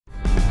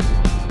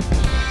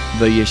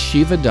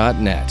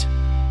theyeshiva.net.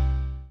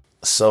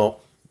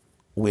 So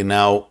we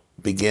now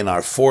begin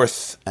our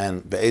fourth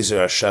and Be'ezer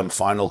Hashem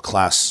final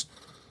class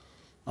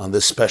on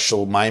this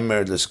special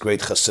Maimer, this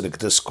great Hasidic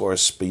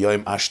discourse,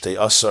 B'yoyim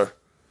Ashtei Asar,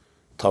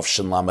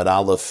 Tavshin Lamed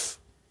Aleph,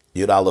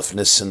 Yud Aleph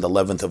Nissen, the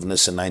 11th of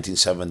Nissen,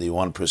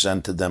 1971,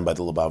 presented then by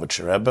the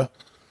Lubavitcher Rebbe,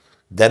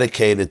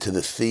 dedicated to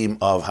the theme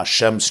of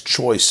Hashem's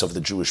choice of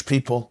the Jewish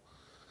people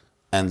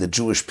and the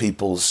Jewish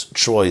people's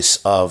choice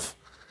of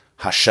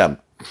Hashem.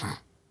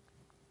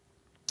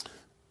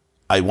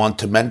 I want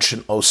to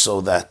mention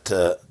also that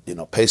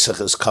Pesach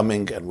is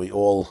coming, and we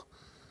all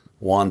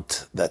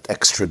want that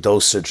extra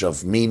dosage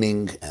of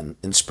meaning and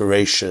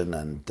inspiration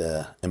and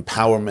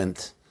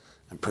empowerment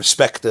and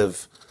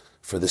perspective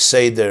for the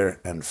Seder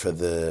and for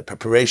the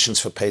preparations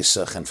for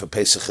Pesach and for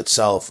Pesach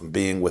itself, and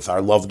being with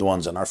our loved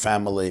ones and our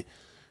family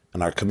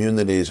and our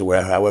communities,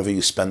 however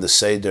you spend the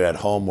Seder, at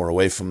home or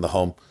away from the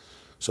home.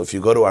 So if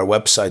you go to our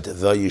website,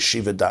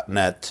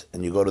 theyeshiva.net,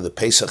 and you go to the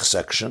Pesach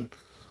section,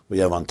 we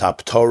have on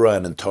top Torah,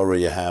 and in Torah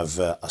you have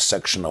a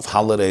section of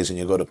holidays, and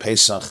you go to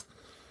Pesach.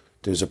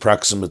 There's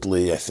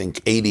approximately, I think,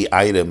 80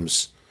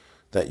 items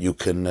that you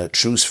can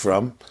choose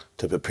from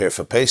to prepare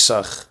for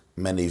Pesach.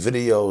 Many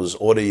videos,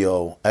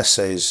 audio,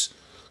 essays.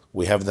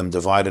 We have them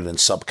divided in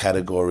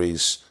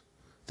subcategories.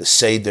 The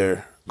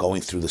Seder,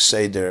 going through the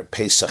Seder,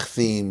 Pesach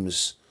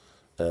themes,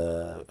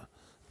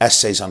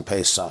 essays on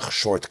Pesach,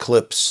 short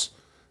clips,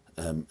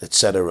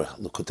 etc.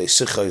 Likutei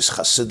Sichos,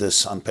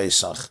 Chassidus on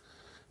Pesach,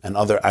 and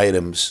other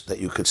items that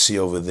you could see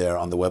over there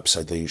on the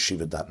website,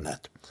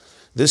 theyeshiva.net.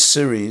 This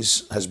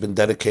series has been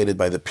dedicated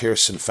by the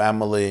Pearson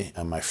family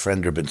and my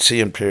friend Rabbi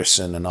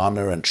Pearson in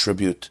honor and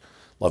tribute,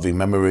 loving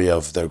memory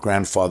of their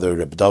grandfather,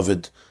 Reb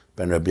David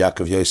ben Reb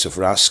Yaakov Yosef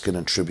Raskin,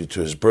 in tribute to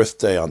his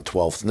birthday on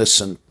 12th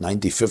Nisan,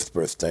 95th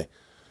birthday,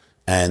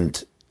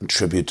 and in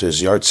tribute to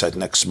his yahrzeit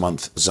next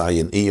month,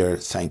 Zayin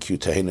Iyar. Thank you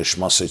to Heinish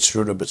Masay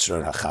Tzrura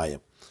B'Tzrur HaChayim.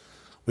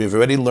 We've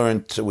already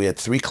learned, we had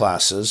 3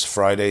 classes,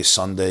 Friday,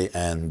 Sunday,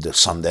 and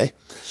Sunday.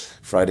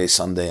 Friday,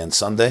 Sunday, and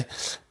Sunday.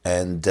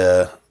 And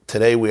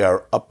today we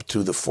are up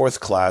to the 4th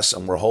class,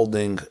 and we're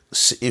holding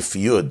Seif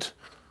Yud,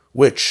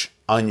 which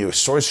on your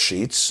source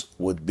sheets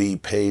would be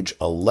page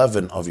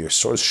 11 of your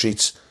source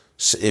sheets,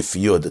 Seif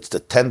Yud. It's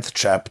the 10th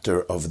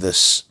chapter of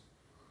this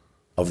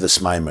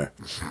Maimer.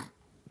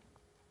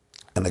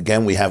 And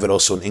again, we have it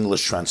also in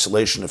English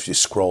translation if you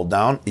scroll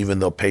down, even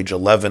though page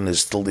 11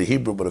 is still the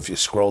Hebrew, but if you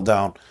scroll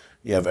down,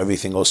 you have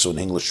everything also in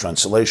English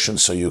translation,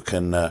 so you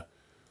can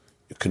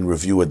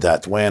review it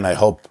that way. And I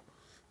hope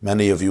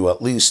many of you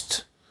at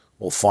least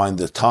will find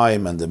the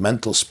time and the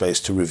mental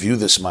space to review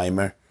this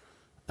Maimer,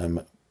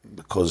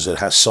 because it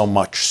has so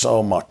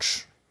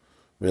much,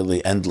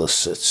 really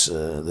endless.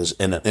 There's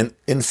an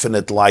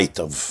infinite light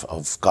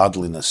of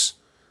godliness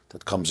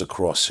that comes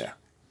across here.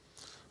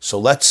 So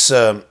let's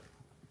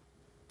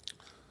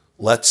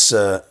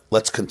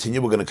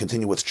continue. We're going to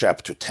continue with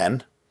chapter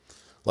 10.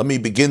 Let me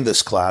begin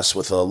this class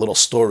with a little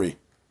story.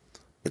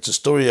 It's a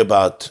story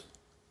about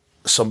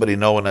somebody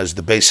known as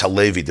the Beis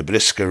Halevi, the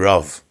Brisker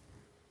Rav,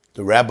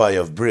 the Rabbi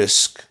of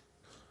Brisk.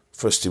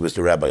 First he was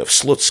the Rabbi of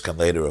Slutsk and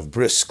later of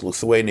Brisk,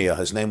 Lithuania.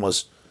 His name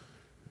was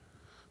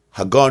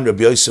Hagon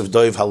Rabbi Yosef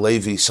Dov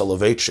Halevi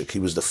Soloveitchik. He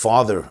was the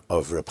father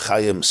of Reb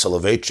Chaim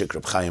Soloveitchik,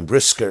 Reb Chaim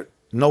Brisker,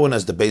 known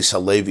as the Beis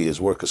Halevi.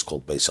 His work is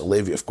called Beis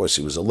Halevi. Of course,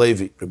 he was a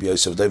Levi, Rabbi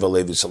Yosef Dov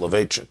Halevi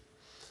Soloveitchik.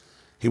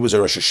 He was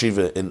a Rosh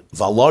Hashiva in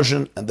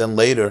Volozhin, and then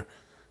later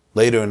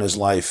in his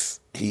life,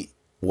 he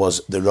was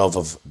the Rav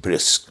of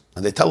Brisk.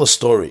 And they tell a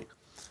story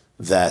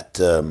that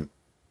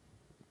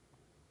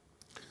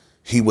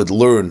he would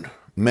learn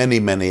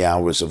many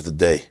hours of the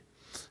day.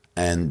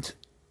 And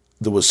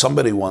there was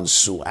somebody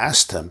once who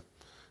asked him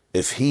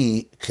if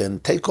he can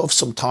take off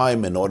some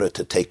time in order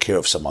to take care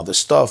of some other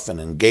stuff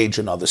and engage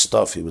in other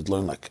stuff. He would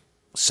learn like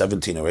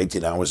 17 or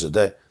 18 hours a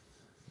day.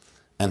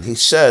 And he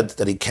said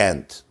that he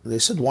can't. They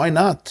said, why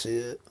not?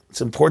 It's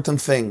important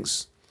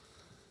things.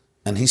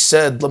 And he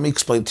said, let me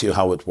explain to you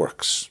how it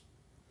works.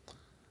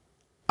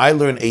 I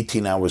learn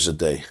 18 hours a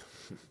day.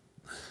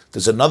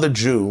 There's another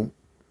Jew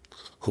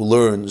who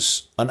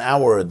learns an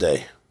hour a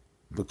day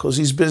because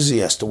he's busy,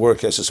 he has to work,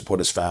 he has to support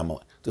his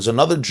family. There's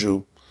another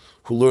Jew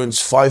who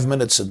learns 5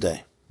 minutes a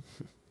day.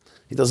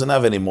 He doesn't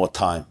have any more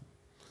time.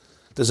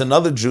 There's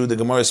another Jew, the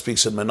Gemara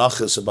speaks in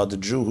Menachos about the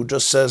Jew who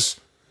just says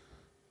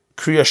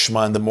Kriya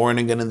Shema in the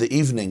morning and in the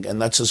evening,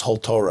 and that's his whole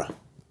Torah.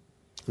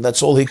 And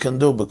that's all he can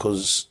do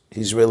because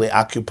he's really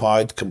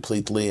occupied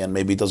completely and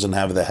maybe doesn't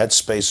have the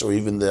headspace or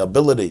even the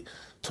ability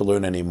to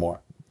learn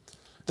anymore.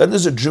 Then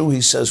there's a Jew,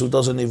 he says, who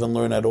doesn't even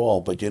learn at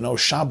all, but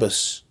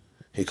Shabbos,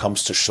 he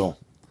comes to shul.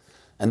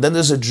 And then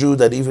there's a Jew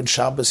that even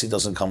Shabbos, he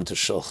doesn't come to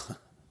shul.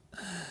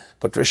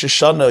 But Rosh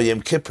Hashanah,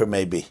 Yom Kippur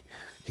maybe,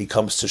 he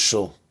comes to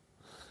shul.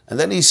 And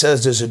then he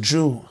says there's a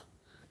Jew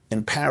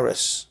in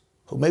Paris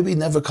who maybe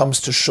never comes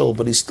to shul,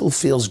 but he still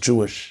feels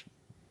Jewish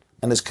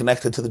and is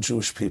connected to the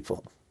Jewish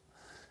people.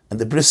 And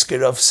the Brisker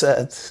Rav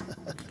said,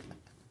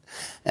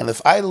 and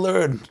if I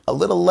learn a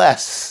little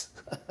less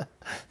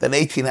than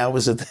 18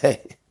 hours a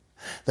day,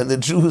 then the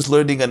Jew who's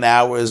learning an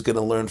hour is going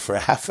to learn for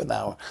half an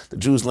hour. The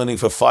Jew who's learning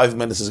for 5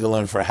 minutes is going to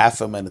learn for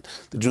half a minute.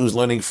 The Jew who's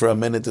learning for a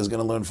minute is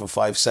going to learn for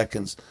 5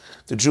 seconds.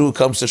 The Jew who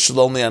comes to shul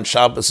only on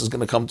Shabbos is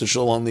going to come to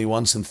shul only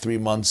once in 3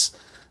 months.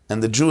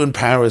 And the Jew in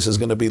Paris is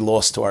going to be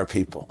lost to our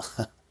people.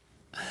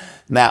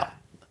 Now,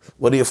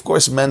 what he of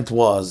course meant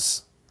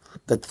was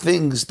that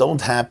things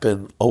don't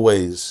happen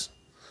always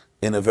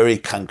in a very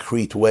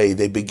concrete way.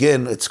 They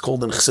begin, it's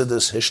called in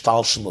Chassidus,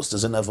 Hishtalshelus,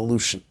 there's an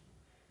evolution.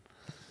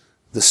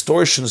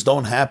 Distortions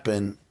don't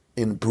happen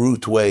in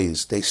brute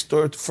ways. They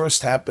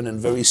first happen in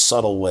very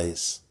subtle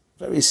ways.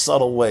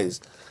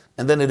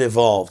 And then it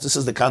evolves. This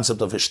is the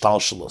concept of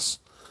Hishtalshelus.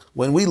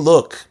 When we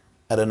look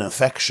at an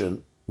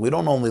infection, we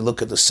don't only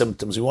look at the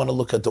symptoms, we want to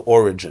look at the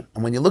origin.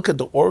 And when you look at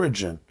the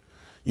origin,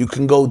 you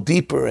can go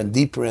deeper and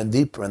deeper and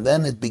deeper, and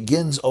then it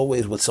begins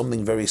always with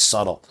something very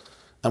subtle.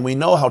 And we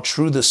know how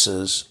true this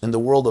is in the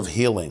world of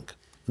healing.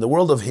 In the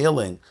world of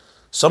healing,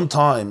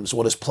 sometimes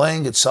what is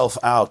playing itself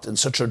out in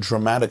such a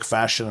dramatic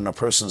fashion in a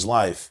person's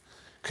life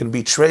can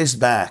be traced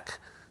back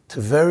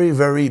to very,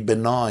 very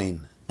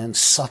benign and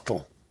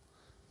subtle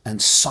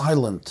and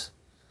silent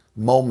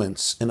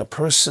moments in a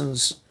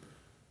person's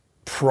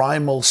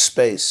primal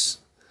space,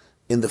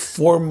 in the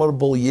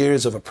formidable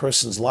years of a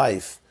person's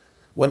life,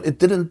 when it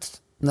didn't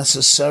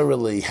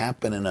necessarily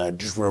happen in a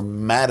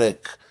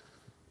dramatic,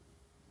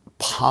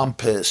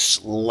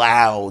 pompous,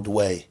 loud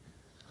way.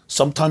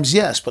 Sometimes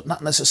yes, but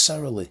not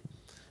necessarily.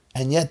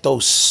 And yet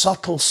those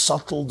subtle,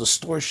 subtle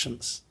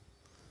distortions,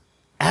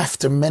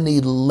 after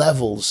many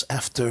levels,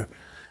 after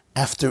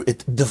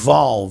it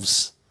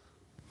devolves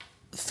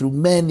through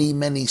many,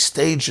 many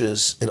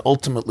stages, it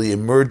ultimately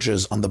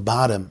emerges on the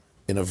bottom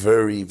in a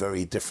very,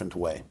 very different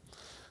way.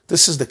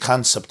 This is the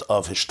concept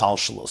of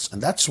Hishtalshelus,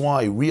 and that's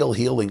why real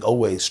healing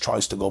always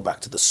tries to go back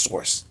to the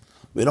source.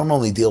 We don't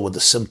only deal with the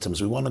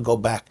symptoms, we want to go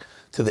back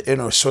to the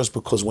inner source,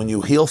 because when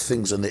you heal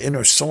things in the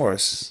inner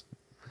source,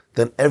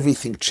 then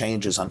everything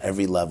changes on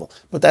every level.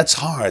 But that's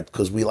hard,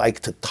 because we like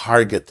to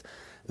target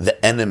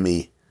the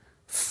enemy,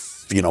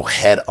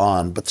 head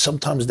on. But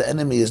sometimes the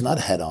enemy is not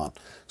head on.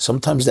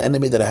 Sometimes the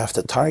enemy that I have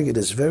to target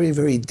is very,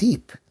 very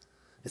deep.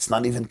 It's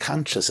not even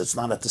conscious. It's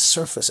not at the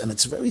surface, and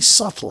it's very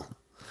subtle.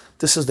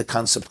 This is the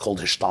concept called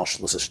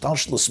Hishtalshelus.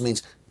 Hishtalshelus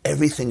means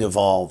everything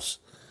evolves.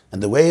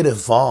 And the way it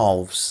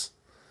evolves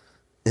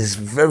is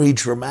very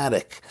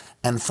dramatic.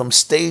 And from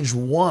stage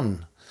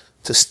 1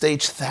 to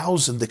stage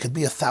 1,000, there could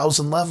be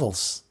 1,000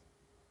 levels.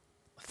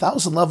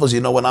 1,000 levels.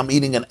 When I'm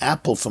eating an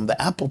apple from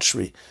the apple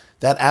tree,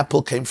 that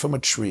apple came from a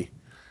tree,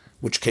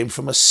 which came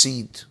from a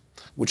seed,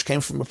 which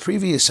came from a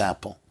previous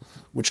apple,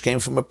 which came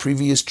from a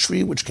previous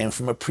tree, which came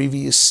from a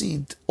previous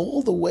seed,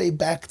 all the way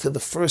back to the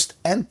first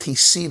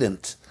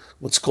antecedent,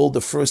 what's called the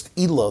first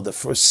Elah, the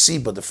first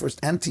Siba, the first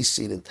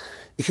antecedent.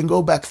 It can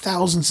go back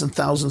thousands and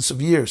thousands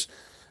of years.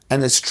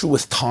 And it's true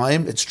with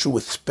time, it's true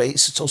with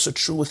space, it's also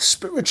true with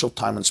spiritual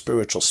time and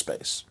spiritual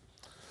space.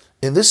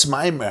 In this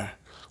Maimer,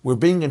 we're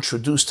being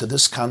introduced to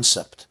this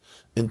concept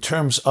in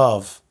terms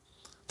of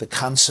the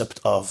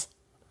concept of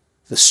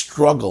the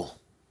struggle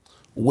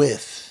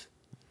with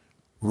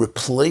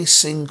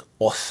replacing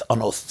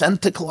an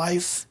authentic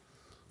life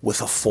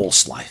with a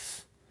false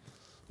life,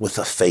 with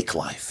a fake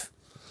life,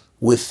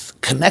 with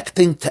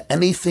connecting to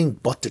anything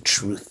but the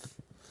truth.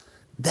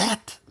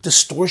 That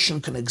distortion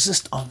can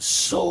exist on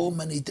so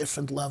many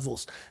different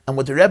levels. And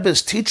what the Rebbe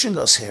is teaching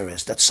us here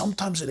is that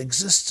sometimes it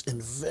exists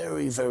in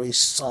very, very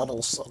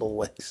subtle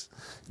ways,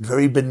 in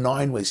very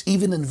benign ways,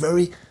 even in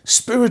very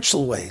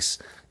spiritual ways,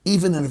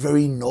 even in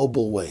very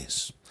noble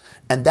ways.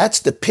 And that's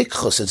the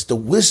pikchus, it's the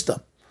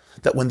wisdom,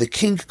 that when the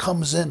king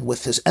comes in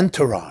with his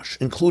entourage,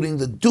 including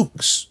the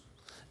dukes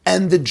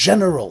and the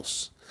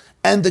generals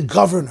and the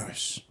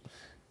governors,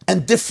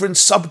 and different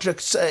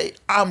subjects say,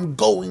 I'm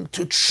going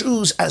to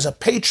choose as a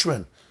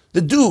patron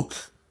the duke,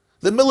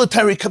 the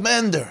military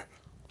commander,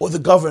 or the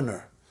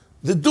governor,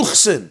 the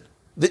duchsin,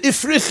 the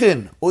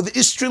ifrichin, or the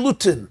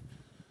istrilutin.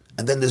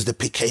 And then there's the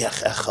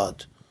pikeach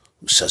echad,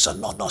 who says,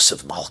 Anonos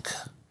of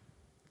Malka.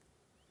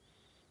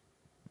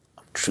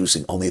 I'm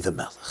choosing only the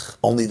melech,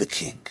 only the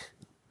king.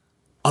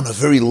 On a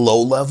very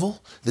low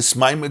level, this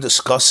Maimer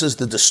discusses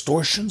the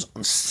distortions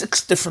on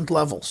 6 different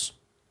levels.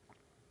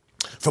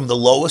 From the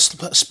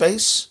lowest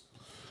space,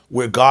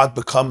 where God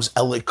becomes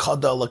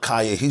Elikada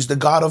Lakaya. He's the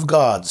God of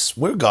gods.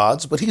 We're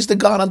gods, but he's the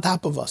God on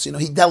top of us.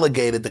 He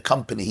delegated the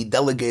company. He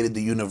delegated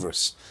the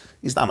universe.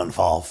 He's not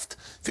involved.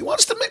 If he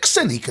wants to mix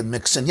in, he can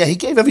mix in. Yeah, he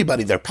gave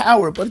everybody their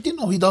power, but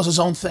he does his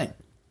own thing.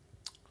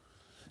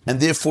 And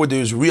therefore,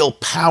 there's real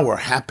power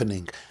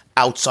happening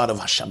outside of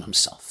Hashem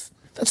himself.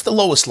 That's the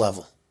lowest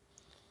level.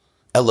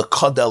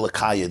 Elikada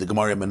Lakaya, the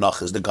Gemara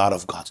Menach, is the God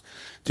of gods.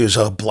 There's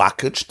a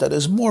blockage that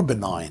is more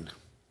benign.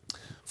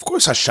 Of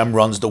course, Hashem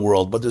runs the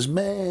world, but there's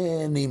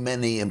many,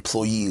 many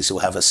employees who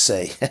have a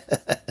say.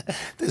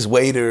 There's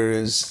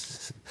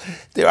waiters,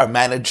 there are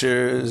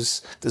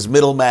managers, there's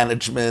middle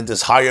management,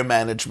 there's higher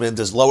management,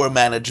 there's lower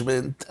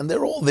management, and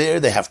they're all there.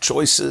 They have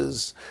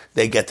choices.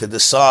 They get to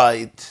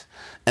decide.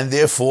 And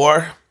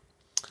therefore,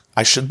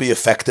 I should be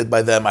affected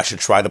by them. I should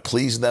try to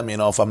please them. You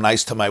know, if I'm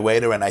nice to my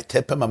waiter and I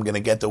tip him, I'm going to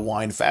get the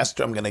wine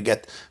faster. I'm going to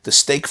get the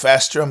steak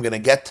faster. I'm going to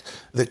get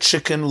the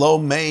chicken lo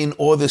mein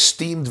or the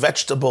steamed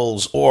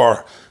vegetables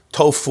or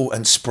tofu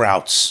and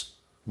sprouts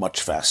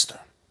much faster.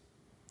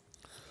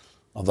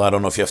 Although I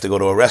don't know if you have to go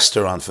to a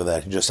restaurant for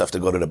that. You just have to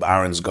go to the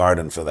Baron's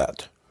Garden for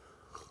that.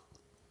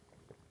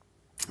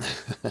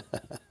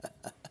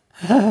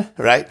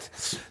 Right?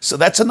 So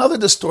that's another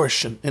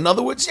distortion. In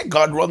other words, yeah,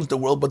 God runs the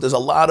world, but there's a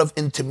lot of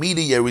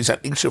intermediaries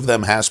and each of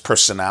them has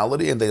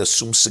personality and they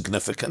assume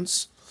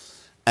significance.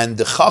 And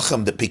the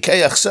Chacham, the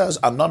Pikeach says,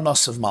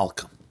 Ananas of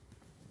Malka.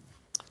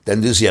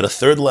 Then there's yet a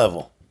third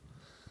level.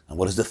 And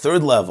what is the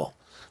third level?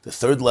 The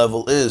third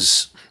level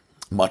is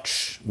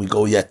we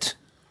go yet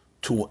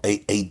to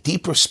a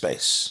deeper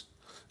space.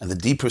 And the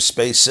deeper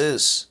space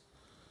is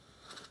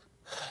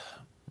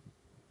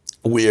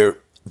where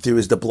there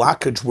is the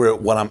blockage where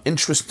what I'm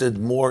interested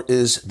more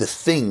is the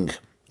thing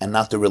and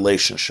not the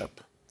relationship.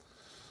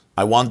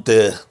 I want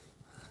the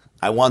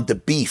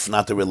beef,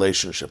 not the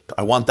relationship.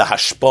 I want the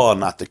hashpah,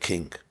 not the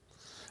king.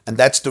 And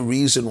that's the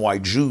reason why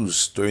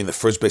Jews, during the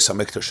first Beis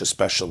HaMikdash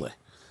especially,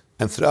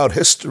 and throughout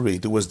history,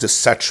 there was this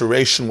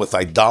saturation with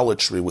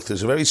idolatry, which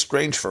is very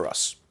strange for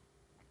us.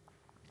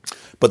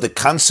 But the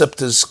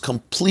concept is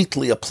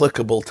completely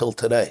applicable till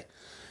today.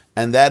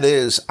 And that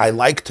is, I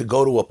like to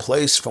go to a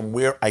place from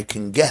where I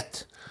can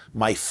get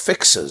my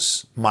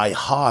fixes, my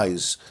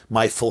highs,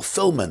 my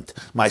fulfillment,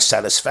 my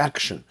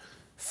satisfaction,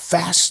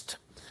 fast,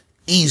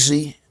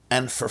 easy,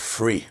 and for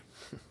free.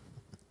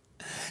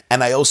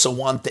 And I also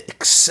want the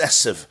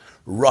excessive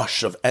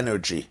rush of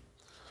energy,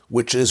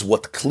 which is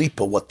what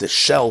klipa, what the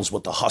shells,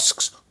 what the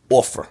husks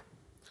offer,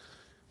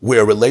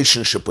 where a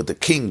relationship with the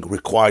king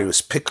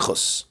requires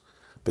pikchus,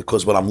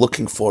 because what I'm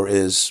looking for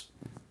is,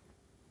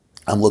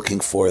 I'm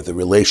looking for the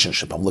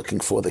relationship, I'm looking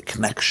for the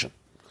connection,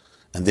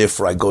 and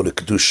therefore I go to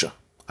Kedusha.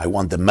 I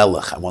want the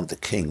melech, I want the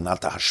king, not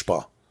the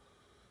hashpah.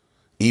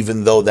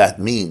 Even though that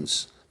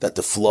means that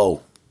the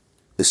flow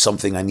is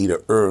something I need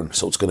to earn,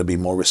 so it's going to be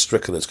more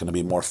restricted, it's going to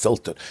be more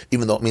filtered,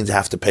 even though it means I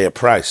have to pay a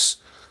price,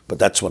 but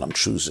that's what I'm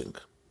choosing.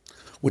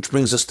 Which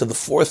brings us to the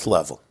fourth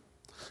level.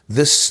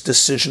 This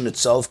decision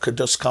itself could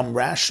just come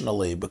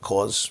rationally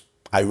because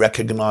I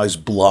recognize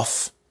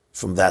bluff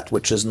from that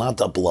which is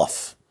not a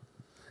bluff.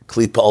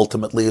 Klipa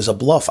ultimately is a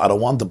bluff. I don't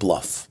want the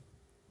bluff.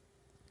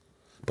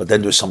 But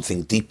then there's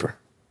something deeper.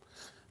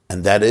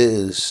 And that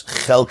is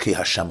Chelki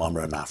Hashem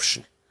Amra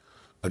Nafshi.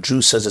 A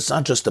Jew says it's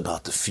not just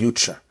about the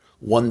future.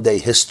 One day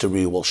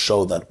history will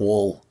show that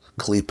all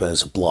Klipa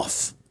is a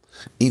bluff.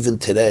 Even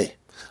today,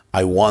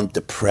 I want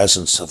the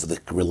presence of the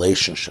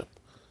relationship.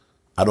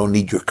 I don't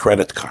need your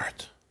credit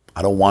card.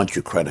 I don't want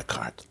your credit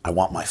card. I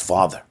want my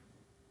Father.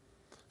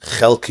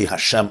 Chelki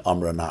Hashem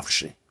Amra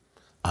Nafshi.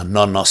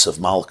 Ananas of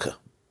Malka.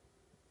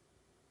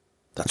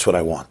 That's what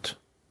I want.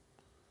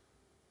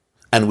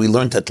 And we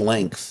learned at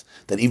length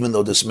that even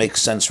though this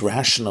makes sense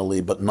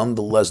rationally, but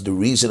nonetheless the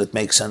reason it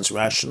makes sense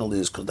rationally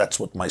is because that's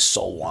what my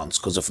soul wants.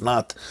 Because if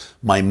not,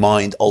 my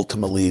mind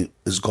ultimately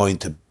is going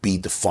to be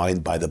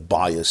defined by the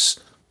bias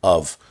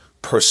of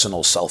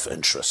personal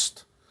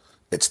self-interest.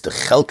 It's the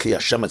Chelki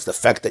Hashem, it's the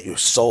fact that your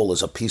soul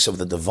is a piece of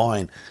the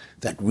divine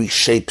that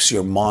reshapes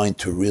your mind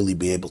to really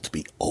be able to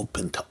be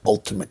open to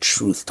ultimate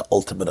truth, to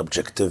ultimate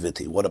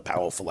objectivity. What a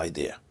powerful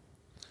idea.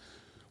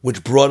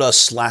 Which brought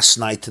us last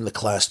night in the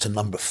class to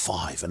number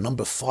 5. And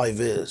number 5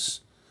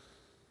 is,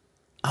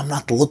 I'm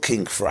not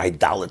looking for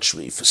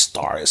idolatry, for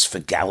stars, for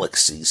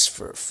galaxies,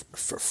 for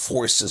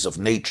forces of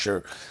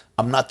nature.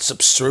 I'm not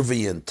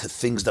subservient to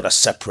things that are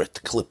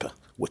separate, klippa.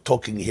 We're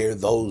talking here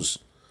those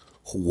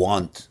who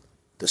want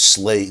the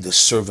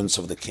servants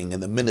of the king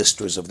and the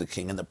ministers of the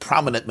king and the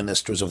prominent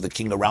ministers of the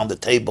king around the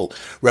table,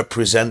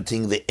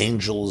 representing the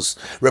angels,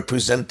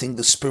 representing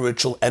the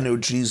spiritual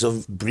energies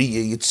of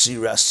Bria,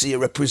 Yitzira, Asiya,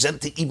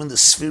 representing even the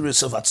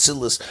spheres of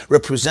Atzilus,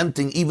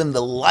 representing even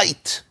the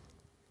light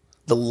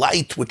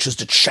which is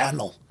the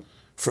channel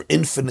for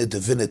infinite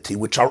divinity,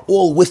 which are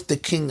all with the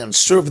king and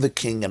serve the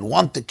king and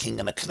want the king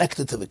and are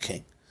connected to the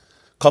king.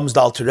 Comes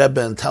the Alter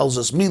Rebbe and tells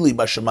us, Mili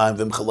b'shamayim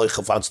v'mchaloi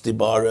chafatzti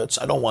ba'aretz.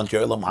 I don't want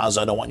your Elam Haz,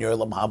 I don't want your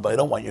Elam Haba, I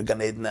don't want your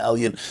Gan Eden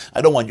Elyon, I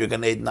don't want your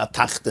Gan Eden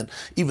Atachten,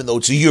 even though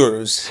it's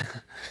yours,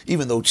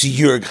 even though it's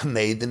your Gan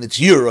Eden,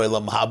 it's your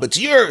Elam Haba, it's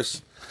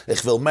yours.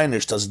 Ich will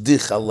menish das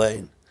dich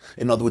allein.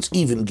 In other words,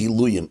 even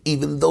Giluyim,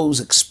 even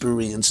those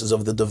experiences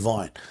of the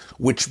divine,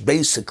 which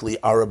basically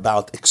are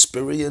about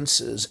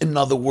experiences, in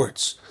other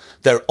words,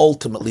 they're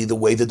ultimately the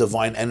way the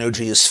divine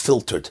energy is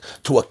filtered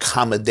to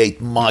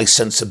accommodate my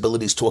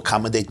sensibilities, to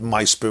accommodate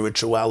my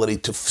spirituality,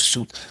 to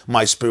suit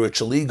my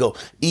spiritual ego.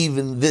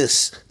 Even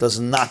this does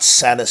not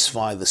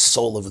satisfy the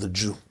soul of the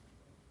Jew.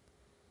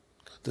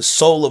 The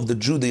soul of the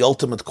Jew, the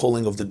ultimate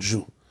calling of the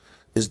Jew,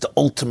 is the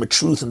ultimate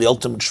truth, and the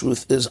ultimate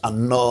truth is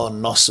Ano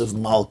Nosiv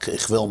Malka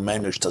Ich will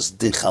menish das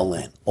dich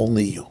allein.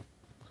 Only you.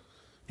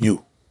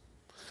 You.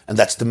 And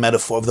that's the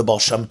metaphor of the Baal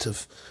Shem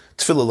Tov.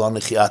 That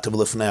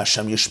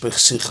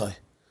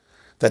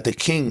the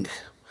king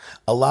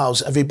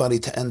allows everybody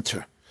to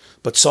enter,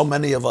 But so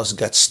many of us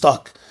get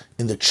stuck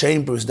in the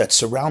chambers that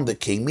surround the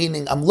king,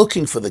 meaning I'm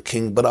looking for the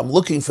king, but I'm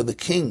looking for the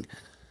king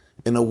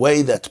in a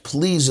way that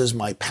pleases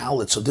my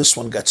palate. So this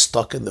one gets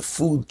stuck in the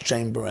food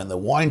chamber and the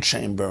wine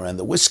chamber and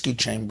the whiskey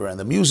chamber and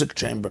the music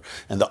chamber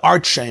and the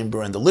art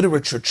chamber and the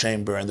literature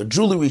chamber and the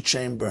jewelry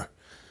chamber,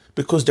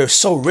 because they're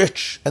so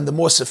rich, and the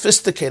more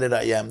sophisticated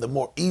I am, the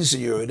more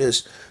easier it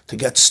is to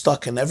get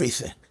stuck in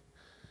everything.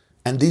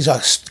 And these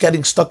are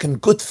getting stuck in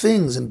good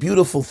things and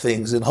beautiful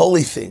things and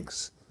holy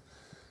things.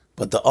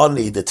 But the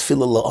ani, the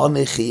tefillah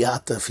la'ani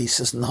chiyatav, he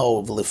says,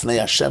 no, v'lifnei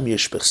Hashem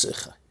yishpech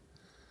sicha.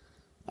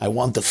 I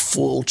want the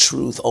full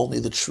truth, only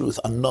the truth.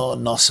 Ano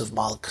nasiv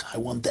malka. I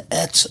want the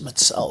etzem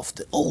itself,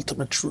 the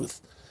ultimate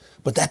truth.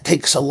 But that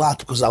takes a lot,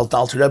 because the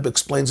Alter Rebbe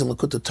explains in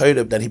Likutei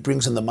Torah that he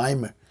brings in the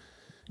Maimer.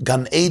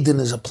 Gan Eden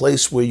is a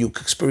place where you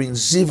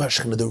experience Ziv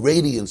HaShekhinah, the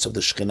radiance of the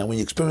Shekhinah. When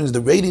you experience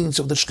the radiance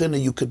of the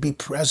Shekhinah, you could be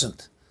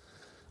present.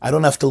 I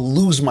don't have to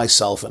lose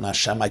myself in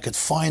Hashem. I could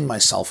find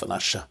myself in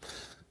Hashem.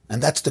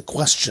 And that's the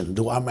question.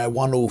 Do I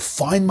want to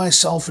find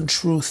myself in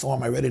truth, or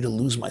am I ready to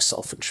lose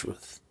myself in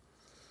truth?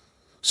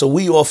 So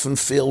we often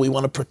feel we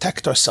want to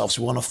protect ourselves.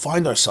 We want to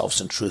find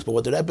ourselves in truth. But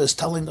what the Rebbe is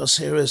telling us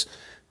here is,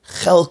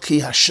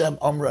 Chelki Hashem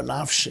Amra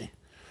Nafshi.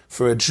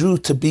 For a Jew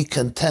to be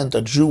content,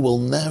 a Jew will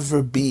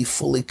never be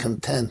fully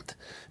content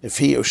if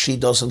he or she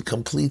doesn't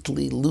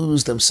completely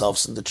lose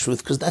themselves in the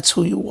truth, because that's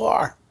who you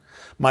are.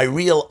 My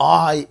real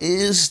I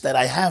is that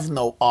I have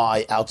no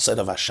I outside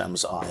of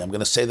Hashem's I. I'm going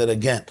to say that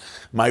again.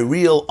 My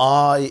real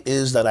I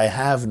is that I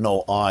have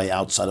no I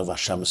outside of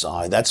Hashem's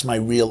I. That's my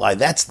real I.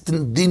 That's the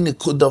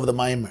nikud of the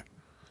Maimer.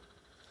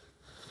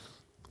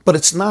 But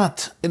it's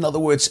not, in other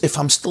words, if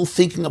I'm still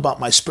thinking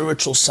about my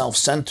spiritual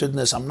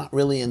self-centeredness, I'm not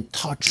really in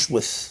touch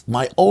with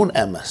my own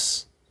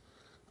emes.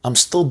 I'm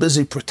still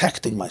busy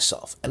protecting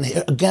myself. And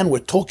here, again, we're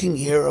talking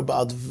here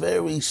about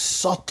very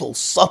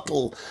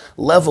subtle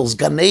levels.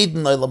 Gan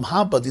Eden, Olam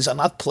Haba, these are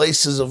not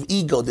places of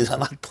ego. These are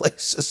not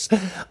places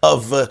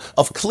of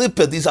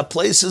klippah. These are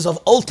places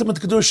of ultimate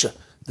kedusha.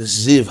 The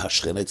Ziv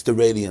HaShekhinah, it's the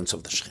radiance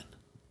of the Shekhinah.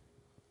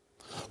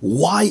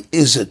 Why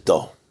is it,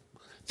 though,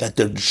 that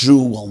the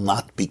Jew will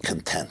not be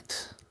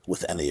content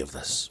with any of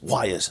this?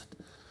 Why is it?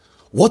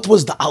 What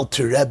was the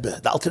Alter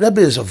Rebbe? The Alter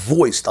Rebbe is a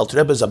voice. The Alter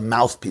Rebbe is a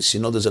mouthpiece.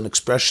 You know, there's an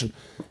expression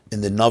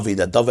in the Navi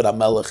that David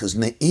HaMelech is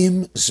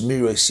Ne'im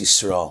Zmiros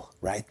Yisrael,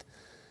 right?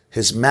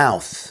 His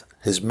mouth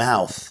is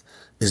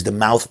the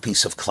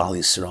mouthpiece of Klal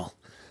Yisrael.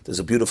 There's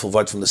a beautiful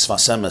word from the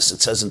Sfas Emes.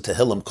 It says in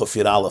Tehillim,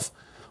 Kufir Aleph,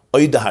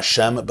 Oida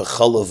Hashem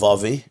b'chol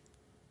levavi,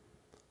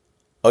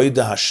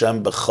 Oida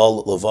Hashem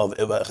b'chol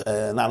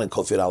levavi, not in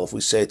Kufir Aleph,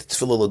 we say it,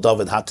 Tefillah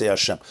l'David Hatei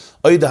Hashem,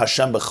 Oida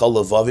Hashem b'chol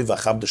levavi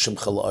v'achab d'Shem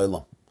chel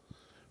ha'olam.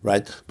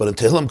 Right? But in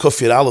Tehillim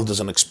Kufir Aleph, there's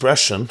an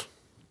expression.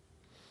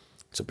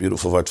 It's a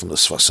beautiful word from the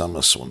Sfas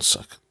Emes. 1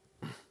 second.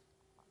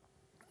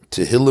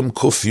 Tehillim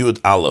Kuf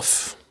Yud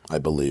Aleph, I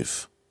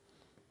believe.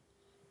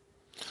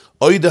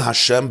 Oida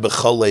Hashem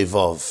b'chol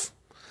levav.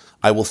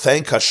 I will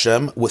thank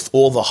Hashem with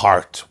all the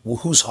heart. Well,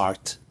 whose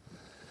heart?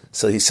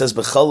 So he says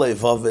b'chol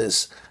levav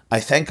is,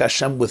 I thank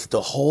Hashem with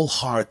the whole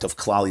heart of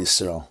Klal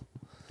Yisrael.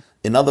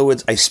 In other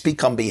words, I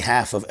speak on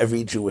behalf of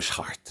every Jewish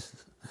heart.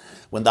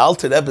 When the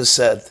Alter Rebbe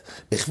said,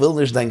 Ich will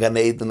nicht dein Gan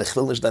Eden, ich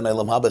will nicht dein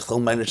Olam Haba, ich will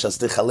meine Shas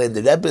dich allein,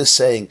 the Rebbe is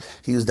saying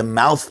he is the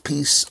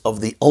mouthpiece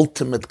of the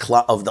ultimate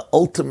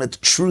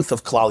truth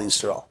of Klal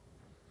Yisrael.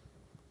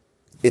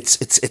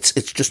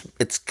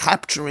 It's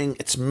capturing,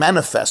 it's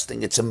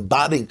manifesting, it's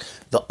embodying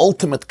the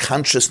ultimate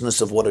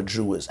consciousness of what a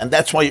Jew is. And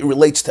that's why it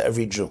relates to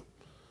every Jew.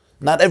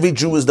 Not every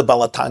Jew is the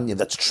Balatanya,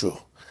 that's true.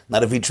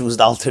 Not every Jew is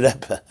the Alter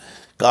Rebbe.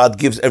 God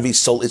gives every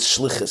soul its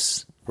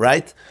shlichus,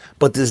 right?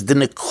 But there's the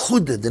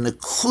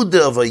nekuda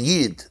of a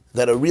yid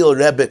that a real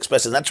Rebbe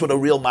expresses. That's what a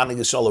real Manig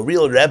Yisrael, a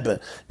real Rebbe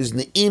is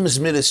Ne'im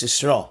Zmiris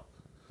Yisrael.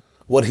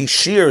 What he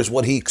shares,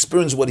 what he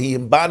experiences, what he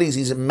embodies,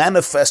 he's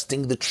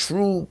manifesting the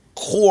true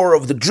core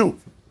of the Jew.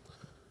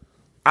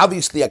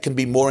 Obviously, I can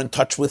be more in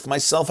touch with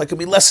myself. I can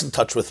be less in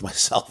touch with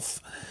myself.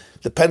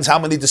 Depends how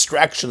many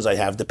distractions I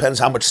have. Depends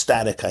how much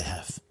static I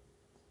have.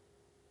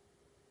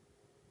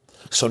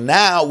 So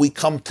now we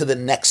come to the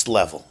next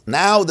level.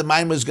 Now the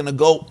Maimer is going to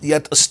go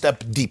yet a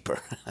step deeper.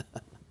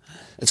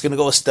 It's going to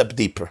go a step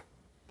deeper.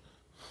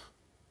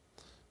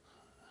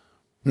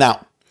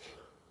 Now,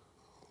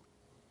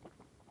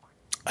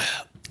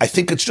 I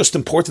think it's just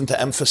important to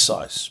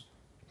emphasize,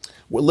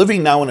 we're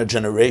living now in a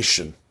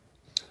generation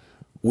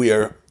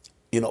where,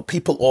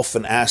 people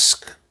often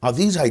ask, are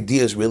these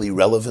ideas really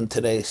relevant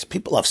today?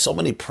 People have so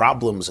many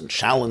problems and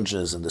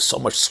challenges and there's so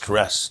much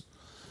stress.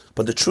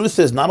 But the truth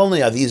is, not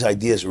only are these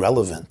ideas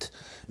relevant,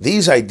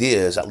 these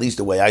ideas, at least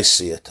the way I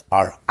see it,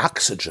 are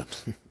oxygen.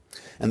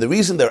 And the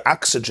reason they're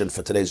oxygen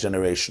for today's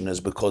generation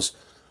is because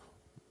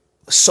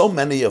so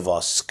many of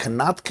us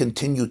cannot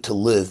continue to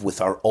live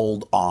with our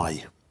old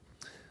I.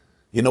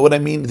 You know what I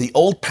mean? The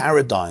old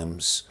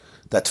paradigms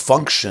that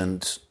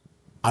functioned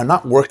are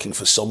not working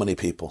for so many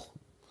people.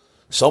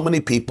 So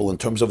many people, in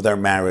terms of their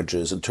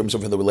marriages, in terms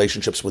of the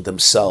relationships with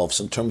themselves,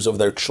 in terms of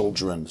their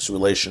children's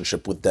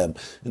relationship with them,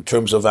 in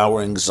terms of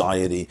our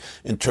anxiety,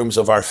 in terms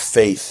of our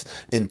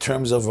faith, in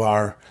terms of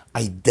our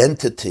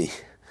identity,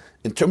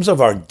 in terms of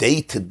our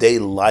day-to-day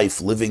life,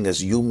 living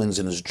as humans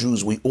and as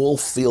Jews, we all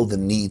feel the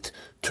need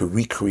to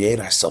recreate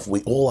ourselves.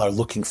 We all are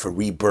looking for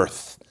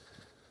rebirth.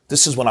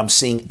 This is what I'm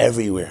seeing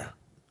everywhere.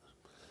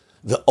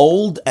 The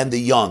old and the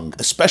young,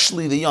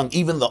 especially the young,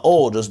 even the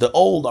old, as the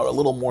old are a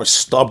little more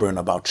stubborn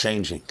about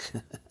changing.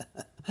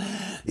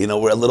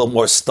 We're a little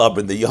more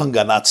stubborn. The young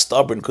are not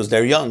stubborn because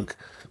they're young.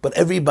 But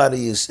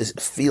everybody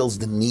feels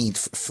the need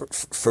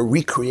for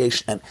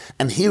recreation.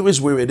 And here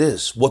is where it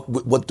is.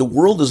 What the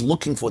world is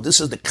looking for,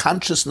 this is the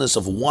consciousness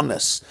of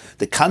oneness,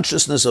 the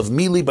consciousness of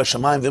Mili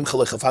Bashamayim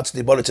Vimcha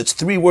Lechafatzti Baretz. It's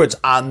 3 words,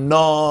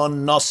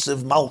 Anon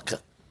Nosiv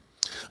Malka.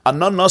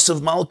 Anon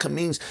Nosiv Malka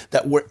means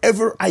that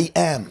wherever I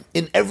am,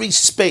 in every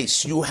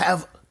space, you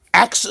have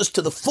access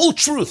to the full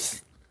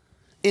truth.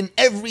 In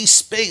every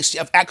space, you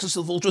have access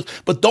to the full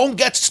truth. But don't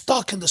get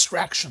stuck in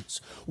distractions.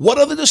 What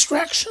are the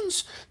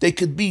distractions? They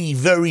could be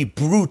very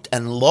brute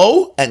and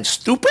low and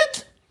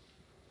stupid,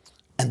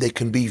 and they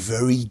can be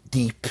very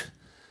deep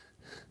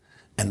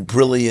and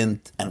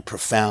brilliant and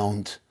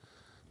profound,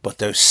 but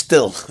they're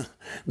still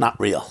not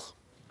real.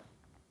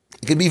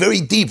 It can be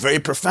very deep, very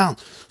profound.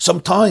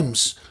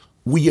 Sometimes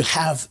we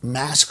have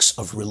masks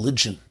of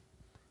religion.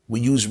 We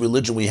use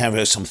religion. We have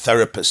here some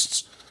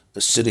therapists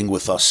sitting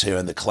with us here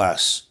in the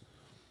class.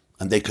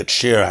 And they could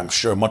share, I'm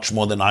sure, much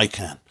more than I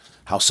can,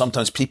 how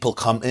sometimes people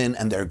come in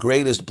and their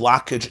greatest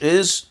blockage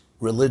is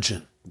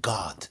religion,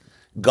 God.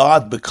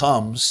 God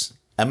becomes,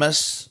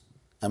 God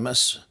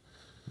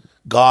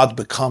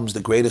becomes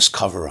the greatest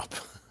cover-up.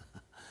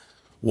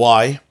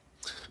 Why?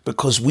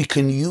 Because we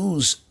can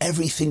use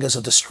everything as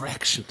a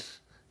distraction,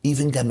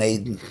 even Gan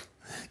Eden,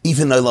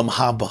 even Olam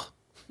Haba.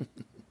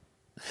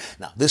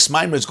 Now, this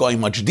mimer is going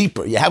much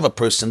deeper. You have a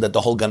person that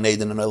the whole Gan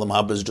Eden and Olam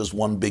Haba is just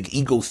one big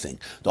ego thing.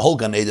 The whole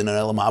Gan Eden and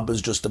Olam Haba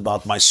is just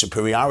about my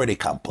superiority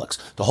complex.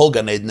 The whole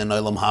Gan Eden and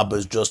Olam Haba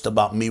is just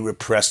about me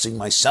repressing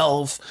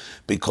myself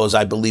because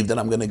I believe that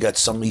I'm going to get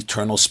some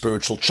eternal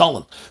spiritual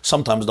cholent.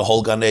 Sometimes the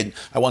whole Gan Eden,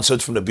 I once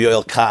heard from the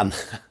Bioel Khan,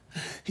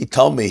 he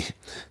told me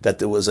that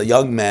there was a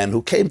young man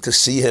who came to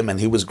see him and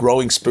he was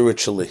growing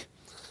spiritually.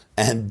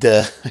 And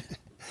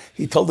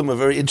he told him a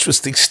very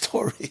interesting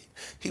story.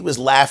 He was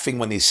laughing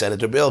when he said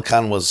it. Rabbi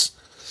Elkan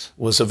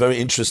was a very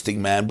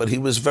interesting man, but he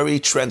was very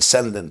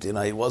transcendent.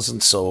 He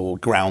wasn't so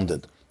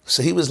grounded.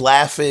 So he was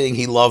laughing.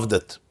 He loved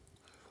it.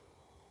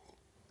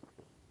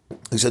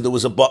 He said there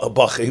was a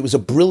bach. He was a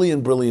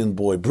brilliant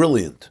boy,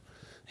 brilliant.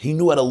 He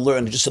knew how to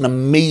learn, just an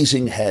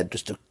amazing head,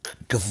 just a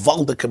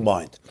gewaldige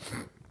mind.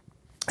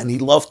 And he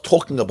loved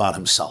talking about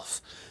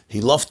himself.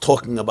 He loved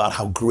talking about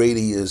how great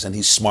he is, and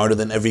he's smarter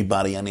than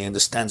everybody, and he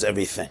understands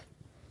everything.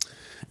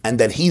 And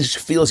that he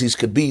feels he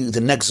could be the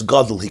next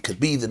Gadol, he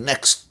could be the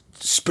next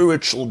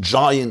spiritual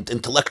giant,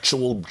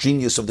 intellectual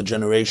genius of the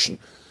generation.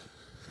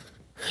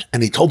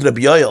 And he told Rabbi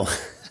Yoel,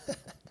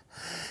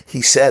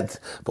 he said,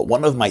 but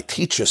one of my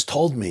teachers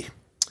told me,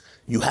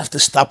 you have to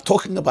stop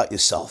talking about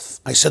yourself.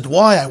 I said,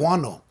 why? I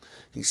want to.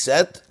 He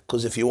said,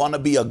 because if you want to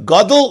be a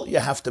Gadol, you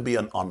have to be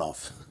an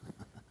Anav.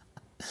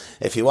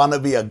 If you want to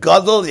be a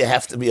Gadol, you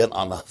have to be an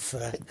Anav.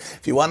 Right?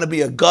 If you want to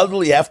be a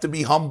Gadol, you have to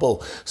be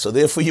humble. So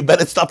therefore, you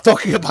better stop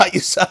talking about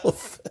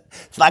yourself.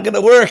 It's not going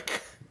to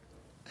work.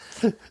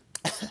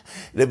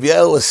 Rabbi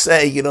Yoel was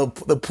saying,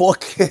 the poor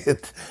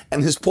kid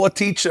and his poor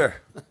teacher.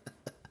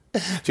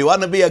 If you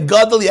want to be a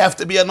Gadol, you have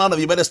to be an Anav.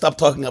 You better stop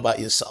talking about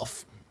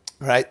yourself.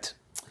 Right?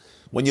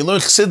 When you learn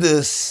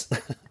Chassidus,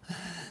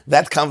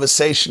 that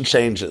conversation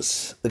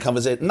changes. The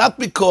conversation, not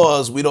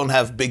because we don't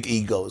have big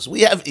egos.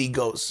 We have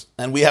egos,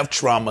 and we have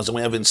traumas, and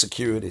we have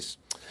insecurities.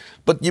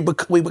 But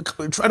we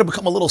try to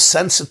become a little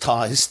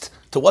sensitized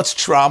to what's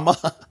trauma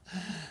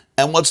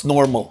and what's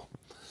normal.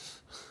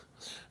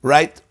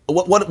 Right?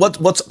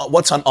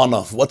 What's an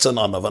anav? What's an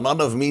anav? An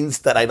anav means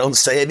that I don't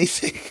say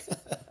anything.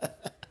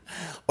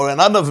 Or an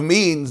anav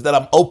means that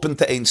I'm open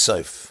to Ein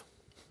Sof.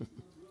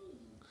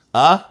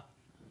 Huh?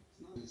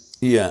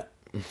 Yeah.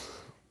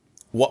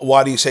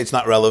 Why do you say it's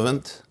not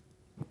relevant?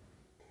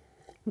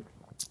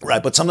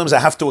 Right, but sometimes I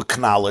have to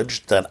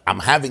acknowledge that I'm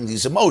having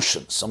these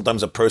emotions.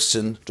 Sometimes a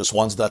person just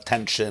wants the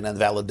attention and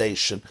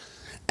validation.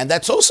 And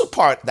that's also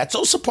part of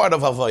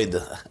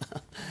Avodah.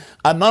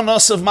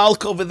 Ananas of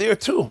Malka over there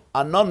too.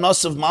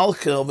 Ananas of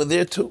Malka over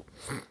there too.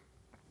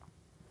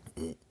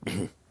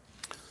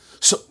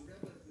 So,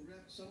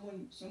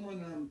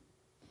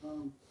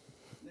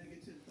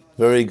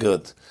 very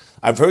good.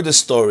 I've heard a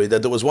story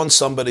that there was once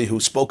somebody who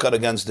spoke out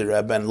against the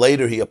Rebbe, and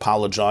later he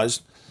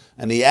apologized,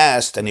 and he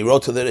asked, and he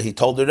wrote to the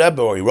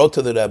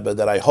Rebbe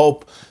that I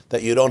hope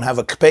that you don't have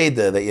a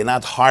kpeda, that you're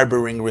not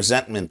harboring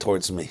resentment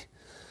towards me.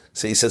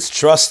 So he says,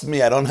 trust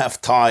me, I don't have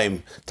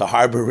time to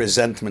harbor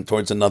resentment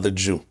towards another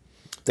Jew.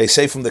 They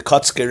say from the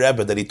Kotzker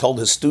Rebbe that he told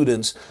his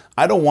students,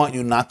 I don't want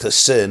you not to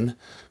sin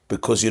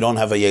because you don't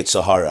have a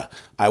Yetzer Hara.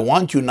 I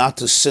want you not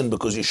to sin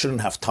because you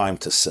shouldn't have time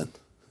to sin.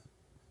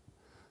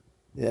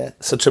 Yeah,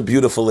 such a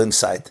beautiful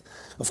insight.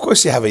 Of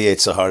course you have a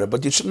Yetzer Hara,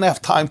 but you shouldn't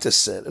have time to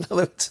sit. In other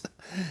words,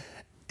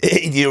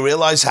 do you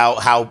realize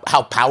how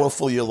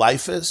powerful your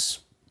life is?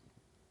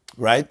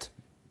 Right?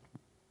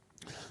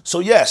 So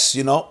yes,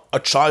 a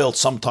child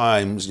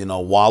sometimes,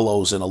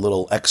 wallows in a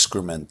little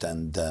excrement,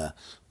 and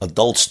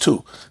adults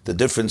too. The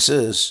difference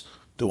is,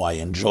 do I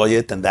enjoy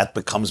it and that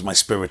becomes my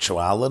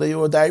spirituality,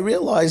 or do I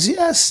realize,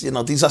 yes,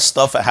 these are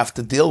stuff I have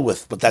to deal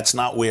with, but that's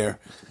not where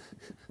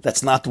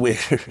that's not where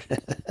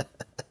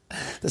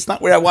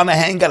I want to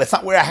hang out. It's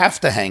not where I have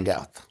to hang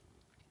out.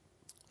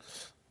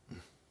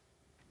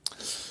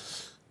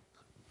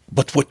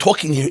 But we're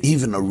talking here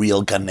even a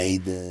real Gan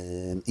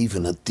Eden,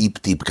 even a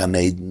deep, deep Gan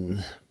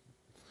Eden.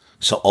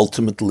 So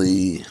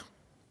ultimately,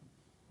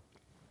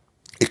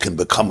 it can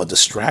become a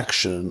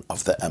distraction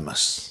of the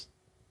emes.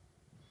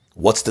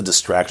 What's the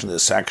distraction? The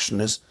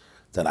distraction is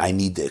that I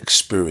need the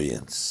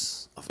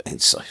experience of Ein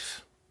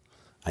Sof.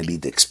 I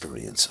need the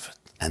experience of it.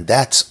 And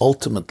that's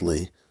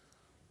ultimately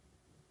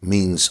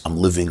means I'm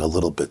living a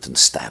little bit in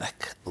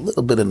static, a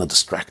little bit in a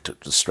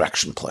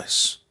distraction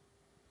place.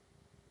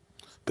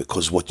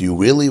 Because what you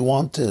really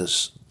want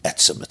is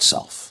Etzem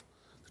itself,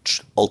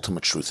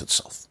 ultimate truth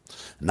itself.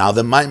 Now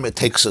the Maimon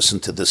takes us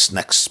into this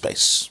next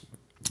space.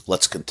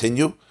 Let's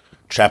continue.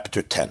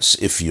 Chapter 10,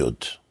 If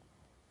Yud.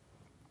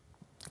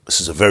 This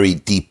is a very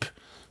deep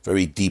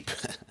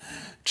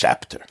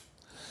chapter.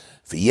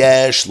 If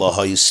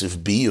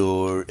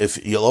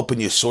you'll open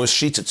your source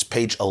sheets, it's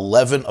page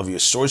 11 of your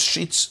source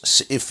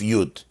sheets, If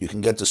Yud. You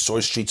can get the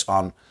source sheets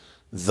on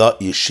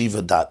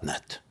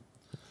theyeshiva.net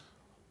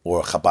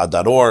or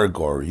Chabad.org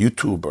or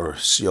YouTube or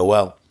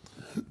COL.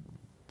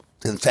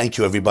 And thank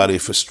you everybody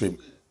for streaming.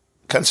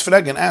 Kannst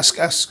fragen, ask.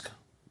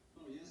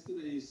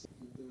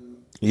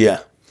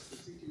 Yeah.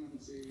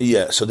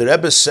 So the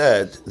Rebbe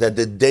said that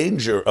the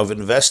danger of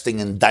investing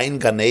in Dein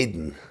Gan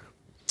Eden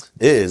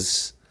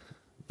is,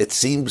 it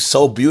seems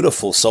so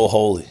beautiful, so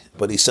holy.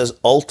 But he says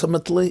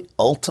ultimately,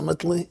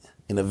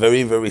 in a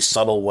very, very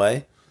subtle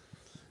way,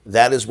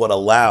 that is what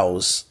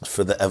allows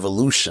for the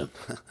evolution,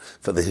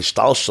 for the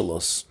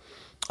hishtalshalos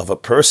of a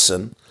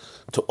person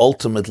to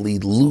ultimately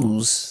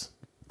lose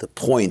the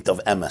point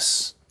of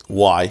emes.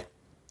 Why?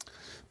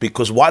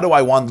 Because why do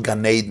I want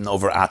Gan Eden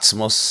over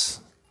Atzmos?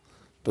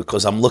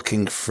 Because I'm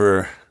looking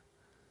for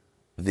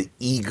the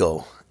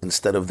ego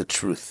instead of the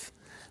truth.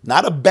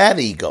 Not a bad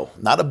ego.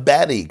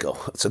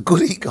 It's a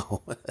good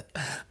ego.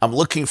 I'm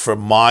looking for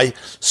my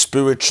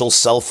spiritual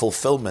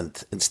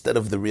self-fulfillment instead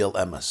of the real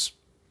emes.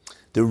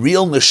 The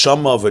real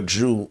neshama of a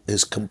Jew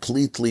is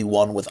completely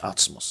one with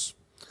Atzmos.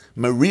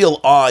 My real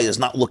I is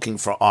not looking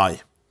for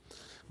I.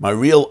 My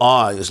real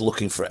I is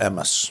looking for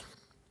emes.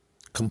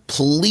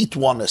 Complete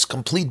oneness,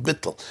 complete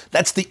bittul.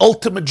 That's the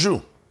ultimate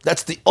Jew.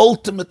 That's the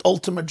ultimate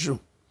Jew.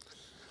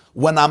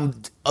 When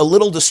I'm a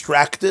little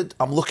distracted,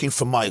 I'm looking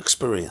for my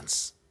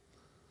experience.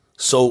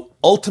 So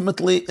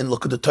ultimately, in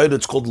Likkutei Torah,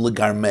 it's called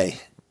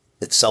legarmei.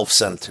 It's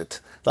self-centered.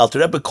 The Alter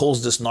Rebbe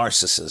calls this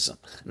narcissism.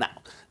 Now,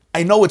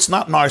 I know it's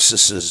not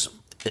narcissism.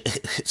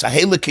 It's a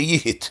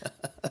heilige.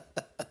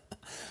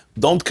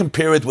 Don't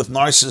compare it with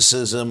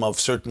narcissism of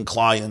certain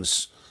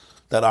clients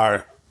that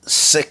are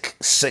sick,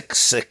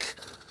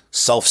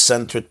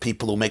 self-centered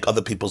people who make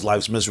other people's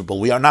lives miserable.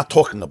 We are not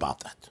talking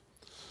about that.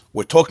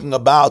 We're talking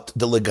about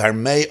the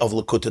legarmei of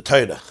Likkutei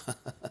Torah.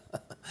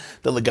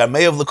 The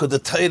legarmei of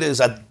Likkutei Torah is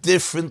a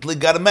different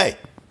legarmei.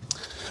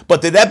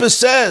 But the Rebbe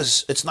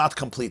says it's not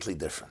completely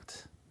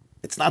different.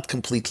 It's not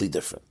completely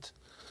different.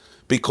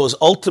 Because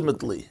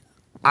ultimately,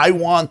 I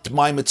want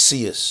my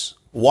metzias.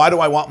 Why do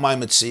I want my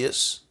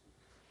metzias?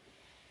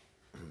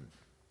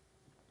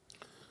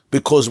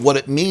 Because what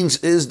it means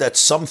is that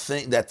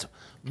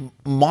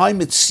my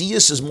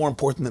metzias is more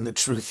important than the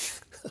truth.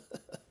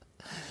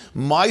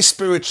 My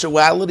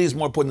spirituality is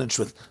more important than the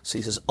truth. So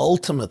he says,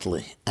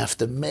 ultimately,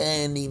 after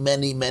many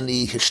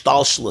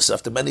hishtalshalos,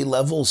 after many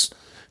levels,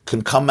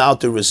 can come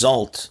out the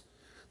result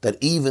that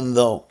even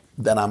though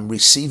that I'm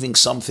receiving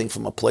something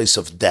from a place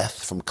of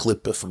death, from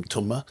klippah, from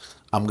tumah,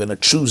 I'm going to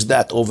choose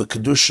that over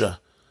kedusha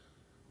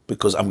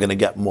because I'm going to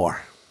get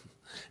more,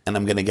 and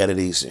I'm going to get it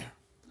easier.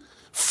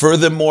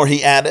 Furthermore,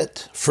 he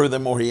added,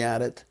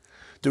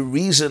 the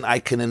reason I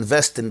can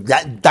invest in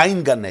that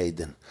Dein Gan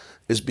Eden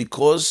is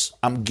because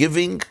I'm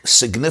giving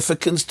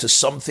significance to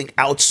something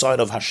outside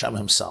of Hashem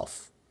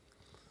himself,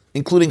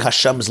 including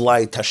Hashem's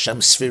light,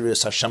 Hashem's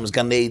spheres, Hashem's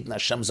Gan Eden,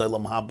 Hashem's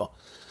Olam Haba.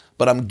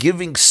 But I'm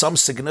giving some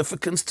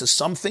significance to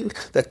something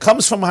that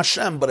comes from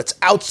Hashem, but it's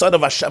outside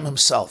of Hashem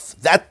himself.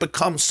 That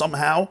becomes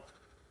somehow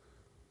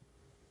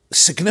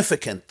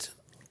significant.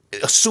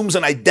 It assumes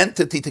an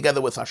identity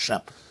together with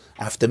Hashem.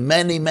 After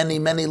many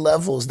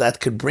levels, that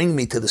could bring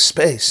me to the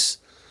space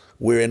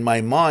where in my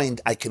mind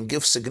I can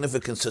give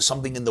significance to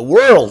something in the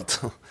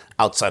world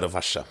outside of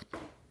Hashem.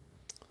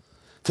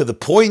 To the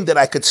point that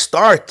I could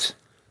start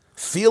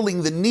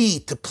feeling the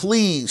need to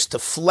please, to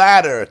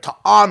flatter, to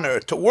honor,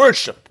 to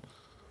worship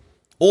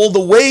all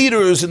the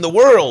waiters in the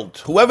world,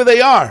 whoever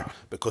they are,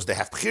 because they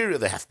have bechira,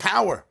 they have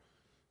power.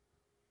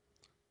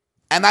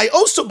 And I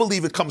also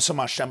believe it comes from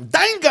Hashem.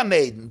 Dein Gan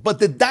Eden. But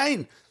the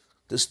Dein,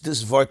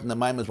 this word in the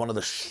Maimon is one of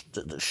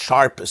the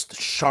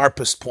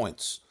sharpest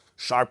points.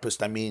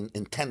 Sharpest, I mean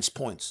intense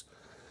points.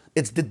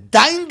 It's the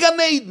Dein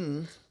Gan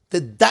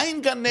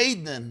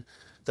Eden,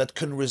 that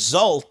can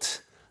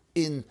result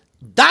in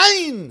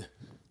Dein.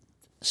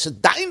 It's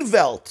Dein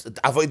Welt.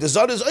 Avodah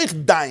Zarah is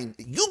euch Dein.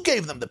 You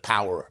gave them the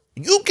power.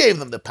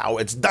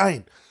 It's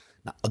Dein.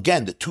 Now,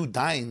 again, the two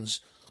Deins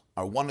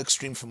are one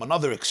extreme from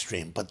another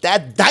extreme. But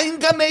that Dein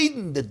Gan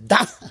Eden, the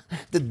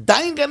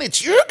Dein Gan Eden,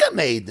 it's your Gan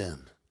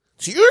Eden.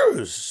 It's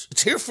yours.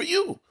 It's here for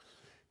you.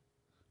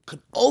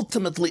 Could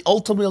ultimately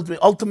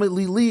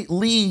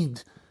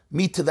lead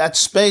me to that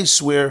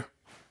space where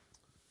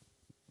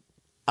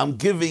I'm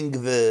giving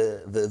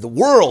the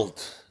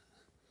world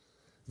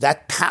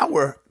that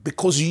power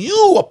because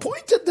you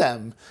appointed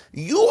them.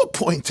 You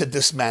appointed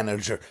this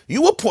manager.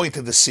 You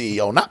appointed the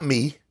CEO, not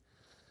me.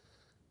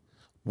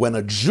 When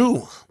a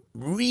Jew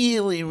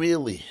really,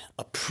 really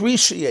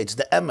appreciates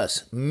the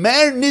emes,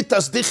 mer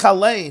nitas dich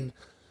alein,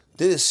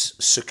 this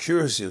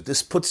secures you.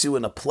 This puts you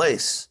in a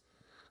place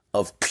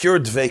of pure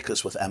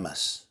dveikus with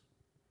emes.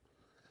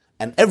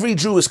 And every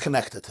Jew is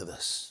connected to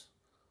this,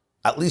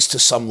 at least to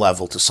some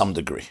level, to some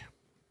degree.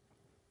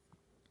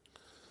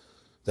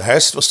 The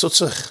Herst was tut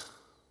sich.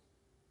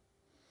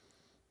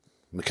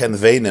 Wir können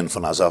weinen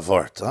von dieser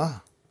Wort.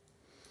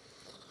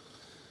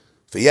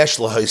 V'yesh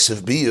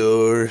l'hoisev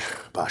biur,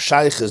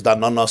 b'ashayches da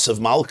nonosev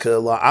malka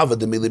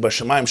la'avad emili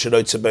b'shamayim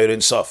sheroitze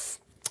beirin sof.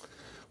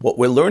 What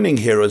we're learning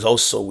here is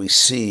also we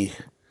see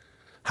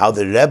how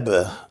the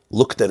Rebbe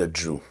looked at a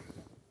Jew,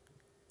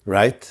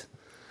 right?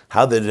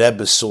 How the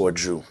Rebbe saw a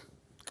Jew.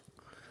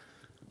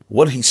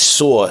 What he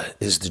saw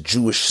is the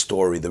Jewish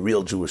story, the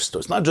real Jewish story.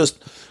 It's not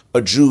just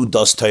a Jew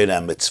does Torah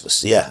and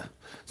mitzvahs. Yeah.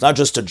 It's not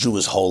just a Jew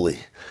is holy.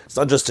 It's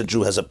not just a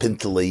Jew has a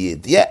pintel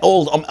yid. Yeah,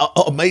 all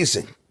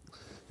amazing.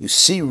 You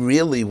see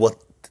really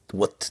what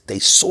they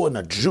saw in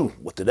a Jew,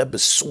 what the Rebbe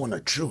saw in a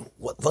Jew.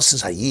 What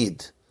is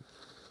Hayid?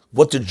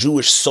 What the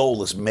Jewish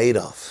soul is made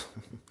of.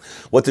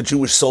 What the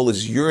Jewish soul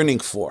is yearning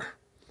for.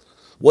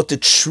 What the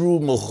true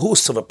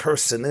mahus of a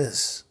person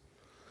is.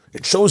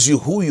 It shows you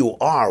who you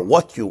are,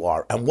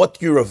 and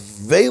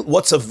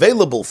what's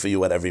available for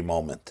you at every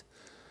moment,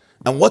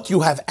 and what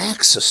you have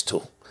access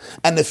to.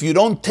 And if you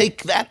don't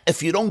take that,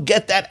 if you don't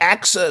get that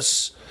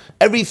access,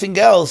 everything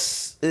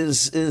else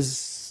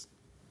is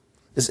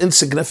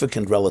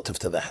insignificant relative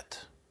to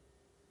that.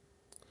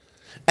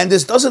 And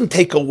this doesn't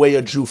take away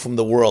a Jew from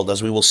the world,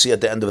 as we will see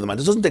at the end of the month.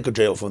 It doesn't take a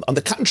Jew from, on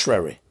the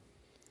contrary.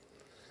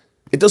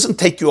 It doesn't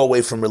take you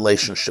away from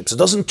relationships. It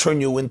doesn't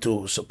turn you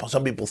into,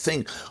 some people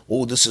think,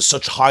 oh, this is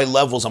such high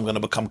levels, I'm going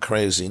to become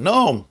crazy.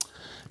 No.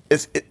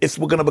 If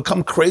we're going to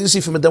become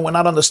crazy from it, then we're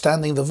not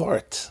understanding the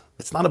Vart.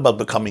 It's not about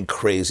becoming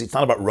crazy. It's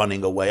not about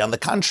running away. On the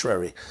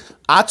contrary,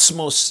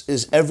 Atzmos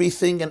is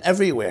everything and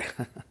everywhere.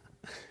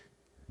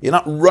 You're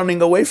not running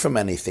away from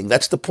anything.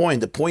 That's the point.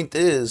 The point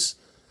is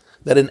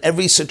that in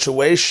every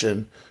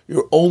situation,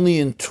 you're only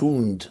in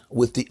tuned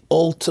with the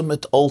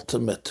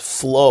ultimate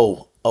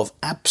flow of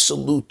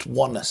absolute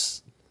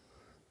oneness.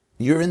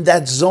 You're in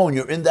that zone,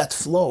 you're in that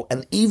flow.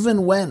 And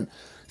even when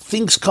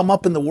things come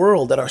up in the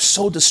world that are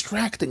so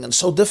distracting and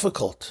so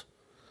difficult,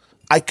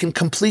 I can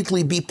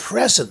completely be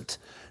present,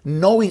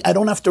 knowing I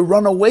don't have to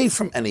run away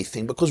from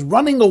anything, because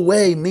running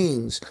away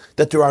means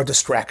that there are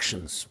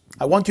distractions.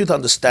 I want you to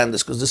understand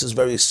this because this is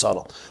very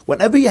subtle.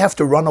 Whenever you have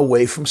to run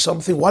away from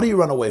something, why do you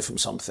run away from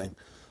something?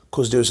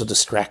 Because there's a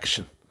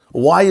distraction.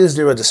 Why is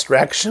there a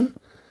distraction?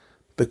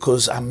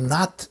 Because I'm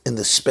not in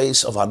the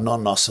space of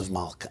Anon Nasav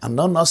Malka.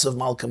 Anon Nasav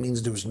Malka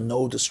means there's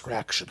no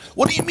distraction.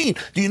 What do you mean?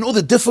 Do you know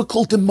the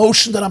difficult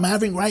emotion that I'm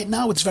having right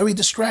now? It's very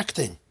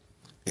distracting.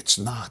 It's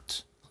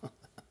not.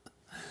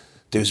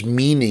 There's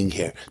meaning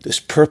here. There's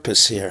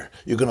purpose here.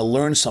 You're going to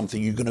learn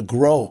something. You're going to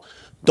grow.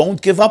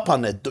 Don't give up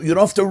on it. You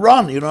don't have to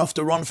run. You don't have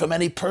to run from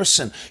any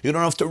person. You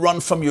don't have to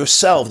run from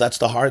yourself. That's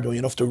the hard one.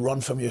 You don't have to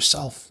run from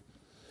yourself.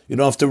 You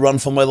don't have to run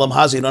from Olam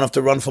Hazi. You don't have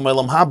to run from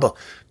Olam Haba.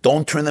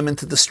 Don't turn them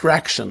into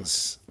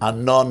distractions.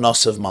 Anon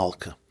Nasav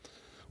Malka.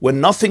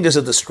 When nothing is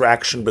a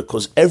distraction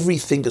because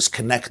everything is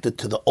connected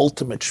to the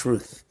ultimate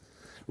truth.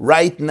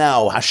 Right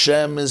now,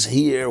 Hashem is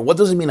here. What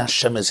does it mean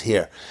Hashem is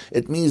here?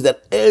 It means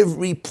that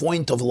every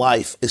point of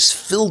life is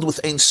filled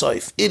with Ein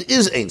Sof. It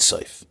is Ein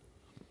Sof.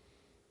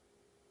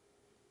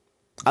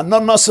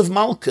 Anon Nasav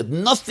Malka.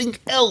 Nothing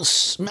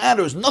else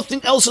matters. Nothing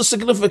else is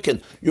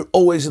significant. You're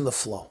always in the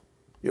flow.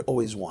 You're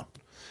always one.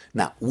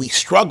 Now, we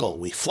struggle,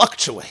 we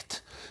fluctuate,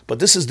 but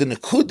this is the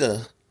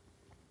nekuda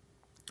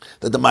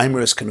that the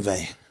Maimer is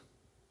conveying.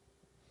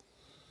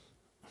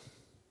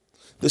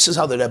 This is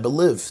how the Rebbe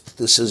lived.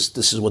 This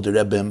is what the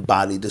Rebbe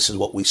embodied. This is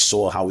what we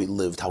saw, how he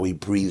lived, how he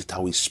breathed,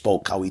 how he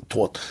spoke, how he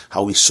taught,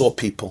 how he saw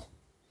people.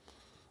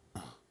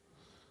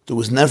 There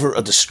was never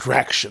a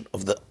distraction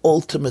of the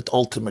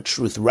ultimate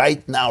truth.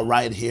 Right now,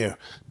 right here,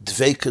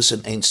 Dveikus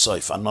and Ein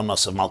Sof, Anon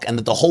Nasav Malka, and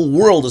that the whole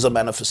world is a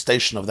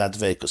manifestation of that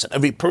Dveikus, and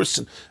every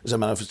person is a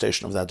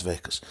manifestation of that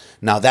Dveikus.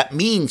 Now that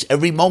means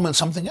every moment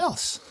something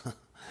else.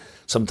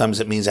 Sometimes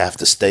it means I have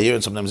to stay here,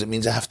 and sometimes it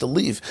means I have to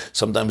leave.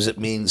 Sometimes it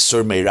means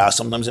Sur Meira,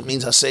 sometimes it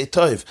means Hasei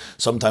Tov.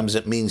 Sometimes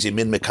it means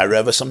Yemin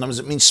Mekareva, sometimes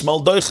it means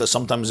Small Doicha.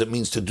 Sometimes it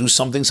means to do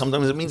something,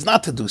 sometimes it means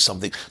not to do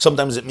something.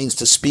 Sometimes it means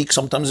to speak,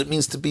 sometimes it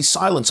means to be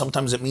silent.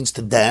 Sometimes it means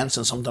to dance,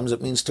 and sometimes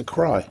it means to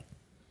cry.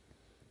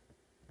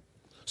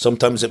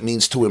 Sometimes it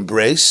means to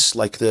embrace,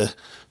 like the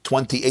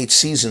 28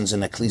 seasons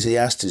in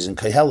Ecclesiastes and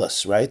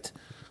Koheles, right?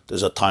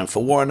 There's a time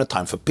for war and a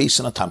time for peace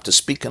and a time to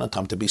speak and a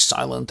time to be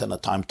silent and a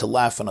time to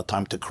laugh and a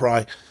time to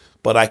cry.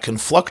 But I can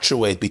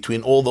fluctuate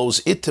between all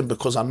those itim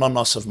because I'm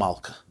not of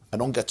Malka. I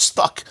don't get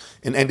stuck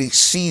in any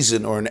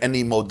season or in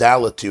any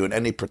modality or in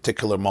any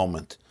particular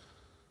moment.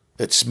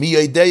 It's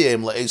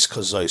miyadeyim la'eis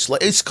kazois.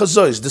 La'eis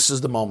kazois, this is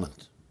the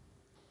moment.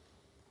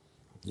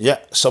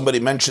 Yeah,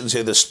 somebody mentions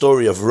here the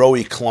story of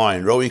Roy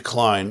Klein. Roy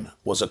Klein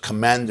was a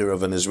commander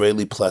of an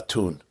Israeli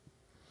platoon.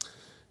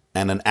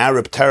 And an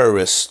Arab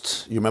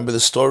terrorist, you remember the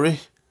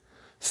story?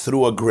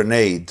 Threw a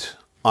grenade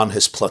on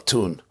his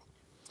platoon.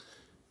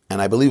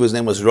 And I believe his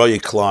name was Roy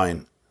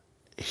Klein.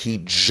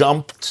 He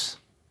jumped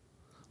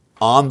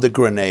on the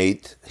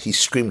grenade. He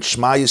screamed,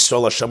 Shema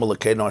Yisrael Hashem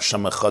Elokeinu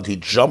Hashem Echad. He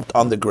jumped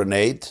on the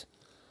grenade.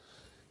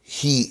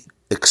 He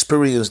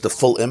experienced the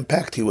full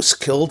impact. He was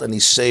killed and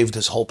he saved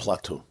his whole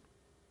platoon.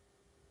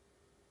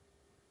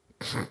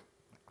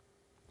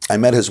 I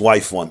met his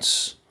wife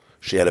once.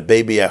 She had a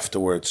baby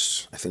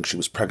afterwards. I think she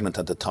was pregnant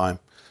at the time.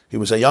 He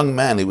was a young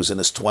man. He was in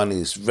his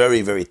 20s.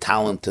 Very, very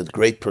talented,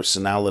 great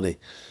personality.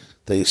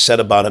 They said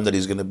about him that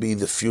he's going to be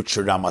the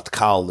future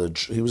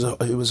Ramatkal. He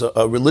was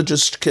a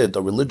religious kid,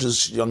 a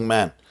religious young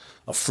man,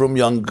 a frum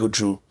young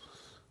Jew.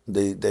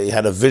 They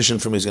had a vision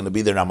for him. He's going to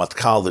be the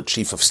Ramatkal, the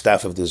chief of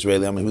staff of the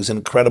Israeli army. He was an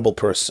incredible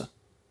person.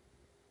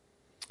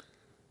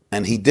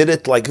 And he did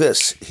it like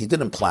this. He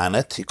didn't plan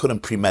it. He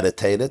couldn't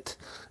premeditate it.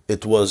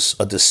 It was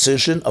a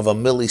decision of a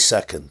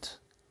millisecond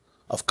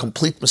of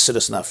complete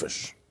Mesiras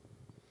Nefesh.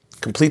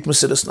 Complete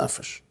Mesiras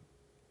Nefesh.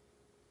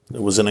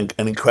 It was an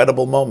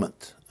incredible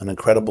moment. An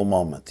incredible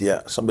moment.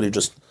 Yeah, somebody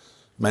just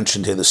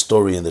mentioned here the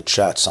story in the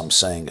chat, so I'm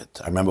saying it.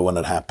 I remember when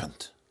it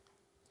happened.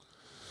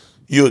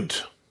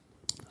 Yud.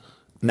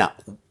 Now,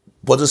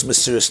 what does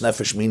Mesiras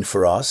Nefesh mean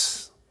for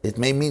us? It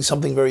may mean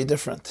something very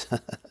different.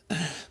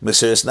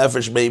 Mesiras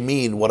Nefesh may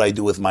mean what I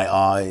do with my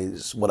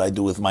eyes, what I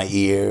do with my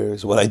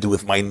ears, what I do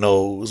with my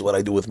nose, what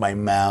I do with my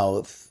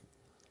mouth,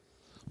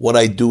 what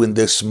I do in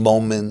this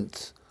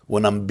moment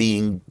when I'm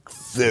being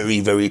very,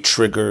 very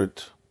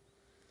triggered,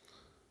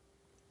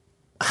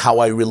 how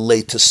I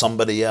relate to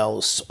somebody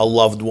else, a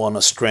loved one,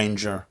 a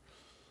stranger.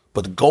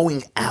 But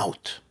going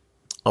out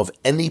of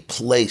any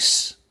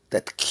place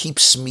that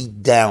keeps me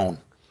down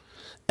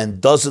and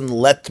doesn't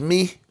let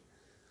me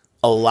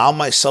allow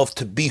myself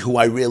to be who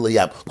I really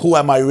am. Who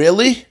am I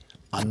really?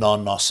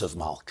 Anon Nosav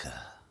Malka.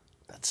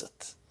 That's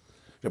it.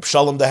 Reb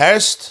Shalom de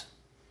Herst.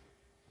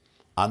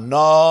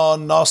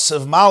 Anon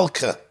Nosav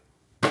Malka.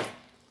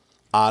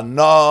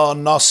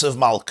 Anon Nosav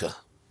Malka.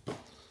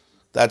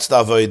 That's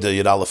the avodah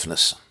Yud Aleph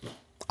Nisan.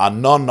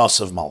 Anon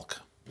Nosav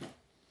Malka.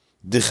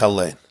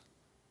 Dichalein.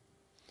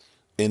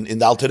 In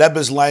the Alter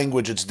Rebbe's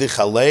language, it's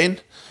Dichalein.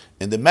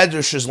 In the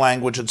Medrash's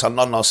language, it's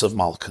Anon Nosav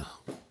Malka.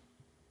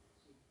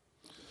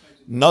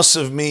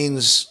 Nosav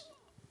means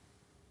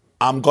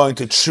I'm going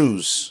to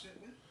choose,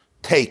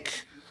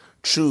 take,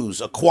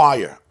 choose,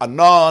 acquire.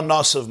 Anon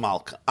Nosav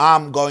Malka.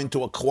 I'm going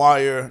to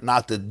acquire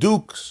not the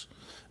dukes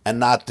and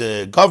not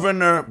the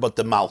governor, but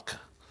the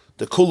Malka.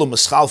 The Kula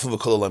Meschalf and the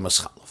Kula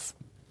Meschalf.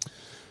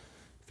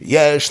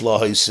 V'yesh lo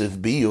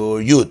ha'isiv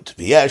biur yud.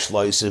 V'yesh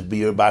lo ha'isiv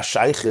biur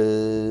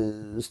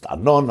ba'shayches.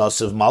 Anon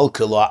Nosav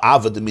Malka lo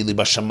ha'avad mili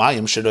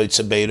b'shamayim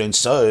sheroitze beirin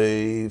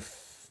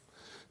soif.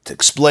 To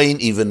explain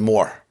even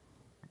more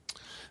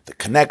the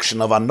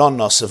connection of Anon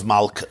Nosav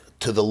Malka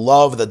to the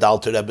love that the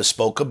Alter Rebbe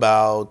spoke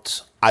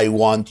about. I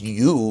want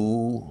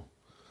you.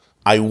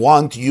 I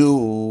want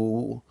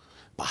you.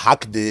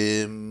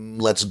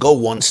 B'hakdim. Let's go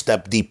one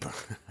step deeper.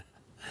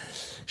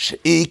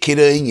 She'ikir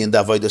inyan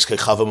d'avodas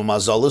kechavam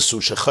ha'mazolos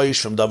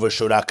u'shechaysh from davar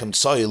shorakem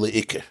tzoi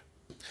le'ikir.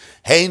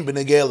 Hein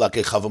b'negei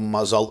kechavam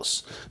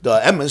ha'mazolos. Da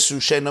emes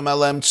u'shenam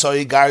elem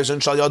tzoi garzen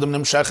shal yodem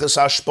nimsheches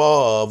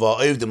ashpa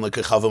va'oivdim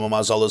kechavam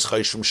ha'mazolos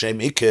chaysh from shem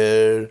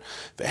ikir.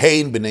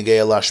 V'hein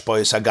b'negei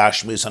l'ashpoyes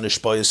ha'gashmis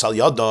ha'nishpoyes al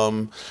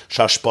yodem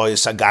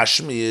shashpoyes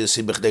ha'gashmis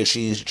hibichdei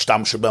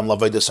she'ishtamshu b'em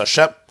l'avodas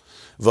Hashem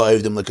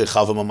va'oivdim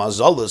kechavam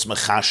ha'mazolos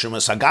mechashim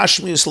es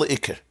ha'gashmis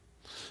le'ikir.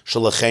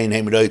 Shalachein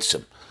heim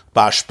roitzim.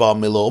 Bashpa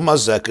milo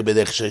mazek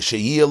b'dech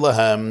she'yeh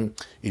lahem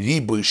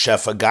ribuy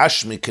shefa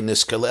gashmi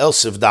k'niskel el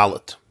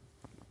sivdalet.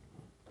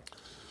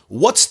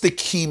 What's the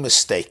key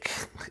mistake?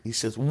 He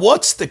says,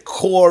 what's the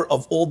core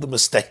of all the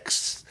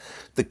mistakes?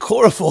 The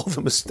core of all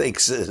the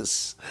mistakes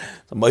is,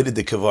 the Moed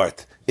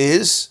Kavart,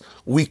 is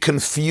we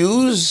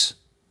confuse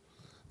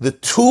the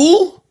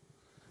tool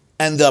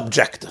and the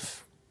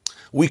objective.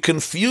 We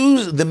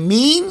confuse the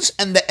means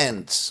and the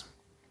ends.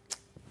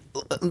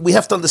 We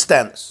have to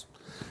understand this.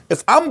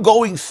 If I'm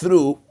going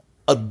through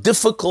a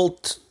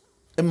difficult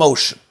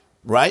emotion,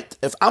 right?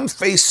 If I'm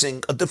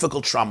facing a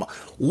difficult trauma,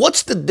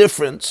 what's the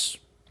difference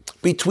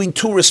between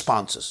two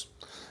responses.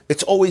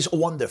 It's always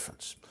one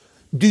difference.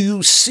 Do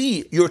you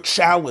see your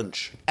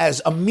challenge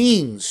as a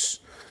means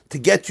to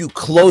get you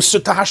closer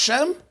to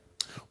Hashem?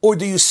 Or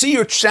do you see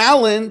your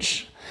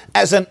challenge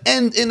as an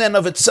end in and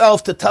of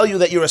itself to tell you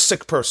that you're a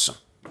sick person?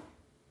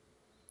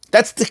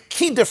 That's the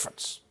key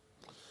difference.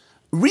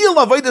 Real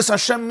avodas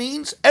Hashem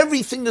means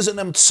everything is an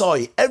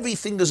emtsoi,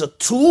 everything is a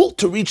tool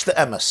to reach the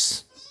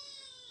emes.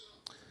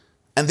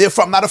 And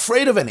therefore I'm not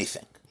afraid of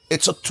anything.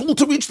 It's a tool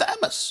to reach the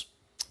emes.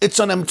 It's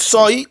an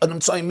emtsoi. An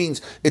emtsoi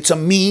means it's a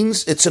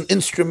means, it's an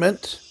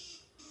instrument.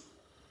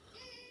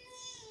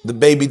 The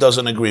baby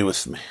doesn't agree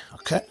with me,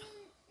 okay?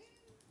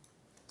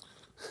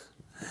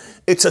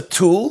 It's a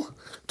tool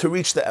to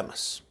reach the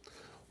emes.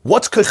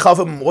 What's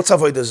kechavim, what's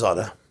avodah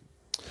zarah?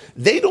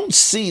 They don't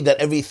see that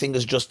everything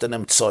is just an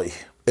emtsoi.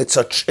 It's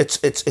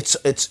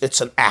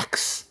an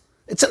axe.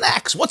 It's an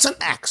axe. What's an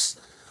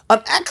axe?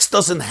 An axe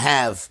doesn't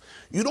have,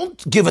 you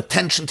don't give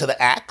attention to the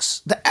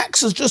axe. The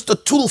axe is just a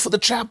tool for the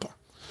chopper.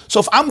 So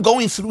if I'm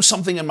going through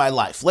something in my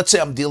life, let's say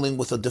I'm dealing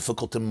with a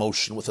difficult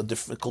emotion, with a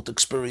difficult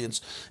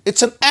experience,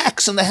 it's an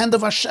axe in the hand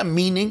of Hashem,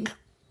 meaning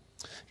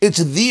it's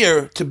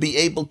there to be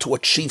able to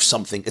achieve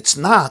something. It's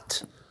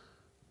not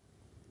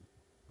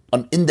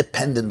an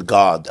independent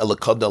God,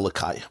 Elokad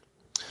Elokaya.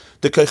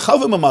 The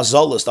Kechavim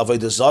Amazalis, the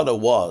Avodah Zarah,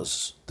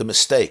 was the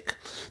mistake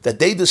that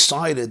they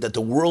decided that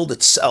the world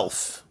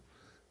itself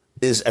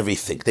is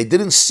everything. They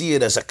didn't see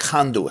it as a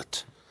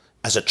conduit,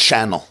 as a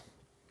channel.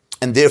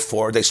 And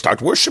therefore, they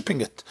start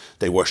worshiping it.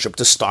 They worship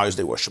the stars,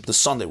 they worship the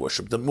sun, they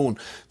worship the moon,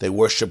 they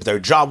worship their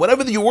job,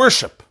 whatever you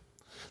worship.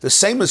 The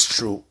same is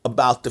true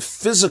about the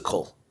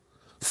physical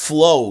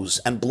flows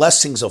and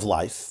blessings of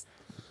life.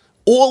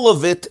 All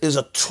of it is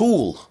a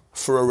tool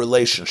for a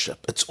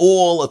relationship. It's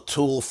all a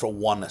tool for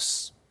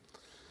oneness.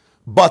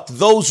 But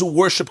those who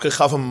worship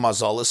Kechavim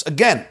Mazalis,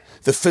 again,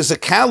 the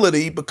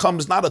physicality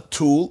becomes not a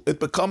tool, it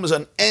becomes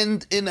an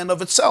end in and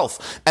of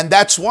itself. And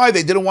that's why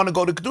they didn't want to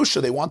go to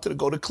Kedusha, they wanted to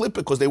go to Klippa,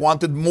 because they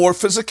wanted more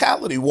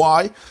physicality.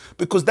 Why?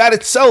 Because that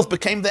itself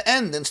became the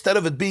end, instead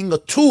of it being a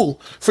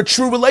tool for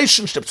true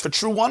relationships, for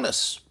true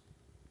oneness.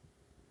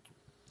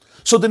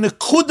 So the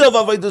Nekuda of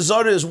Avodah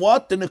Zarah is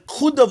what? The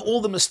Nekuda of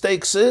all the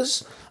mistakes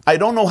is, I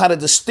don't know how to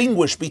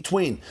distinguish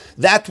between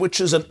that which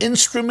is an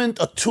instrument,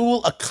 a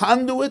tool, a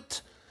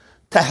conduit,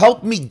 to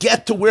help me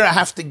get to where I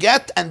have to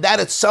get, and that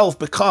itself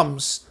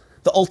becomes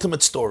the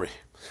ultimate story.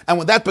 And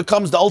when that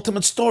becomes the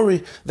ultimate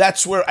story,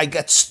 that's where I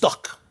get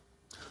stuck.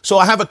 So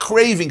I have a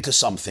craving to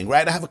something,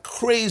 right? I have a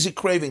crazy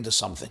craving to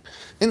something.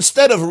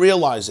 Instead of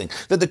realizing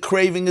that the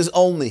craving is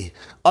only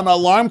an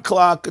alarm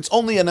clock, it's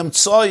only an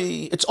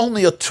emtsai, it's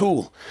only a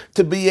tool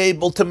to be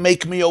able to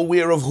make me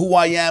aware of who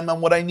I am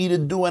and what I need to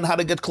do and how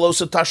to get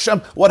closer to Hashem.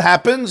 What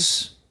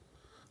happens?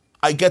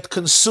 I get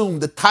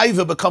consumed. The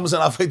taiva becomes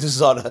an avodah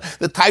zarah.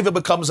 The taiva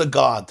becomes a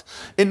god.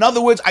 In other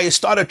words, I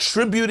start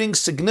attributing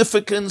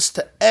significance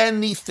to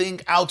anything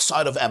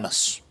outside of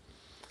emes,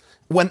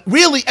 when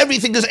really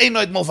everything is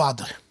einoid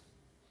malvada.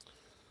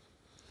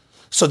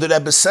 So the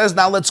Rebbe says,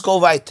 now let's go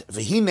weiter.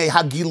 V'hinei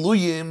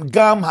hagiluyim,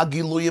 gam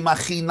hagiluyim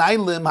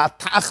achinailim,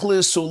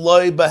 hatachlis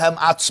uloi behem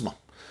atzma.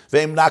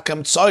 Ve'im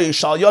nakem tzoi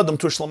shal yodem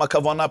tushlam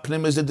hakavana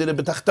pnim is the dire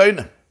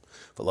betachtoinem.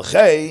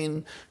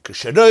 V'lachein,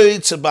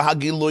 k'sheroitz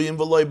b'hagiluyim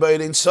v'loi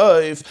b'erein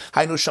soif,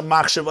 hainu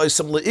shamachshav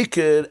oisam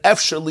le'ikir,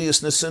 efsher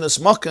liyas nesinas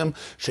mokem,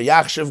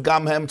 sheyachshav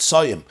gam hem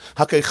tzoyim,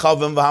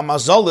 hakechavim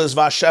v'hamazolis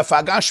v'ashef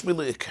hagashmi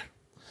le'ikir.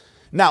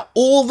 Now,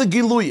 all the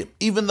Giluyim,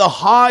 even the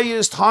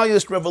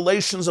highest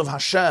revelations of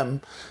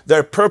Hashem,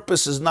 their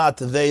purpose is not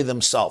they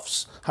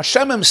themselves.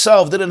 Hashem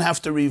himself didn't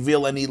have to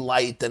reveal any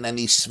light and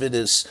any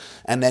svidis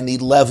and any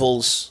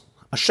levels.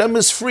 Hashem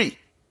is free.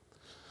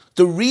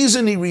 The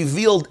reason he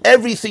revealed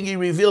everything he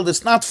revealed,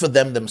 it's not for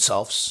them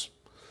themselves.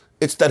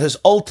 It's that his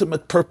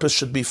ultimate purpose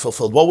should be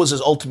fulfilled. What was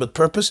his ultimate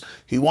purpose?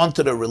 He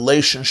wanted a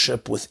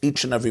relationship with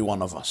each and every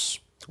one of us.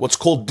 What's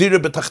called Dira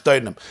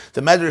B'Tachtonim.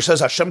 The Medrash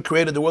says Hashem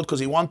created the world because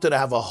he wanted to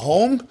have a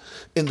home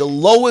in the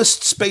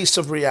lowest space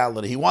of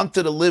reality. He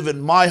wanted to live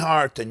in my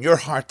heart and your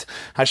heart.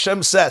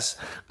 Hashem says,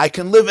 I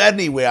can live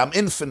anywhere, I'm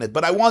infinite,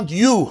 but I want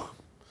you.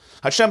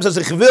 Hashem says,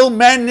 Ich will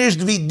mehr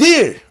nicht wie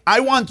dir.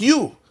 I want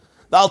you.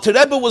 The Alter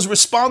Rebbe was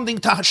responding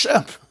to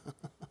Hashem.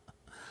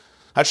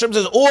 Hashem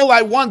says, all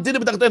I want, Dira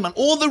B'Tachtonim, and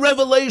all the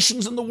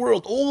revelations in the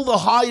world, all the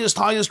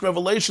highest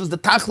revelations, the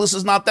Tachlis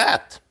is not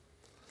that.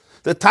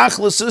 The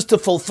tachlis is to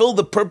fulfill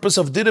the purpose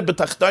of Dira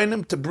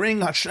B'Tachtonim, to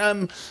bring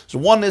Hashem's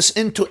oneness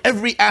into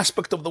every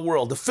aspect of the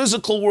world. The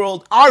physical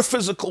world,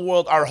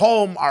 our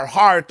home, our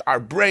heart, our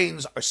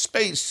brains, our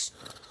space,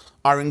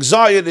 our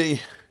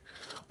anxiety,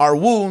 our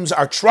wounds,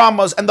 our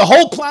traumas, and the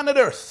whole planet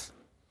Earth.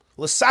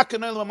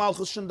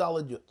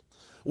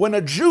 When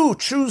a Jew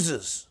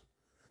chooses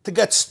to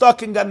get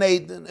stuck in Gan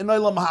Eden, in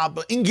Olam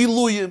Haba, in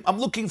Giluyim, I'm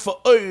looking for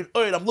Oir,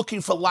 I'm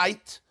looking for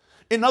light.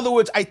 In other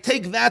words, I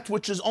take that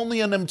which is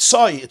only an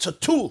emtsai, it's a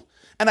tool,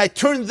 and I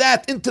turn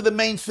that into the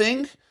main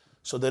thing.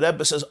 So the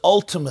Rebbe says,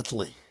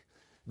 ultimately,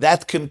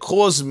 that can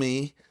cause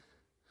me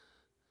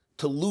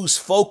to lose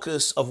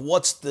focus of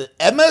what's the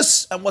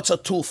emes and what's a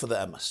tool for the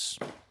emes.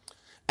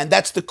 And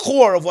that's the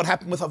core of what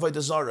happened with Avodah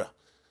Zarah.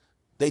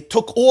 They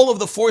took all of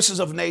the forces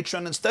of nature,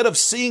 and instead of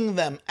seeing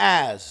them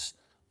as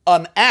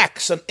an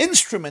axe, an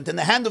instrument in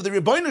the hand of the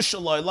Ribbono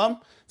Shel Olam,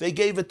 they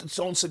gave it its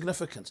own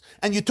significance.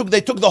 And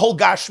they took the whole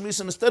Gashmis,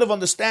 and instead of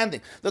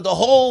understanding that the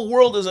whole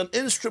world is an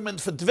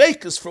instrument for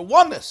dveikus, for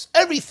oneness,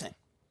 everything.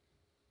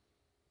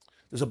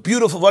 There's a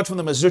beautiful word from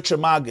the Mezritcher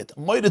Magid,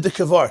 Moide de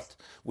Kevart.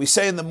 We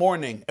say in the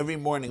morning, every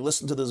morning,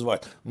 listen to this word,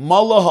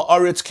 Mala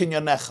ha'aretz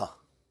kinyanecha.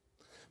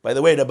 By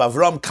the way, Rabbi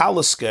Avram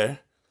Kalisker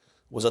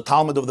was a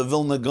Talmud of the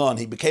Vilna Gaon.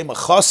 He became a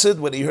chassid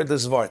when he heard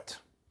this word.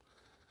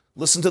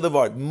 Listen to the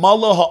word,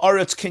 Mala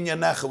ha'aretz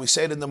kinyanecha. We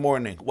say it in the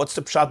morning. What's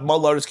the pshat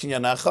Mala ha'aretz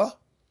kinyanecha?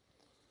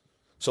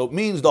 So it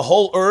means the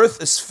whole earth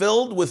is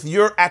filled with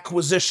your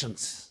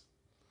acquisitions.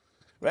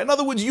 Right? In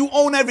other words, you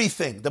own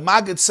everything. The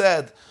Maggid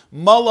said,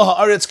 Mala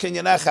ha'aretz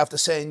kinyanecha, I have to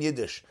say in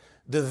Yiddish.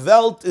 The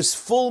Welt is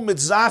full mit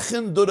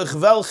Sachen, durch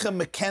welche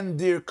me ken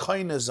dir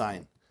koine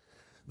sein.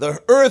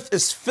 The earth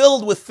is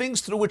filled with things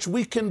through which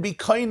we can be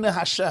koine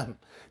Hashem.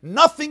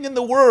 Nothing in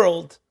the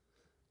world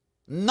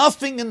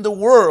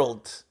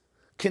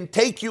can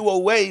take you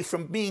away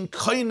from being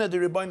koine the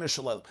Ribbono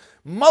Shel Olam.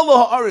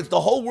 Mala ha'aretz,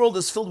 the whole world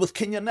is filled with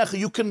kinyanecha.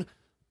 You can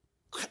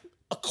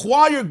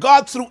acquire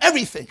God through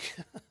everything.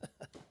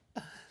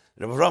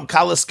 Rabbi Avram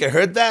Kalisker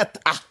heard that?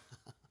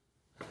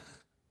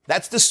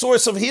 That's the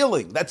source of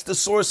healing. That's the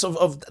source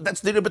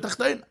that's the Rebbe.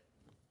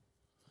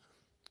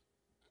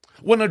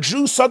 When a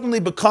Jew suddenly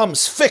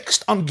becomes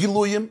fixed on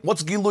Giluyim,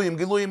 what's Giluyim?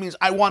 Giluyim means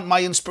I want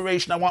my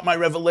inspiration, I want my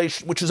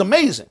revelation, which is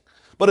amazing.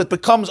 But it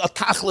becomes a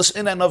tachlis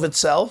in and of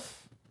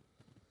itself.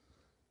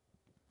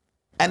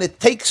 And it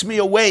takes me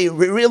away,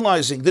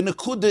 realizing the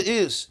Nekuda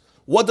is,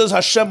 what does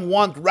Hashem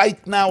want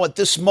right now at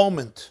this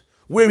moment,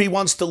 where He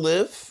wants to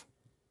live?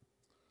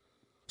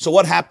 So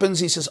what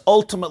happens? He says,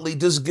 ultimately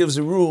this gives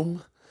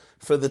room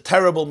for the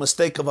terrible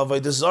mistake of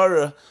Avodah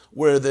Zarah,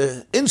 where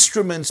the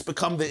instruments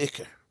become the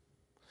ikar.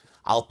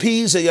 Al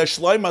pi ze yesh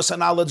loimas,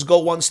 and now let's go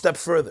one step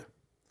further.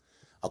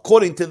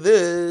 According to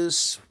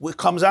this, it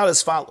comes out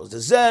as follows: the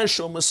zeh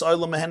shel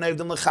misayla mehen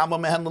evdim lechama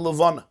mehen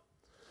levana,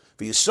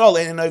 v'yisrael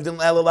ein evdim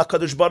ela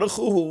lakadosh baruch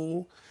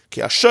hu,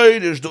 ki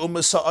ashoyrish do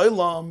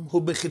misaylam hu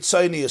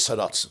bechitzayni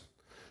yisaratzim,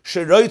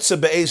 sheroitze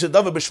be'ezeh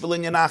davar b'shvil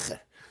inyan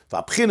acher.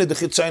 V'abchine de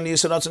chitzayni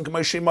yisaratzim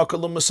k'may shema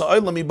kolum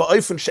misaylam i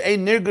ba'ofen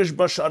she'ein nirgish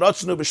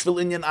b'sharatznu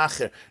b'shvil inyan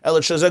acher, ela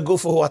shezeh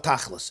gufa hu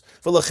atachlas,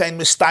 v'lechein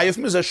mistayef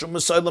mizeh shel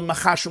misaylam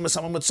machashu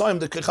misama mitzayim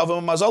de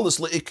kechavam mazalis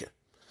le'ikeh.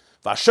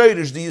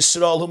 V'ashoyrish di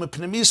Yisrael hu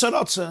mepnimi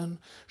yisaratzim,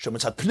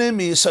 shemitzat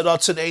pnimi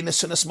yisaratzim einis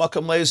sinas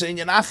makam le'ezeh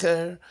inyan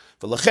acher,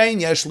 v'lechein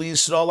yesh li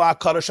Yisrael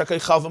ha'akarash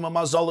ha'kechavam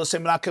ha'mazalis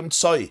emrakem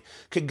tzoi,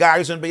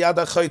 kegarzin b'yad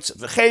ha'choytzet,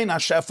 v'chein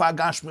ha'shefa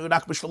ha'gashmi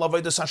u'rak b'shvil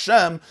avodas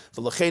Hashem,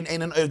 v'lechein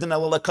einen ovden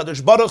ela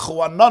lekadosh baruch hu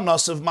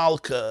ananas of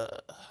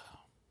malka.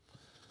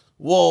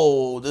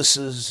 Whoa,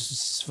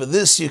 for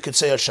this you could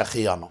say a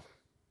shachiyano.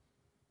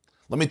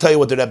 Let me tell you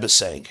what the Rebbe is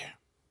saying here.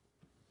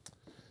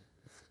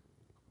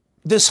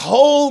 This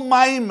whole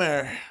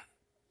maimer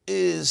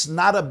is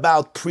not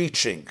about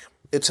preaching.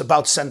 It's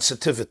about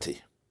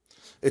sensitivity.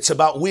 It's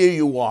about where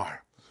you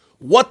are.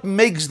 What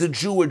makes the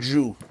Jew a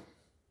Jew?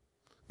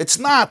 It's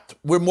not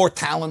we're more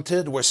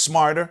talented, we're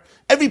smarter.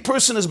 Every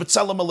person is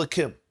b'tzelem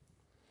Elokim.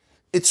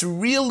 It's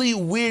really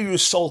where your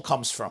soul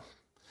comes from.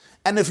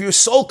 And if your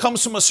soul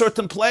comes from a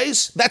certain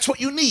place, that's what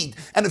you need.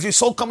 And if your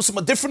soul comes from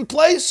a different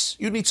place,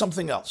 you need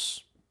something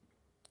else.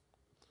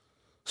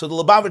 So the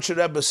Lubavitcher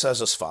Rebbe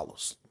says as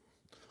follows.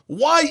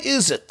 Why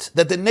is it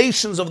that the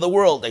nations of the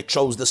world, they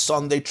chose the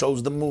sun, they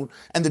chose the moon,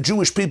 and the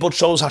Jewish people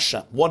chose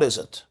Hashem? What is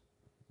it?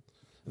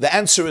 The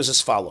answer is as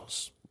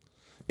follows.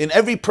 In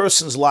every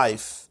person's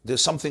life,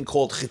 there's something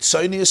called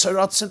chitzoni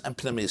yisaratzin and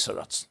pnimi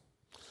yisaratzin.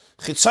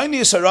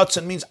 Chitzoni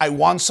yisaratzin means I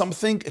want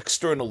something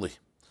externally.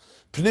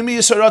 Pnimi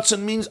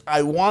yisaratzin means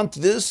I want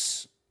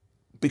this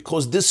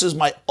because this is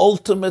my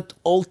ultimate,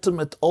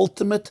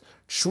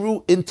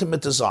 true,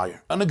 intimate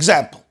desire. An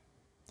example.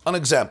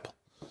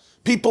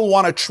 People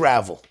want to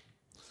travel.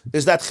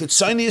 Is that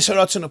chitzoni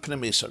yisaratzin or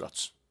pnimi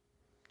yisaratzin?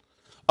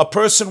 A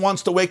person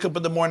wants to wake up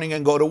in the morning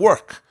and go to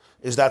work.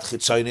 Is that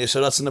chitzoni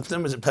yisaratzin or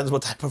pnimi? It depends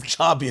what type of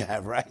job you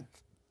have, right?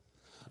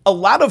 A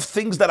lot of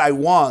things that I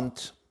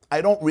want,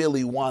 I don't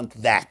really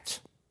want that.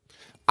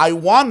 I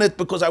want it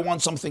because I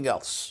want something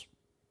else.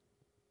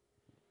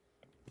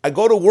 I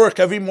go to work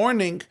every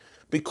morning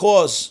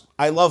because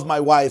I love my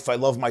wife, I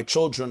love my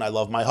children, I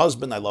love my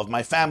husband, I love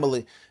my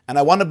family, and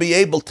I want to be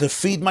able to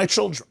feed my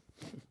children.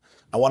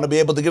 I want to be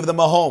able to give them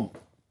a home.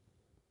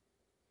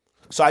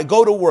 So I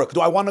go to work. Do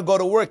I want to go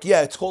to work?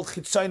 Yeah, it's called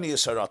chitzoni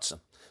yisaratzin.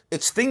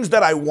 It's things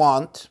that I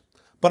want,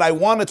 but I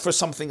want it for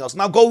something else.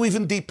 Now go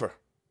even deeper.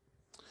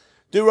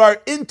 There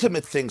are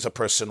intimate things a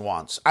person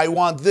wants. I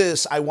want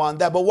this, I want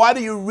that, but why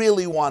do you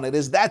really want it?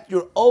 Is that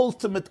your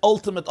ultimate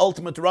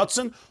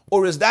ratzin,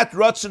 or is that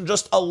ratzin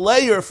just a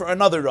layer for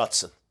another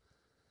ratzin?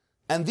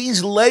 And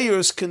these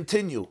layers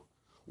continue.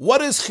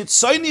 What is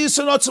chitzoni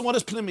yisaratzin? What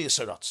is pnimi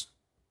yisaratzin?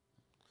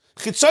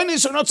 Chitzoni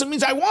yisaratzin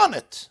means I want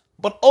it,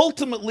 but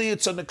ultimately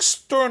it's an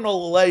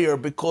external layer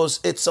because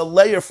it's a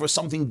layer for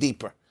something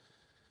deeper.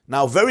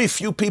 Now, very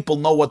few people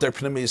know what their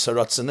Pnimiyus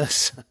HaRatzon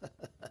is.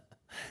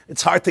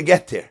 It's hard to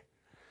get there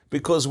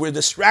because we're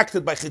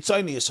distracted by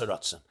Chitzoniyus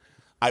HaRatzon.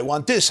 I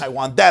want this, I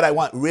want that, I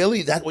want...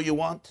 Really? That's what you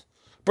want?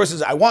 Person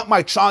says, I want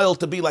my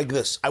child to be like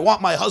this. I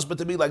want my husband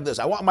to be like this.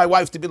 I want my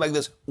wife to be like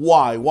this.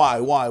 Why?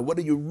 What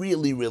do you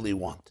really, really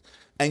want?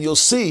 And you'll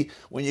see,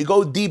 when you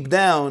go deep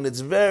down,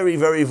 it's very,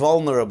 very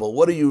vulnerable.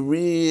 What do you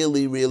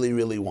really, really,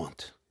 really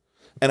want?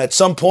 And at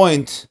some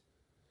point,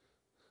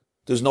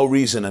 there's no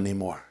reason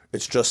anymore.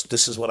 It's just,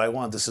 this is what I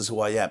want, this is who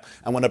I am.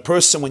 And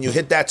when you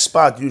hit that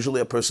spot, usually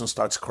a person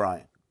starts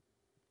crying.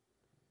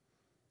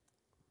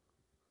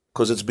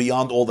 Because it's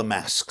beyond all the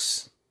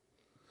masks.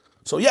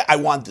 So yeah, I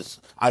want this.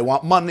 I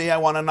want money, I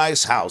want a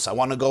nice house. I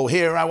want to go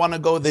here, I want to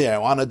go there. I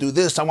want to do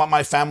this, I want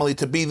my family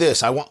to be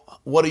this.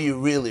 What do you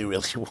really,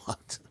 really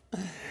want?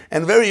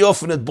 And very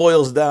often it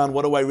boils down,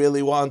 what do I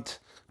really want?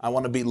 I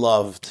want to be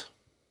loved.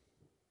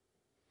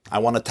 I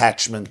want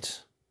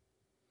attachment.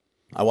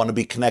 I want to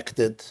be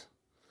connected.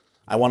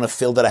 I want to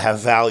feel that I have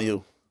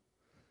value.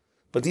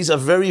 But these are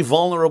very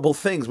vulnerable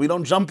things. We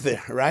don't jump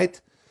there, right?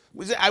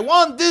 We say, I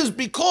want this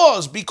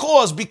because.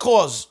 Because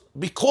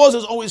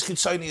is always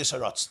Chitzoniyus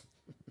HaRatzon.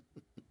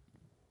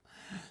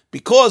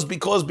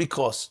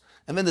 Because.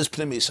 And then there's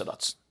Pnimiyus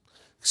HaRatzon.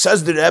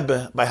 Says the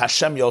Rebbe, by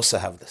Hashem you also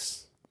have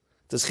this.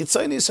 There's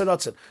Chitzoniyus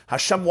HaRatzon.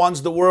 Hashem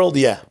wants the world,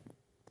 yeah.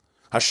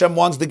 Hashem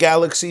wants the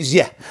galaxies,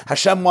 yeah.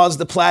 Hashem wants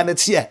the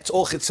planets, yeah. It's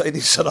all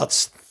Chitzoniyus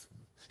HaRatzon.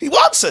 He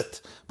wants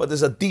it. But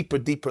there's a deeper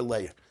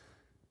layer.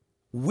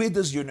 Where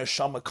does your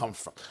neshama come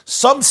from?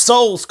 Some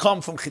souls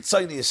come from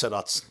Chitzoniyus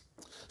HaRatzon.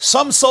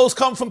 Some souls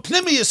come from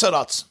Pnimiyus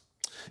HaRatzon.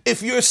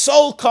 If your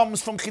soul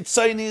comes from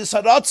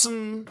Chitzoniyus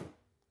HaRatzon,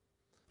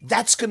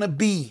 that's going to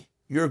be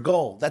your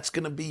goal. That's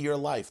going to be your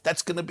life.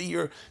 That's going to be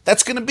your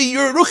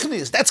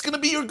ruchnius. That's going to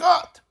be your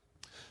God.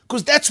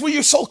 Because that's where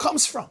your soul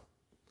comes from.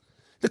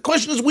 The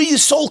question is where your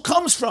soul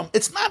comes from.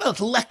 It's not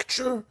a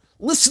lecture.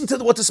 Listen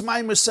to what this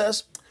mimer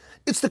says.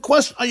 It's the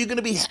question, are you going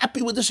to be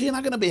happy with this or you're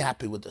not going to be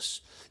happy with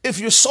this? If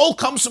your soul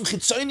comes from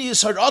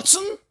Chitzoniyus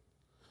HaRatzon,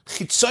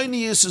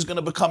 Chitzoniyus is going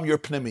to become your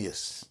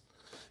Pnimiyus.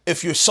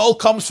 If your soul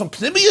comes from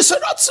Pnimiyus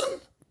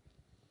HaRatzon,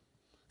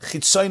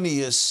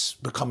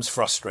 Chitzoniyus becomes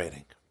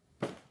frustrating.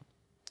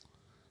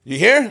 You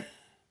hear?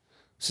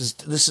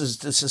 This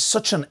is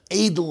such an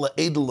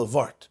edel of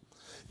art.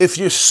 If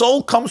your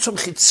soul comes from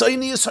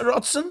Chitzoniyus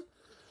HaRatzon,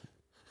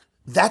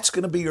 that's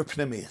going to be your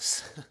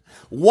Pnimiyus.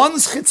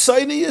 One's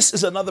Chitzoniyus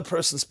is another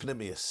person's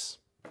Pnimiyus.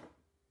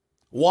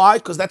 Why?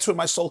 Because that's where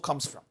my soul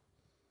comes from.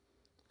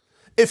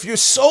 If your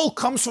soul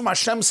comes from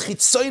Hashem's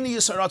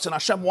Chitzoniyus HaRatzon,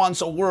 Hashem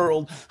wants a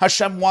world,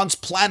 Hashem wants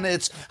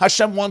planets,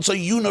 Hashem wants a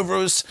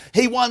universe,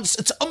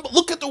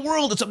 look at the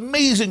world, it's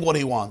amazing what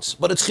He wants,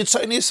 but it's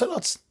Chitzoniyus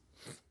HaRatzon.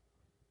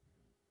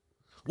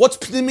 What's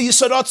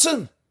Pnimiyus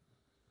HaRatzon?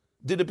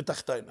 Did it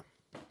b'tachtonim.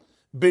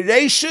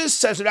 Bereishis,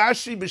 says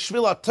Rashi,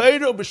 b'shvil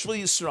HaTorah, b'shvil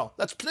Yisrael.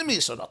 That's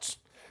Pnimiyus HaRatzon.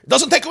 It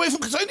doesn't take away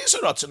from Chitzoniyus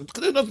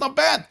HaRatzon. That's not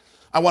bad.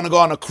 I want to go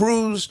on a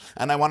cruise,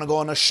 and I want to go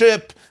on a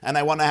ship, and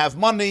I want to have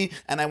money,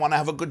 and I want to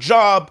have a good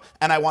job,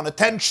 and I want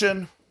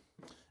attention.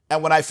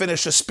 And when I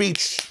finish a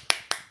speech,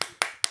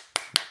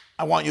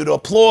 I want you to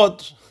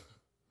applaud.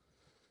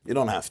 You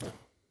don't have to.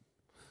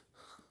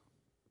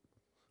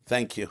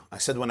 Thank you. I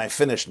said when I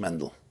finished,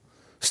 Mendel.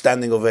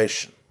 Standing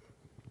ovation.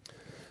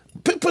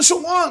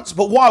 Person wants,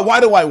 but why?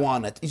 Why do I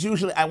want it? It's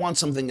usually I want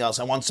something else.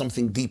 I want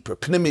something deeper.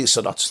 Pnimiyus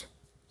HaRatzon.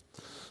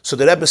 So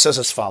the Rebbe says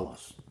as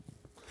follows.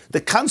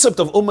 The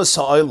concept of Ummas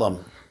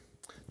Ha'olam,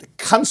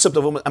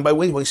 and by the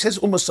way, when he says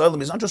Ummas Ha'olam,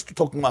 he's not just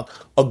talking about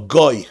a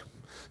goy.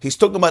 He's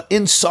talking about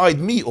inside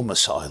me,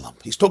 Ummas Ha'olam.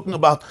 He's talking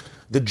about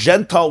the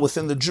Gentile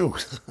within the Jew.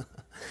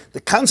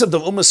 The concept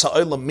of Ummas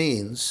Ha'olam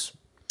means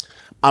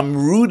I'm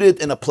rooted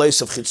in a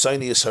place of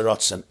Chitzoniyus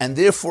HaRatzon, and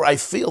therefore I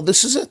feel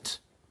this is it.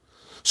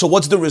 So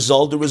what's the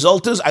result? The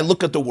result is I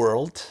look at the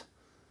world,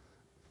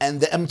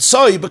 and the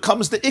Emtsai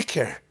becomes the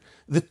Iker.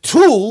 The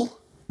tool,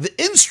 the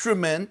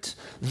instrument,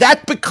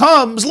 that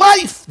becomes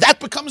life.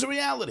 That becomes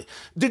reality.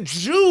 The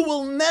Jew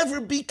will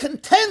never be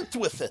content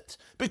with it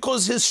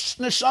because his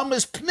neshama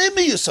is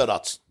Pnimiyus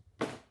HaRatzon.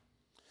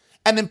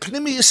 And in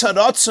Pnimiyus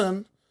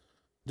HaRatzon,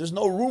 there's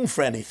no room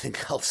for anything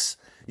else.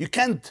 You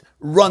can't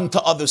run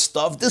to other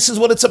stuff. This is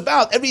what it's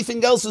about.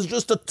 Everything else is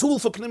just a tool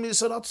for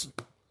Pnimiyus HaRatzon.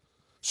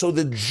 So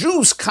the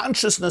Jew's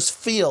consciousness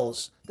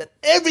feels that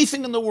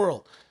everything in the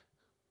world,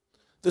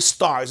 the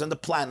stars and the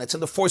planets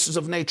and the forces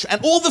of nature and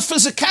all the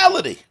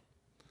physicality,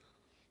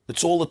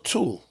 it's all a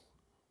tool.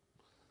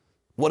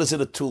 What is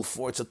it a tool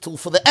for? It's a tool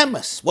for the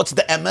emes. What's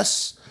the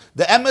emes?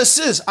 The emes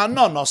is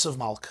anonos of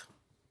Malka.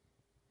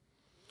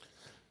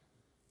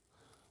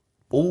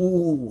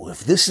 Oh,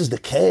 if this is the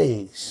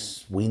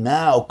case, we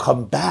now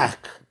come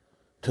back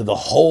to the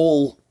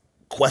whole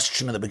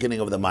question in the beginning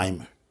of the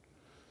Maimer.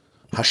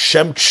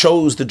 Hashem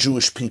chose the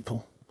Jewish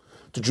people.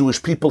 The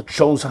Jewish people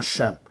chose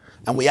Hashem.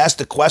 And we ask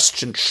the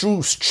question,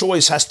 true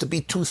choice has to be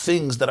two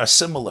things that are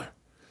similar. I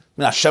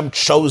mean, Hashem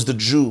chose the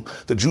Jew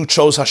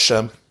chose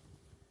Hashem.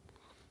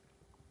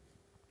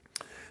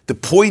 The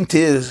point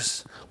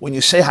is, When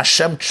you say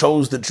Hashem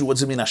chose the Jew, what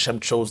does it mean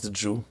Hashem chose the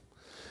Jew?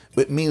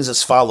 It means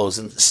as follows.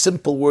 In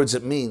simple words,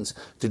 it means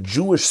the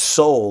Jewish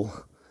soul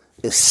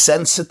is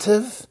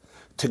sensitive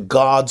to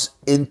God's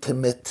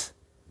intimate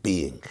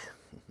being.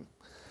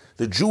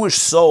 The Jewish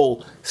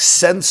soul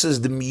senses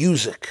the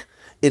music.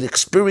 It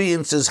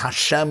experiences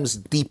Hashem's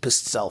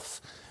deepest self.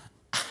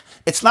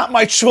 It's not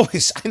my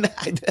choice.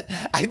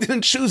 I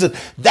didn't choose it.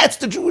 That's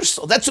the Jewish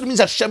soul. That's what it means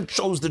Hashem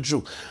chose the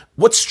Jew.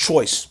 What's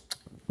choice?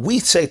 We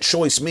say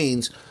choice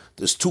means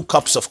there's 2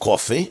 cups of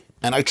coffee,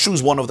 and I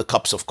choose one of the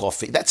cups of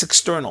coffee. That's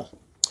external.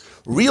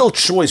 Real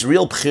choice,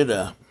 real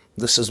bchira,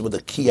 this is what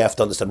the key you have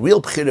to understand.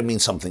 Real bchira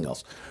means something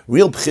else.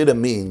 Real bchira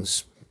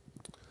means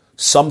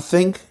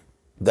something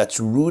that's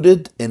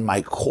rooted in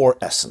my core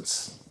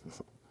essence.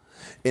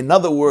 In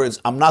other words,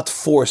 I'm not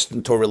forced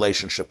into a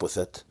relationship with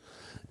it.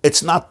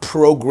 It's not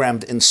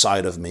programmed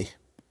inside of me.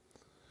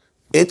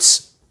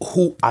 It's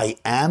who I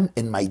am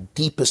in my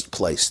deepest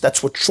place.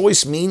 That's what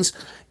choice means.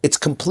 It's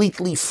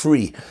completely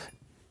free.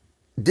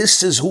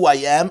 This is who I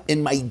am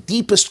in my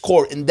deepest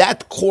core, in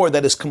that core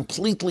that is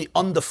completely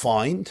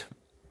undefined,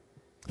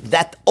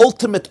 that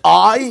ultimate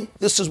I,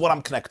 this is what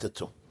I'm connected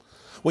to.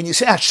 When you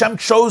say Hashem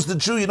chose the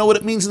Jew, you know what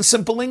it means in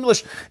simple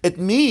English? It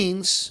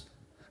means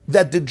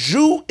that the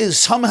Jew is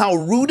somehow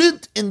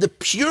rooted in the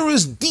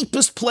purest,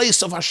 deepest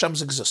place of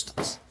Hashem's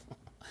existence.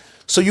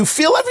 So you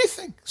feel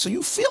everything. So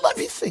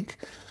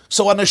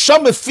a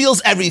neshama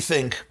feels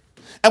everything.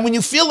 And when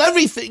you feel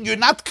everything, you're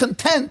not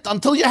content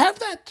until you have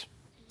that.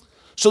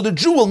 So the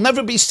Jew will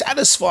never be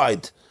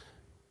satisfied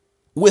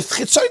with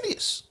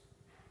chitzonius,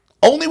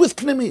 only with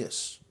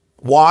pnimius.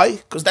 Why?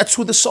 Because that's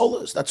who the soul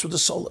is.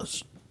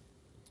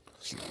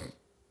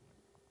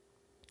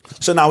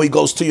 So now he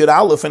goes to Yud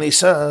Aleph and he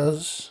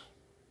says,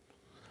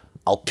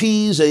 Al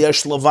pi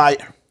zeyesh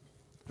levayir.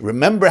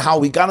 Remember how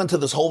we got into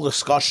this whole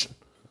discussion.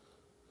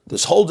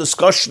 This whole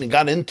discussion he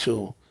got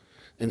into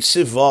in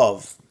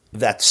Sivav,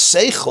 that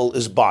seichel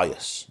is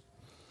bias.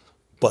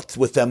 But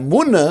with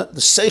emunah,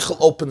 the seichel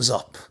opens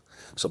up.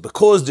 So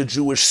because the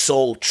Jewish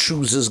soul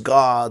chooses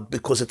God,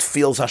 because it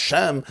feels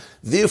Hashem,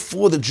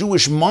 therefore the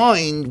Jewish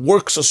mind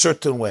works a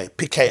certain way,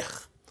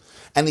 pikeach.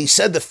 And he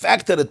said the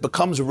fact that it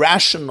becomes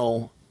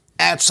rational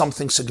adds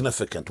something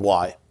significant.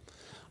 Why?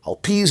 Al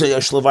pi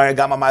zeyesh levayir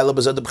gam hamayla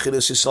b'zeh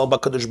b'chiras Yisrael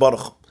b'kadosh baruch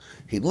hu.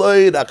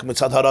 Hidloi rak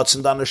mitzad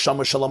haratzin dan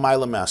neshama shel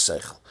hamayla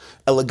me'aseichel.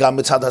 Ela gam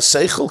mitzad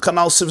haseichel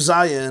kanal siv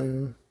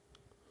zayin.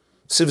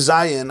 Siv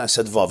Zayin, I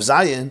said Vav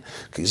Zayin,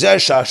 ki zeh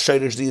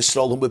sha'asherish di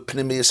Yisrael hu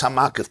b'pnimiyas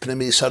hamakev,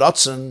 pnimiyas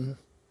haratzin,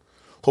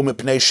 hu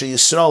mipnei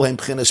she'Yisrael hem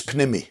b'chinas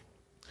pnimi.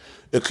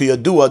 Ki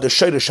yadua de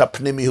sherish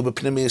ha'pnimi hu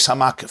b'pnimiyas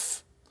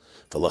hamakev.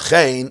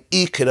 V'lachein,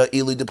 ikira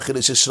ili de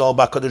b'chinas Yisrael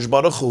b'kadosh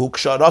baruch hu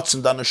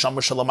k'sha'aratzin dan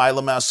neshama shel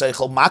hamayla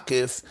me'aseichel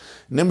makev,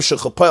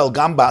 nimshech ha'poel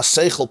gam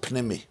ba'aseichel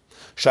pnimi.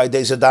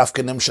 Shaydei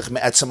zadavke nimshech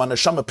me'etzem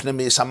ha'neshama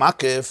pnimiyas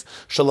hamakev,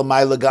 shel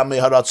hamayla gam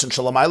me'haratzin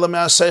shel hamayla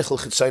me'aseichel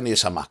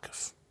chitzonius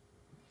hamakev.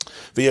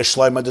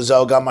 V'yeshloima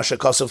dezel gam asher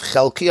kasav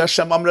chelki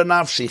Hashem amra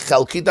nafshi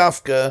chelki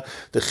davka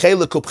the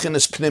chelik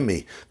upchinas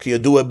pnimi ki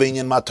yadua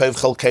binyan matayv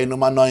chelkeinu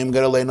manoim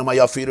geraleinu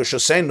mayafiru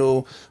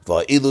shasenu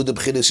va'ilu de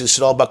b'chinas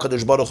Yisrael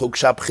b'kadosh baruch hu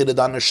k'shab b'chida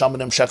dan neshama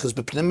nemshechas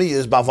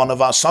b'pnimiyas b'avana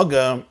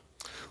v'asaga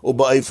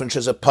u'ba'efen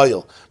sheze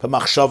payil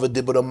b'machshava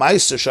dibura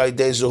meiser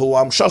shaydei zehu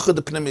amshacha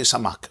de pnimiyas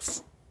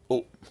hamakev.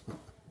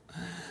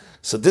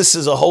 So this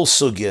is a whole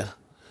sugya.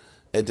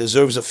 It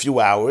deserves a few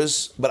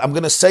hours, but I'm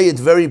going to say it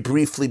very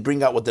briefly,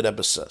 bring out what the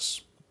Rebbe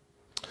says.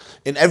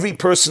 In every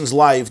person's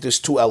life, there's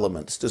 2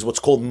 elements. There's what's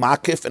called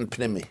makif and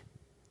pnimi.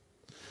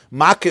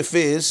 Makif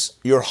is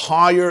your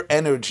higher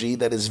energy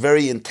that is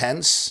very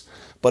intense,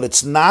 but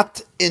it's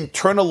not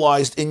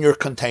internalized in your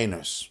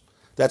containers.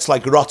 That's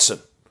like rotzen.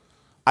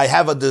 I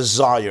have a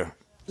desire.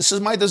 This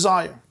is my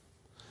desire.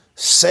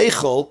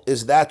 Seichel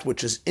is that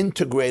which is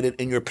integrated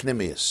in your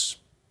pnimius.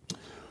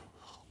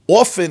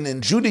 Often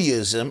in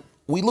Judaism,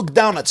 we look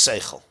down at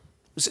seichel.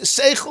 We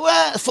say,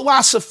 seichel,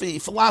 philosophy,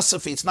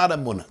 it's not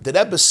emunah. The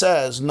Rebbe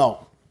says,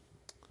 no.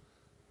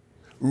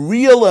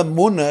 Real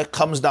emunah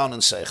comes down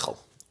in seichel.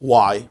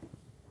 Why?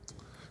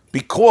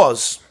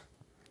 Because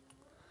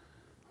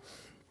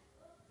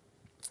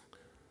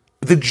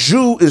the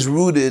Jew is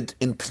rooted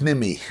in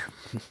pnimi,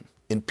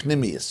 in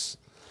pnimius,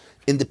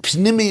 in the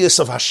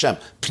pnimius of Hashem,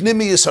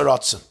 pnimius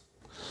haratzin.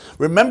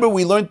 Remember,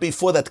 we learned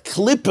before that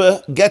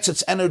klipa gets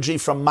its energy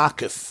from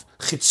makif.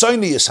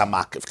 Chitzonius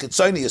hamakev,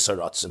 chitzonius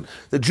haratzin.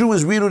 The Jew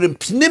is rooted in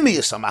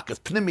pnimius hamakev,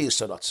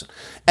 pnimius haratzin.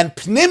 And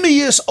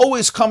pnimius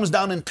always comes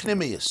down in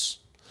pnimius.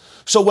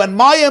 So when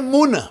my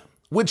emunah,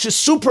 which is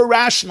super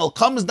rational,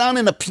 comes down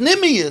in a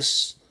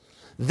pnimius,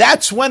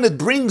 that's when it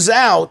brings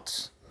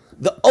out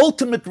the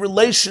ultimate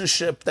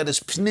relationship that is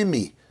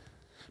pnimi.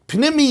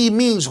 Pnimi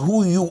means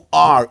who you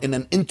are in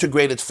an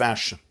integrated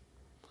fashion.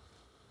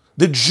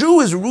 The Jew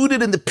is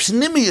rooted in the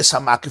pnimius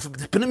hamakev,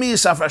 the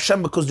pnimius of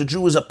Hashem, because the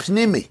Jew is a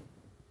pnimi.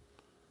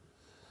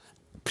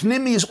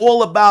 Pnimi is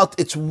all about,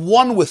 it's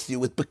one with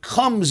you. It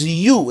becomes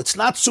you. It's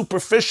not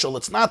superficial.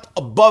 It's not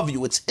above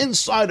you. It's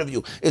inside of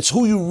you. It's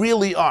who you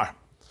really are.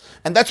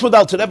 And that's what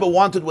Alter Rebbe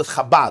wanted with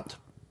Chabad.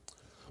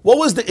 What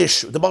was the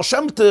issue? The Baal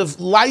Shem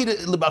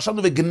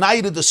Tov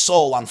ignited the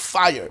soul on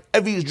fire.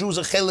 Every Jew is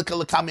a chelik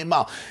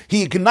l'kamima.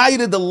 He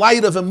ignited the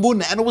light of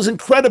emunah, and it was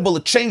incredible.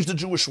 It changed the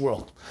Jewish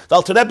world. The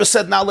Alter Rebbe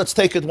said, now let's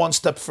take it one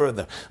step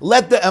further.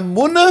 Let the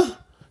emunah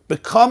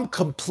become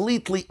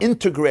completely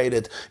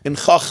integrated in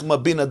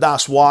Chachma Bina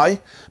Das.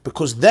 Why?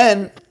 Because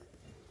then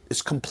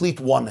it's complete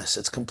oneness.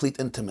 It's complete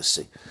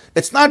intimacy.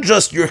 It's not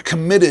just you're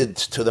committed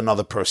to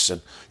another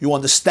person. You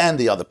understand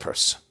the other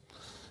person.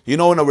 You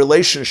know, in a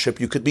relationship,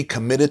 you could be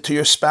committed to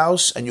your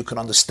spouse and you can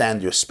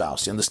understand your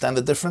spouse. You understand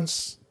the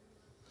difference?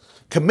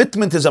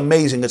 Commitment is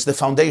amazing. It's the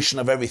foundation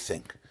of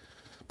everything.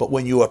 But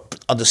when you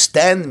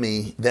understand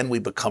me, then we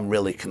become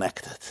really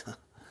connected.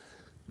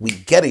 We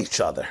get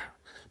each other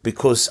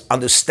because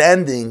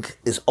understanding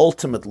is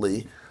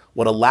ultimately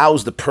what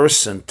allows the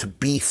person to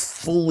be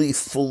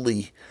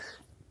fully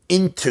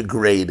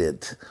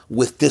integrated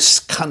with this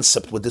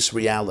concept, with this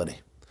reality.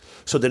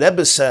 So the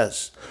Rebbe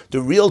says,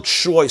 the real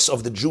choice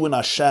of the Jew in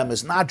Hashem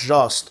is not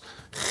just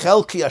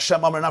Chelki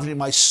Hashem Amar Nafshi,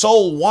 my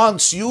soul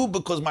wants you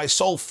because my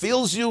soul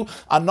feels you,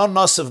 Anon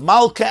Nasiv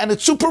Malka, and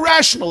it's super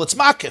rational, it's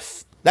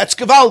makif. That's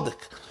Gevaldik.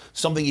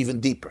 Something even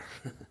deeper.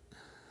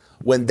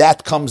 When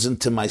that comes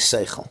into my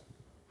seichel,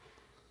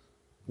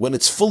 when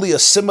it's fully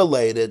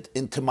assimilated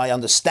into my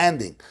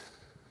understanding,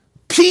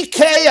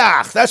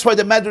 Pikeach, that's why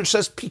the Medrash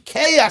says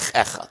Pikeach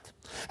Echad.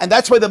 And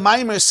that's why the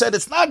Maimer said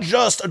it's not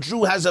just a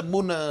Jew has a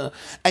munah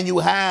and you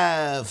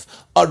have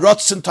a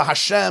rotzen to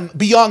Hashem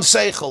beyond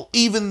seichel,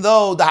 even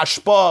though the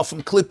hashpah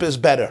from klip is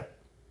better.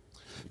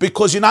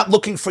 Because you're not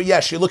looking for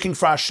yesh, you're looking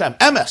for Hashem.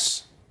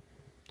 Emes.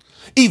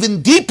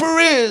 Even deeper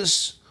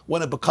is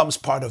when it becomes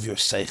part of your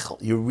seichel,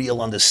 your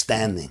real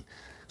understanding.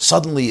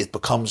 Suddenly it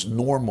becomes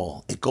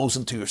normal. It goes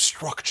into your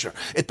structure.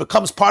 It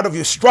becomes part of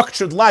your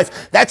structured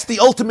life. That's the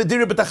ultimate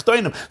dira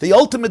b'tachtoinim. The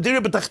ultimate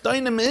dira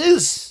b'tachtoinim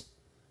is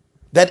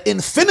that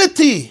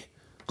infinity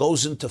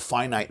goes into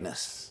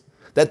finiteness,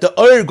 that the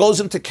Ur goes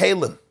into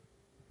Kalim.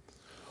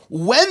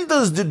 When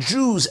does the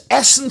Jew's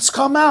essence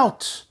come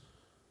out?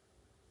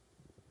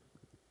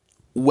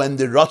 When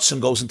the Ratzon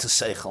goes into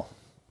Seichel.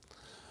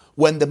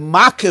 When the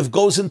Makiv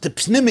goes into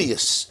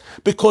Pnimius.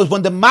 Because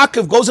when the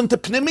Makiv goes into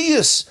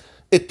Pnimius,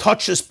 it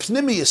touches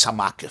Pnimius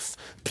HaMakiv,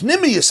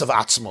 Pnimius of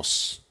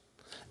Atzmos.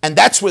 And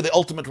that's where the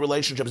ultimate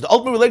relationship is. The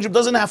ultimate relationship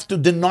doesn't have to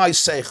deny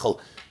Seichel.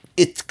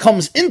 It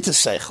comes into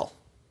Seichel.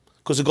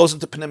 Because it goes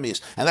into Pnimius.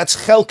 And that's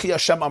Chelki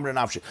Hashem Amar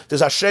Nafshi.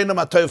 There's Asheinu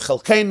Matov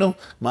Chelkeinu,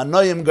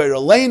 Manoyim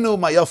Geiraleinu,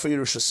 Mayofa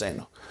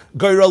Yerushaseinu.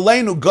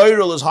 Geiraleinu,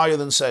 Geirel is higher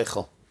than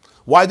Seichel.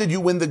 Why did you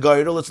win the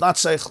Geirel? It's not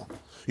Seichel.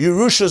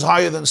 Yerusha is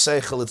higher than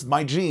Seichel. It's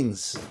my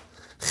genes.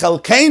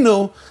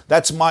 Chelkeinu,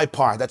 that's my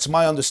part. That's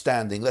my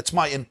understanding. That's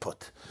my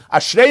input.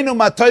 Ashreinu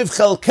Matov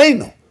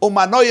Chelkeinu,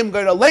 Umanoyim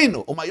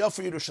Geiraleinu,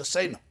 Umayofa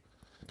Yerushaseinu.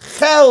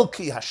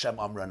 Chelki Hashem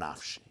Amar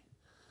Nafshi.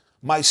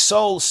 My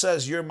soul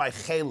says, you're my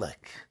Chelek.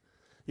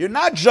 You're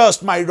not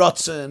just my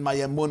Ratzon, my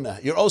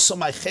Emunah. You're also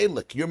my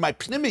Chelik. You're my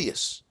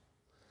Pnimius.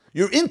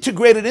 You're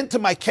integrated into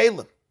my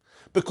Kalim.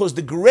 Because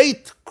the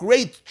great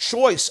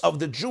choice of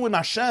the Jew in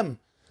Hashem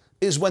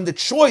is when the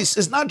choice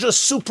is not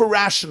just super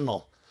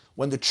rational,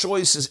 when the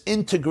choice is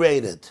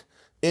integrated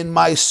in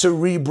my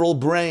cerebral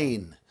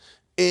brain,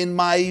 in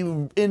my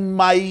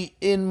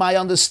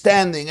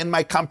understanding, in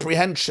my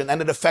comprehension,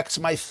 and it affects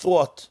my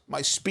thought,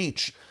 my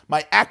speech,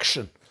 my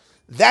action.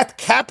 That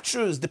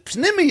captures the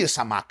Pnimius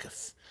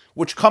HaMakif,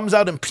 which comes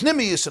out in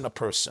Pnimius in a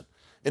person.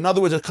 In other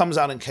words, it comes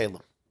out in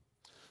Kalim.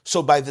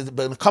 So when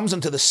it comes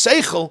into the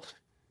Seichel,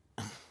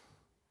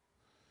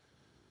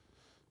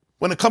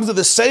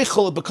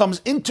 it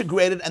becomes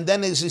integrated, and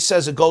then, as he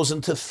says, it goes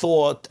into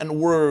thought and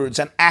words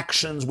and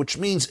actions, which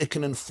means it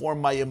can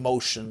inform my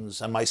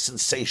emotions and my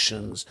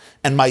sensations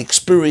and my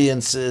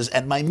experiences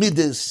and my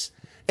midas.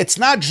 It's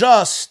not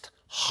just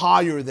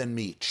higher than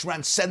me,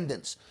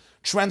 transcendence.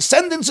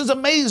 Transcendence is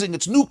amazing.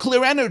 It's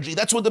nuclear energy.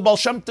 That's what the Baal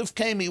Shem Tov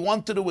came. He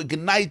wanted to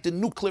ignite the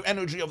nuclear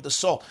energy of the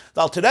soul. The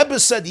Alter Rebbe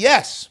said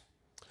yes.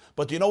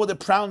 But you know what the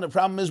problem? The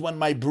problem is when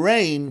my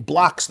brain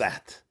blocks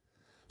that.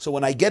 So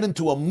when I get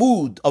into a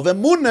mood of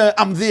emunah,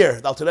 I'm there.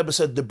 The Alter Rebbe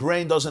said the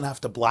brain doesn't have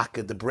to block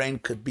it. The brain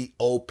could be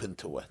open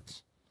to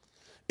it.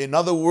 In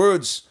other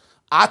words,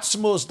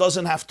 Atzmos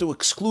doesn't have to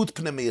exclude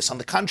Pnimius. On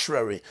the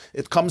contrary,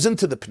 it comes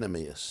into the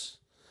Pnimius.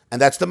 And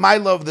that's the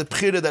Maila of the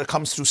Bchira that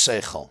comes through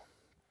Seichel.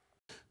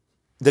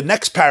 The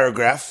next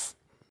paragraph,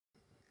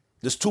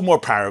 there's two more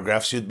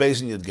paragraphs, Yud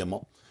Beis and Yud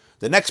Gimel.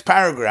 The next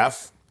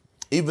paragraph,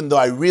 even though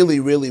I really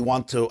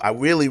want to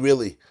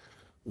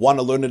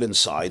learn it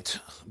inside,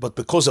 but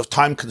because of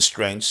time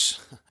constraints,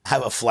 I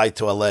have a flight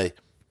to LA.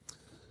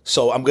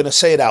 So I'm going to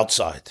say it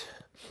outside.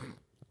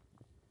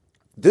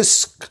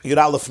 This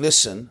Yud Aleph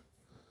Nisan,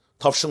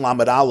 Tavshin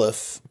Lamed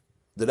Aleph,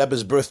 the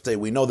Rebbe's birthday,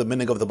 we know the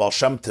meaning of the Baal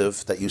Shem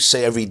Tov, that you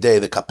say every day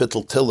the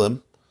Kapitel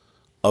Tilim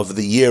of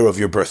the year of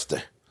your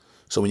birthday.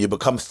 So when you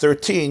become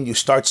 13, you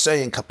start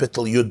saying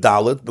Kapitel Yud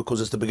Dalet because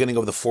it's the beginning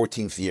of the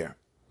 14th year.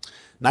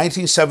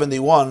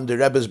 1971, the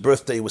Rebbe's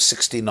birthday was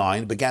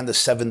 69, began the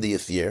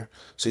 70th year.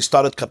 So he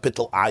started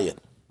Kapitel Ayin.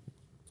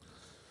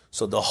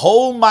 So the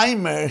whole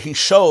Maimer he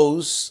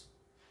shows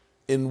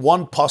in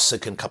one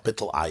pasuk in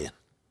Kapitel Ayin.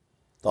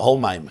 The whole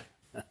Maimer.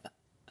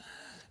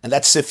 And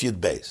that's Sif Yud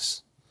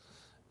Beis.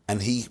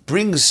 And he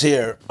brings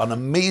here an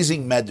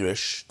amazing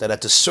medrash that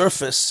at the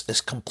surface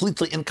is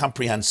completely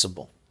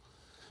incomprehensible.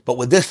 But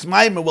with this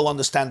Maimer we'll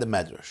understand the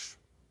medrash.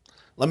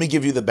 Let me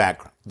give you the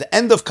background. The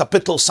end of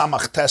Kapitel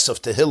Samach Tes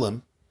of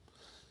Tehillim,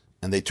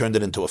 and they turned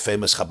it into a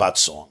famous Chabad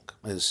song,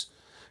 is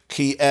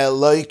Ki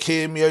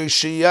Elokim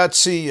Yoshiyat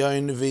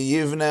Zion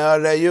v'yivne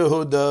arei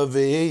Yehuda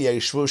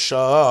v'yeshvu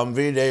sham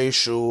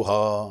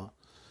v'reishuha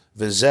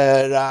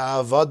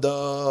v'zera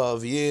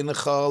avadav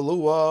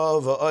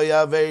yinchalua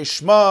v'oyavei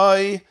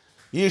shmai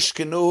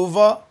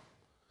yishkenuva.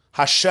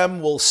 Hashem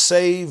will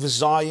save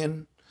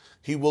Zion.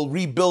 He will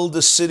rebuild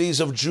the cities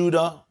of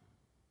Judah.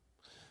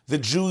 The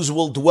Jews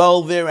will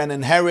dwell there and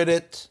inherit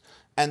it,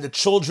 and the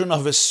children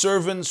of his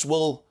servants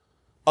will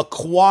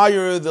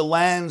acquire the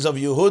lands of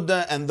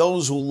Yehuda, and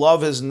those who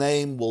love his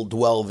name will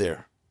dwell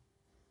there.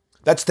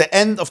 That's the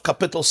end of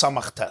Kapitel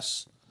Samach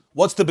Tes.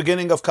 What's the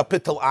beginning of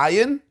Kapitel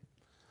Ayin?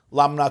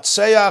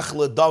 Lamnatseach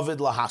leDavid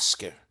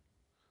lahasker.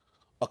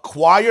 A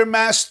choir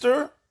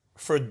master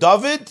for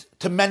David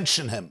to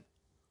mention him.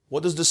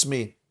 What does this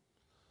mean?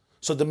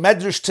 So the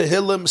Medrash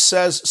Tehillim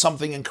says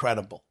something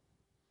incredible.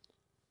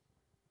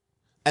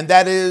 And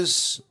that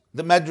is,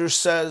 the Medrash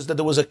says that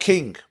there was a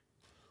king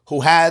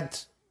who had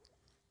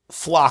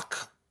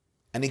flock,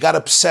 and he got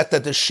upset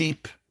at the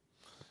sheep,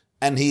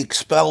 and he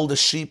expelled the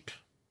sheep,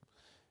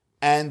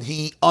 and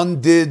he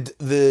undid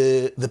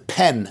the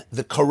pen,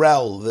 the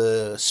corral,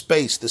 the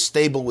space, the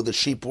stable where the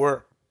sheep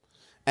were,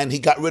 and he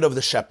got rid of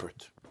the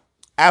shepherd.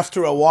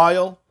 After a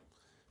while,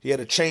 he had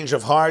a change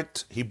of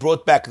heart. He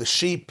brought back the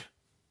sheep.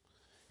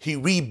 He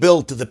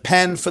rebuilt the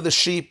pen for the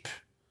sheep,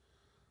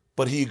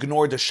 but he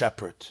ignored the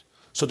shepherd.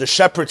 So the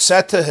shepherd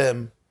said to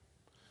him,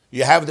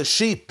 you have the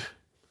sheep,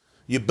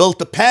 you built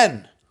the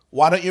pen,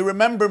 why don't you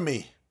remember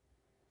me?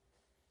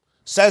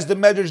 Says the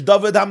Medrash,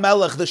 David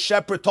HaMelech, the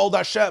shepherd, told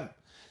Hashem,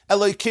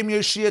 Elokim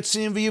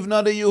Yoshiyatzim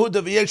v'yivna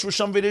Yehuda v'yeshvu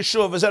sham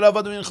v'reishuha v'zera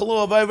avadav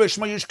yinchalua v'oyavei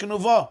shmai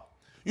yishkenuva.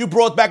 You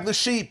brought back the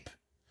sheep,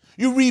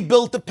 you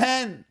rebuilt the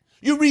pen,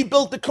 you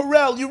rebuilt the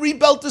corral, you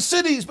rebuilt the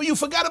cities, but you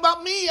forgot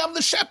about me, I'm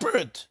the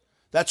shepherd.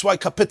 That's why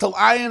Kapitel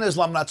Ayin is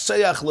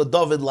Lamnatseach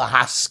leDavid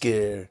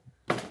lahasker.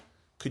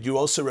 Could you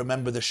also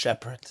remember the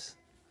shepherd?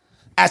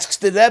 Asks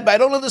the Rebbe, I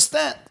don't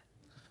understand.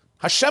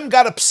 Hashem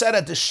got upset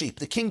at the sheep.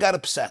 The king got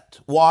upset.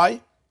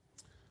 Why?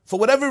 For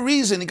whatever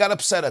reason, he got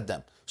upset at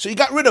them. So he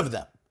got rid of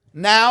them.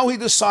 Now he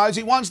decides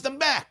he wants them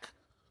back.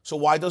 So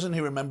why doesn't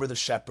he remember the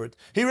shepherd?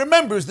 He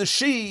remembers the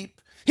sheep.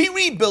 He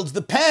rebuilds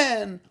the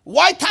pen.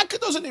 Why Taka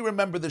doesn't he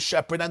remember the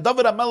shepherd? And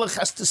David HaMelech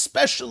has to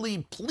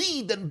specially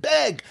plead and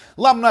beg.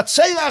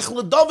 Lamnatseach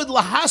leDavid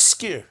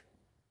lahasker.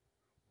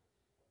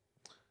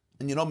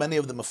 And you know, many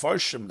of the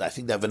Mefarshim, I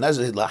think that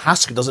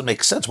Lahasker doesn't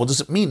make sense. What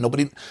does it mean? What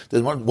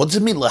does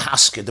it mean,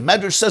 Lahasker? The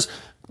Medrash says,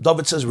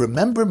 David says,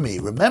 remember me.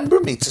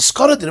 It's a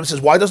Skaradim. He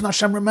says, why doesn't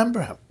Hashem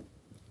remember him?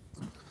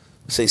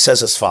 So he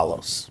says as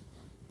follows.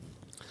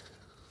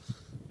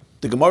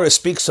 The Gemara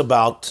speaks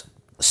about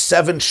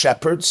 7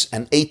 shepherds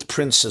and 8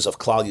 princes of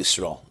Klal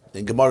Yisrael.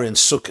 In Gemara in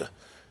Sukkah.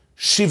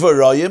 Shiva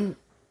Royim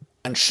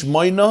and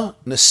Shmoina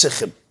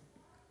Nesichim.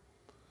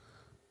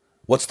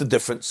 What's the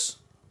difference?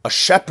 A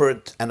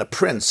shepherd and a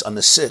prince, a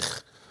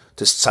nesich,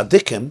 to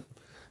tzaddikim,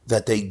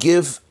 that they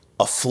give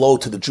a flow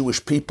to the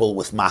Jewish people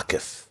with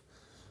makif,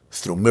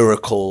 through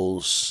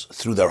miracles,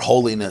 through their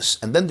holiness.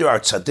 And then there are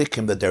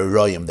tzaddikim that they're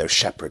royim, they're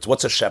shepherds.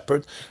 What's a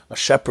shepherd? A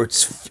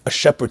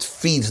shepherd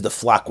feeds the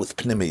flock with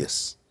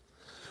pnimius.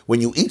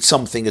 When you eat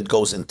something, it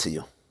goes into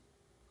you.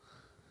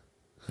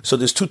 So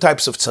there's 2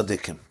 types of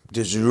tzaddikim.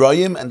 There's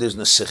royim and there's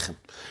nesichim.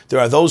 There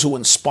are those who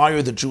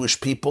inspire the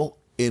Jewish people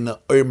in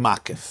ur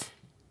makif.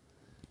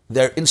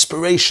 Their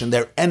inspiration,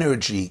 their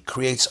energy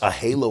creates a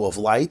halo of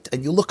light,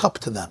 and you look up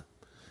to them.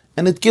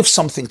 And it gives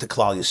something to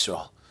Klal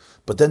Yisrael.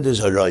 But then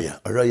there's a raya.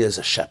 A raya is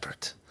a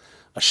shepherd.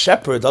 A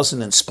shepherd doesn't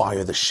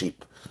inspire the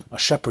sheep. A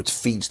shepherd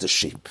feeds the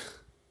sheep.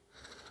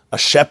 A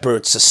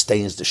shepherd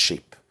sustains the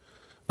sheep.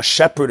 A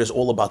shepherd is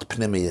all about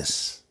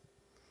pnimius.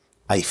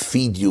 I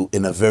feed you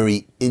in a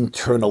very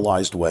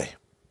internalized way.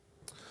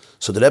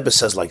 So the Rebbe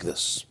says like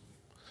this.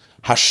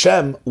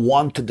 Hashem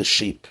wanted the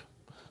sheep.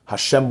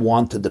 Hashem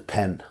wanted the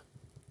pen.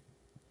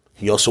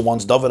 He also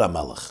wants David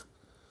HaMelech.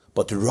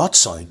 But the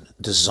Ratzon,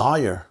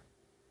 desire,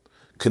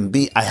 can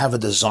be, I have a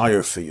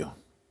desire for you.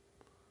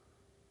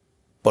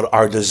 But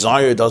our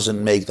desire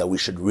doesn't make that we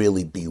should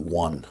really be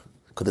one,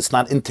 because it's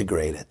not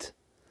integrated.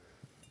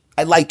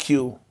 I like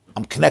you,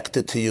 I'm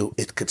connected to you,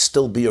 it could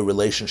still be a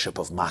relationship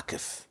of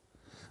makif.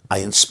 I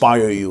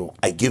inspire you,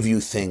 I give you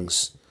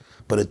things,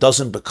 but it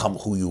doesn't become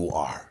who you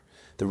are.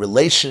 The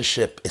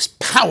relationship is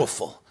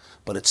powerful,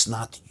 but it's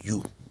not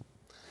you.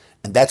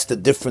 And that's the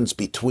difference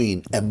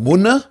between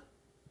emunah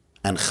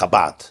and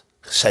Chabad,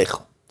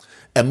 seichel.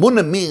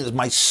 Emunah means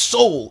my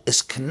soul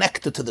is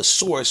connected to the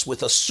source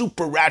with a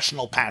super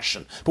rational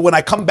passion. But when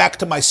I come back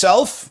to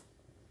myself,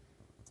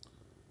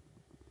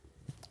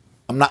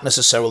 I'm not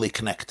necessarily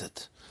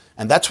connected.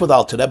 And that's what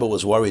Alter Rebbe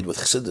was worried with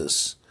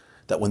Chassidus,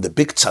 that when the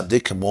big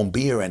tzaddikim won't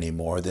be here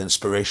anymore, the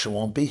inspiration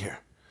won't be here.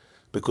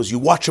 Because you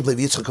watch Rabbi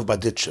Yitzchak of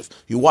Baditchev,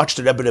 you watch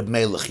the Rebbe Reb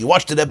Melech, you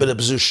watch the Rebbe Reb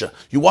Zusha,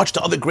 you watch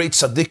the other great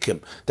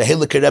tzaddikim, the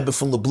Heilige Rebbe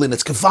from Lublin,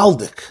 it's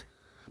gewaldig.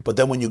 But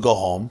then when you go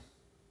home,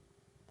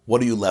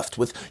 what are you left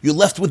with? You're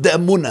left with the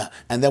emunah,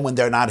 and then when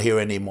they're not here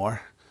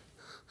anymore.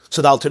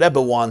 So the Alter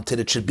Rebbe wanted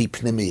it should be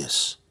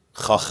pnimius,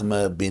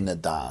 chachma bina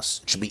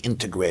das. It should be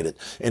integrated.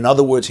 In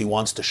other words, he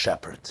wants to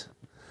shepherd.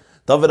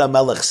 David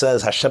HaMelech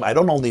says, Hashem, I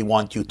don't only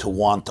want you to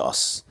want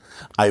us,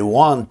 I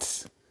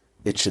want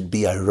it should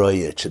be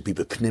aroya, it should be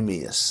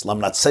bepnimius. Lam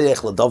natsayech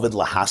leDavid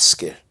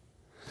lahaskir.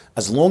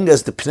 As long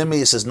as the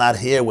pnimius is not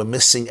here, we're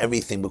missing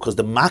everything, because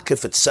the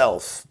makif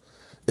itself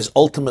is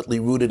ultimately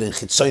rooted in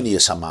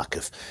chitzonius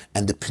hamakif,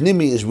 and the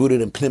pnimi is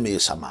rooted in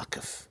pnimius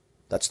hamakif.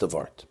 That's the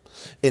word.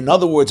 In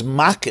other words,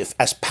 makif,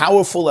 as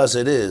powerful as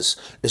it is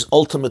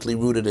ultimately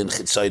rooted in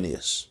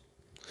chitzonius.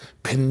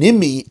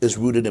 Pnimi is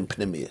rooted in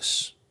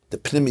pnimius, the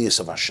pnimius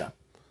of Hashem.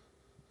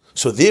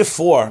 So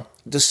therefore,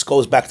 this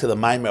goes back to the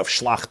Maimer of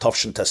Shlach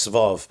Tovshin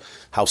Tesvav,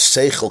 how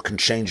Seichel can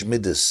change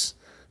Midas,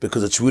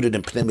 because it's rooted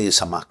in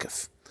Pnimius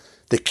HaMakif.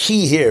 The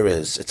key here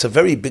is, it's a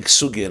very big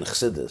sugi in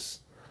Chassidus,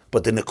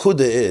 but the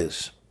Nekuda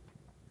is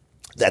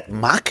that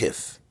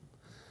Makif,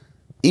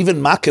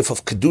 even Makif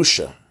of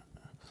Kedusha,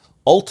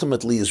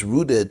 ultimately is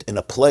rooted in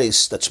a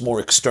place that's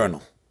more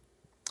external.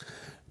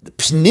 The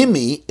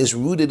Pnimi is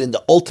rooted in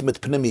the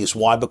ultimate Pnimius.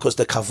 Why? Because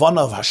the Kavanah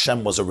of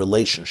Hashem was a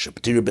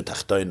relationship. Dir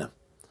b'tachtoina.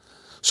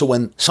 So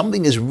when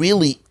something is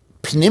really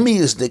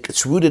pnimiusdik,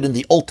 it's rooted in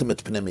the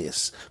ultimate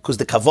pnimius, because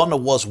the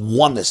kavanah was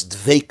oneness,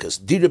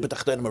 dveikus, dir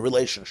b'tachtonim, a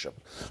relationship.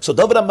 So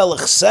David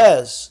HaMelech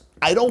says,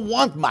 I don't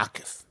want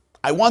makif.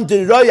 I want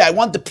the roya, I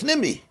want the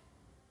pnimi.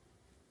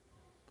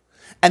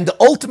 And the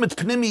ultimate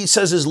pnimi, he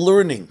says, is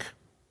learning.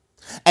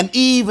 And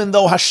even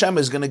though Hashem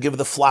is going to give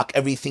the flock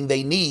everything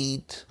they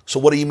need, so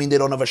what do you mean they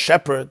don't have a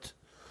shepherd?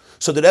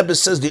 So the Rebbe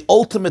says the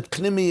ultimate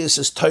pnimius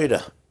is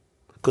Torah.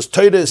 Because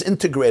Torah is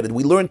integrated,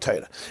 we learn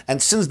Torah.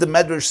 And since the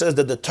Medrash says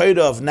that the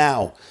Torah of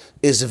now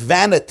is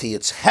vanity,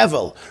 it's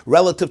hevel,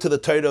 relative to the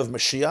Torah of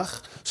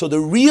Mashiach, so the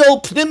real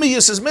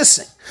Pnimius is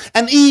missing.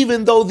 And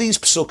even though these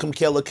Psukim,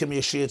 Kelakim,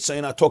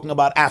 Yeshiyat, are talking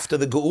about after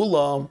the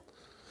Geula,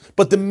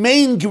 but the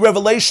main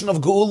revelation of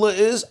Geula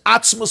is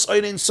Atzmus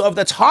Ein Sof,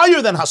 that's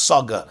higher than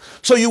Hasaga.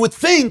 So you would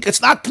think it's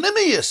not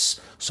Pnimius.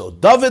 So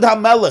David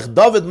HaMelech,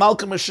 David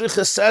Malka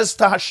Mashiach says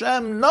to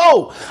Hashem,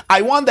 no,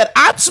 I want that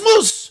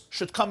Atzmus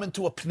should come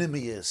into a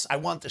Pnimius. I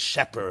want a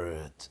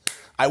shepherd.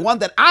 I want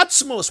that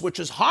Atzmus, which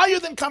is higher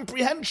than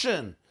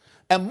comprehension.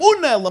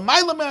 Emunah,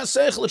 L'mayla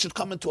Me'aseichel, it should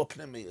come into a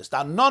Pnimius.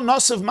 That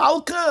non-nasiv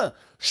Malka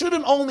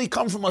shouldn't only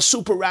come from a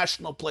super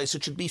rational place.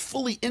 It should be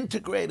fully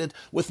integrated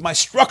with my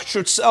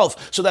structured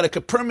self so that it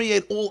could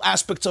permeate all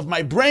aspects of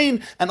my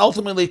brain and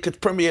ultimately it could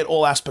permeate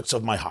all aspects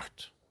of my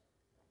heart.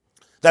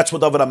 That's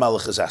what David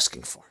HaMelech is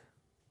asking for.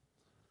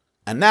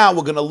 And now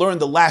we're going to learn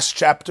the last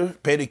chapter,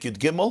 Perek Yud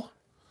Gimel.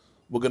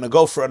 We're going to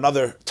go for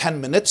another 10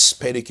 minutes,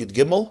 Perek Yud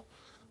Gimel,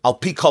 Al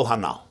Pi Kol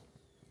Hanal.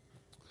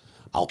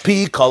 Al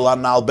Pi Kol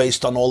Hanal,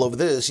 based on all of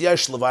this,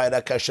 Yesh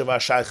Levayra Keshev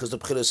HaShaychus the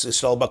B'chiras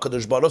Yisrael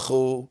B'Kadosh Baruch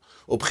Hu,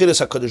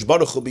 U'B'chiras HaKadosh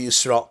Baruch Hu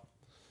B'Yisrael.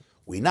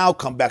 We now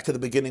come back to the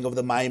beginning of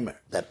the Maimer,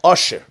 that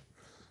Asher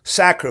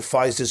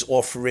sacrificed his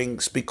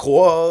offerings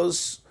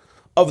because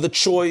of the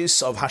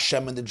choice of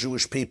Hashem and the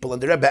Jewish people.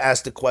 And the Rebbe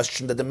asked the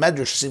question that the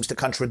Medrash seems to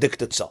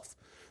contradict itself.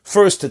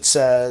 First it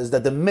says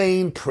that the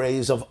main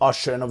praise of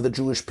Asher and of the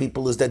Jewish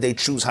people is that they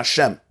choose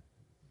Hashem.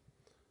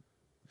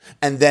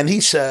 And then he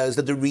says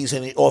that the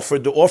reason he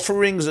offered the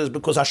offerings is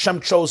because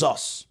Hashem chose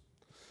us.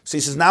 So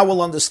he says, now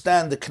we'll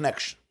understand the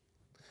connection.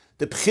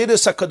 The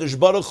B'chiras HaKadosh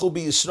Baruch Hu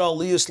B'Yisrael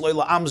Liyis Lo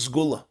La'am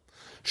Zgula.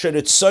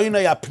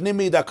 Sheritzoynei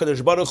HaPnimi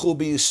DaKadosh Baruch Hu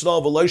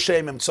B'Yisrael V'lo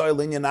Sheim Emtzoi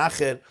L'inyan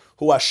Acher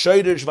Hu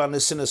HaShoyrish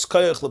V'Hanesinas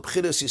Koyach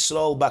L'B'chiras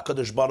Yisrael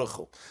B'Kadosh Baruch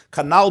Hu.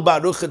 Kanal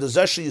Baruch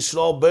D'Zeshe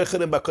Yisrael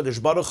B'Cherim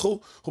B'Kadosh Baruch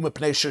Hu Hu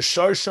Mepnei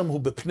Shesharshem Hu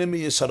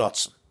B'Pnimi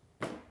Yisaratzim.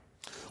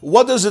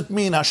 What does it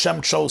mean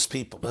Hashem chose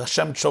people?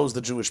 Hashem chose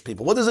the Jewish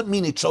people. What does it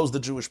mean he chose the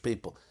Jewish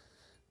people?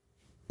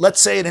 Let's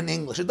say it in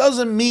English. It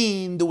doesn't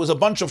mean there was a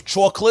bunch of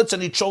chocolates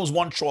and he chose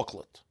one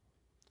chocolate.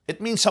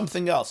 It means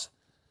something else.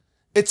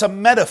 It's a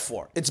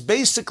metaphor. It's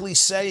basically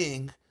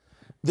saying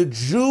the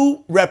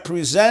Jew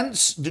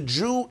represents, the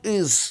Jew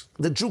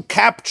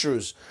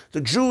captures,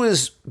 the Jew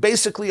is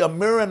basically a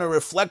mirror and a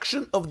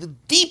reflection of the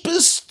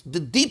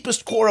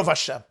deepest core of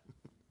Hashem.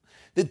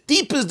 The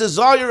deepest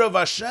desire of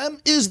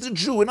Hashem is the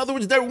Jew. In other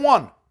words, they're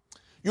one.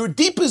 Your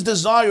deepest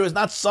desire is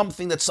not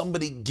something that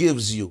somebody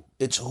gives you.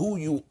 It's who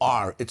you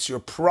are. It's your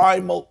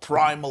primal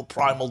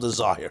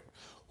desire.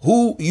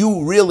 Who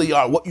you really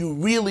are, what you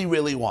really,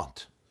 really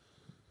want.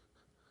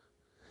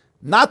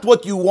 Not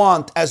what you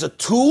want as a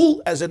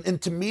tool, as an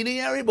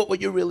intermediary, but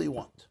what you really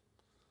want.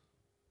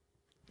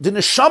 The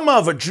neshama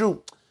of a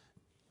Jew,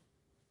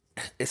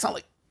 it's not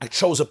like I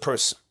chose a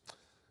person.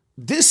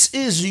 This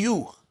is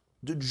you.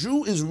 The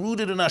Jew is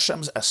rooted in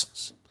Hashem's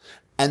essence.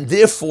 And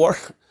therefore,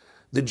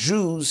 the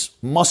Jews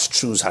must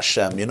choose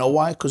Hashem. You know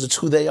why? Because it's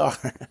who they are.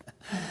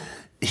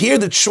 Here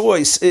the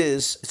choice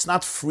is, it's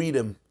not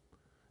freedom.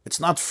 It's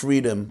not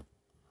freedom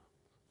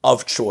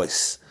of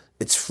choice.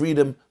 It's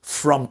freedom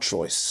from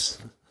choice.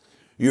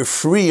 You're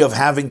free of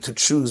having to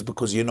choose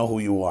because you know who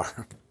you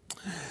are.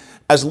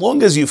 As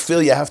long as you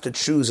feel you have to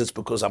choose, it's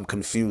because I'm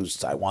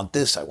confused. I want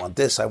this, I want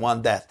this, I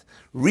want that.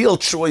 Real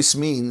choice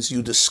means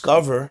you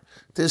discover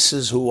this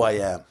is who I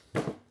am.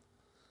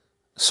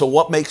 So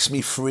what makes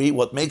me free?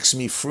 What makes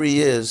me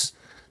free is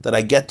that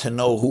I get to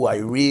know who I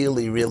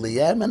really, really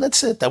am, and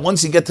that's it. That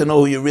once you get to know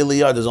who you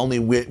really are, there's only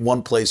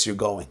one place you're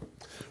going.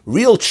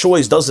 Real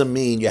choice doesn't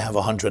mean you have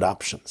 100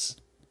 options.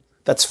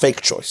 That's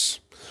fake choice.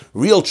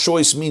 Real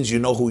choice means you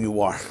know who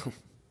you are.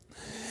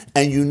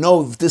 And you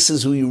know if this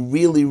is who you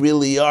really,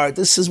 really are,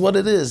 this is what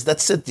it is.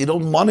 That's it. You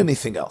don't want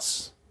anything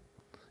else.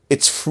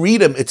 It's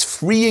freedom. It's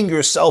freeing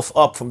yourself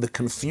up from the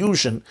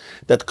confusion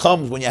that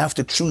comes when you have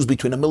to choose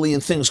between a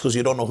million things because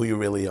you don't know who you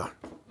really are.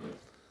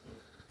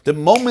 The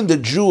moment the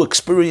Jew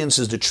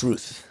experiences the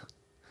truth,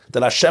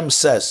 that Hashem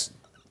says,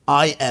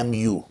 I am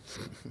you,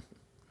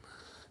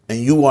 and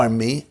you are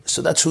me,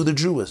 so that's who the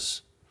Jew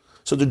is.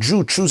 So the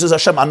Jew chooses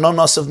Hashem,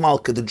 Ananas of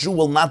Malka. The Jew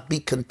will not be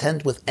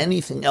content with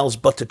anything else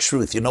but the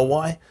truth. You know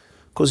why?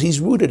 Because he's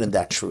rooted in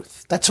that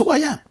truth. That's who I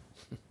am.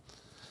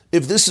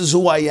 If this is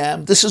who I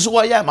am, this is who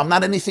I am. I'm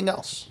not anything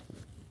else.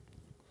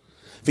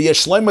 Wow.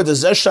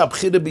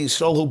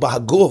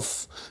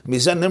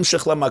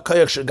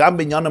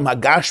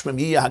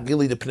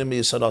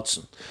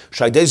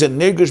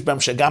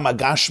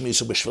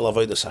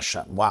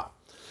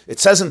 It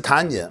says in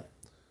Tanya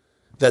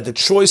that the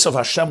choice of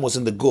Hashem was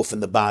in the guf, in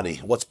the body.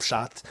 What's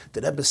pshat?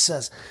 The Rebbe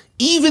says,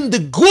 even the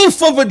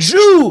guf of a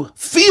Jew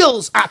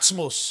feels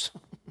atzmus.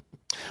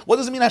 What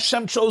does it mean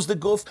Hashem chose the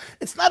guf?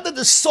 It's not that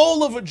the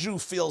soul of a Jew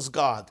feels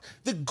God.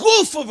 The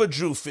guf of a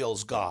Jew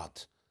feels God.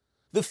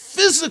 The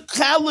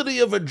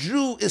physicality of a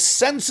Jew is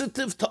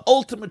sensitive to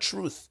ultimate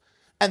truth.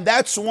 And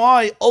that's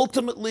why,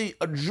 ultimately,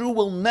 a Jew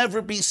will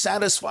never be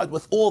satisfied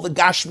with all the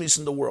gashmis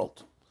in the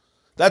world.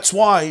 That's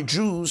why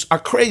Jews are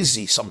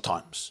crazy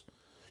sometimes.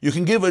 You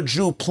can give a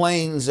Jew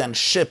planes and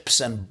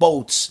ships and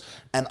boats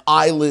and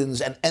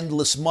islands and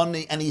endless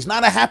money, and he's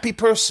not a happy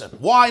person.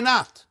 Why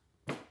not?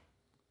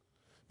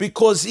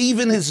 Because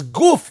even his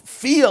guf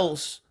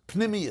feels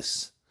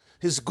pnimius.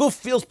 His guf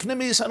feels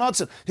pnimius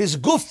anotzim. His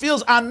guf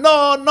feels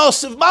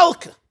anonosiv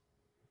malka.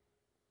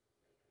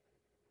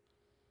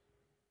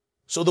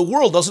 So the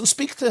world doesn't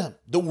speak to him.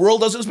 The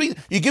world doesn't speak.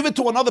 You give it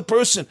to another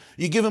person.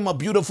 You give him a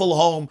beautiful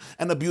home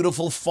and a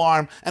beautiful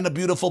farm and a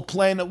beautiful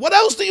plane. What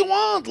else do you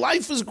want?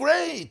 Life is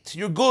great.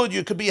 You're good.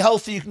 You could be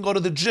healthy. You can go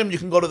to the gym. You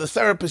can go to the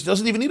therapist. He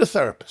doesn't even need a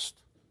therapist.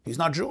 He's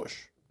not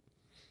Jewish.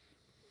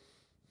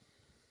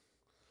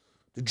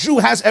 The Jew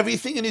has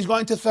everything and he's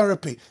going to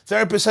therapy.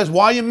 Therapist says,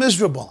 why are you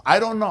miserable? I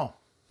don't know.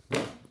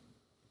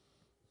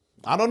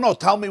 I don't know.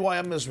 Tell me why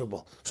I'm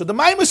miserable. So the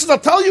Maimon says, I'll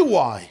tell you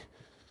why.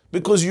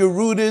 Because you're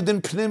rooted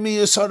in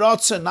Pnimiyus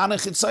Haratzen, not in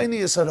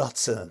Chitzonius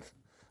Haratzen.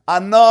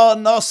 Ana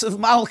Nosiv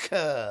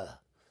Malka.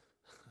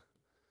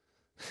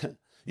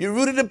 You're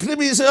rooted in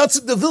Pnimiyus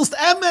Haratzen, the Vilst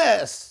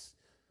Emes.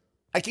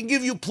 I can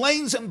give you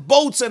planes and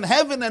boats and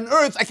heaven and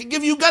earth. I can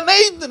give you Gan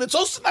Eden. It's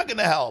also not going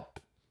to help.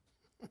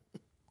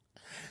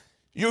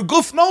 Your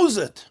guf knows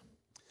it.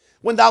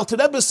 When the Alter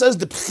Rebbe says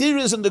the Bechir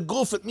is in the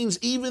guf, it means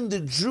even the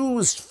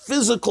Jew's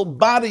physical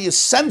body is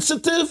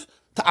sensitive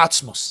to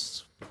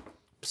Atzmos.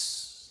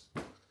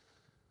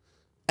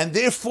 And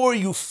therefore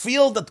you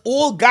feel that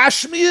all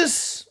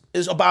Gashmius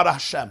is about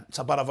Hashem. It's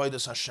about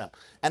Avodas Hashem.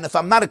 And if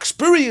I'm not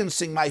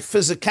experiencing my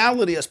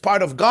physicality as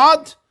part of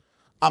God,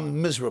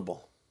 I'm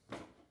miserable.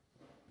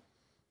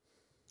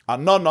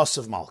 Anonos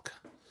of Malka.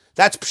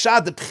 That's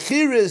Pshad. The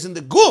Bechir is in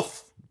the guf.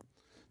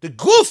 The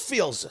guf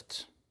feels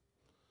it.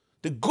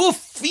 The guf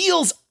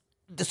feels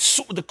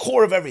the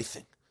core of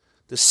everything.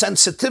 The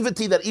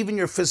sensitivity that even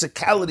your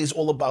physicality is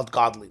all about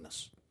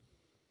godliness.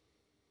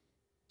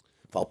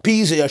 All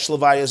Gashmius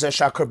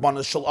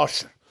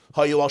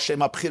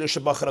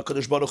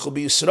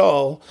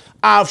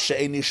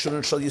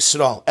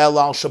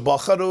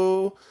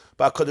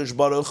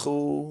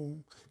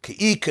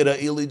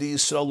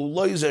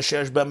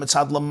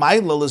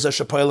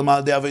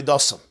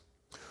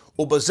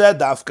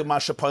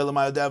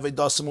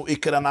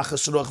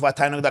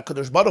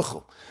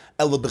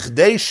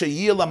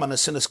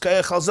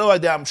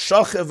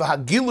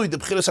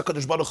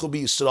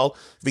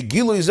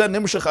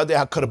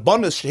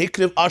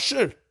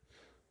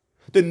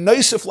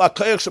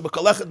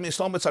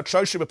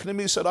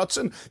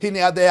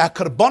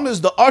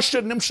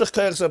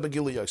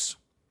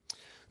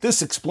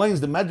This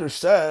explains, the Medrash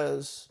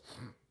says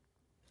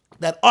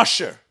that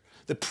Asher,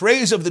 the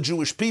praise of the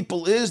Jewish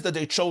people is that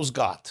they chose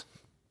God.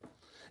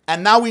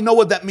 And now we know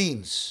what that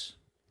means.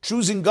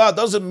 Choosing God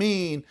doesn't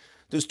mean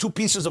there's two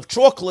pieces of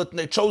chocolate and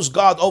they chose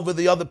God over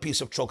the other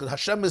piece of chocolate.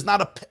 Hashem is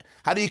not a...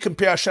 How do you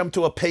compare Hashem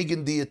to a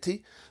pagan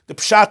deity? The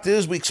pshat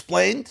is, we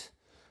explained,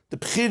 the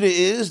bechira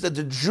is that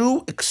the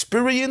Jew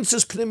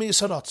experiences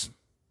Pnimiyus Haratzen.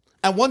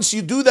 And once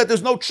you do that,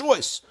 there's no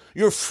choice.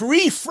 You're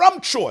free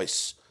from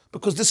choice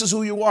because this is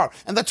who you are.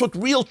 And that's what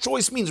real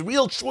choice means.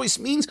 Real choice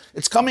means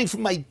it's coming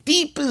from my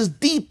deepest,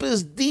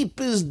 deepest,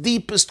 deepest,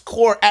 deepest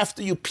core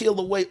after you peel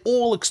away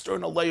all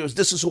external layers.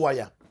 This is who I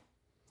am.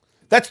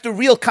 That's the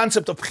real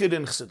concept of Bchira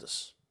in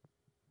Chassidus.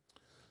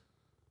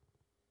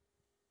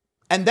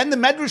 And then the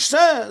Medrash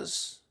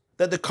says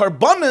that the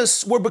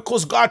Karbonis were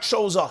because God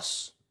chose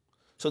us.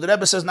 So the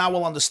Rebbe says, now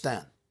we'll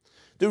understand.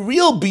 The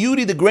real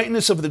beauty, the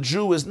greatness of the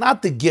Jew is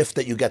not the gift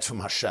that you get from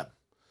Hashem.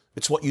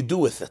 It's what you do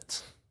with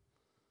it.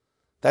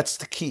 That's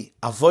the key.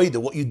 Avoida,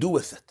 what you do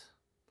with it.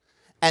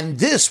 And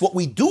this, what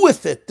we do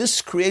with it,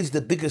 this creates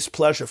the biggest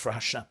pleasure for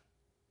Hashem.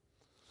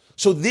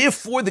 So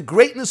therefore, the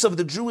greatness of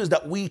the Jew is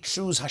that we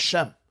choose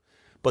Hashem.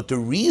 But the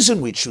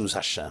reason we choose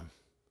Hashem,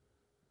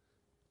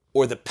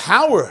 or the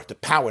power,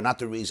 not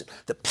the reason,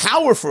 the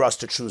power for us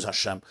to choose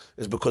Hashem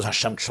is because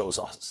Hashem chose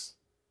us.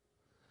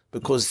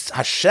 Because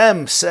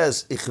Hashem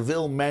says, Ich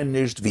will mehr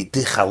nicht wie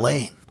dich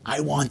allein. I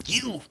want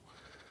you.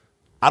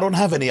 I don't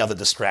have any other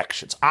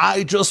distractions.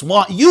 I just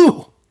want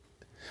you.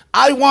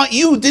 I want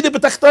you. The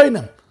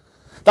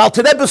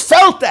Alter Rebbe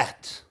felt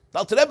that. The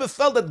Alter Rebbe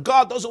felt that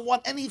God doesn't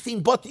want anything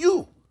but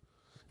you.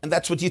 And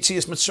that's what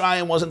Yitzias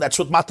Mitzrayim was, and that's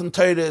what Matan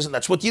Torah is, and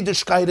that's what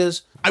Yiddishkeit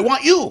is. I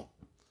want you.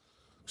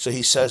 So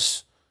he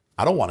says,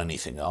 I don't want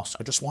anything else.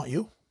 I just want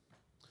you.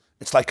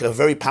 It's like a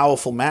very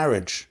powerful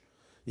marriage.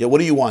 Yeah, what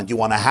do you want? You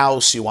want a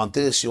house? You want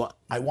this?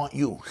 I want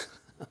you.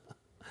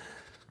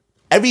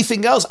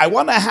 Everything else, I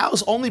want a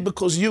house only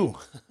because you.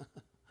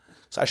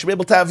 So I should be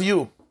able to have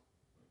you.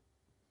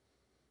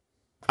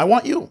 I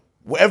want you.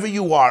 Wherever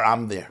you are,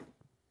 I'm there.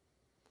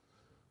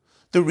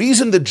 The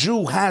reason the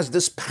Jew has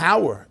this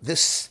power,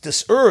 this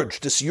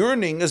urge, this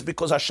yearning is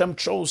because Hashem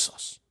chose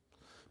us.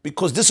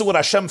 Because this is what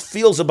Hashem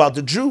feels about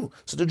the Jew.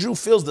 So the Jew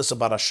feels this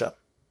about Hashem.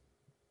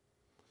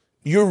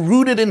 You're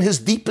rooted in his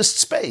deepest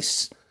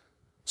space.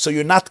 So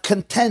you're not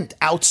content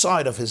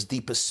outside of his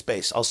deepest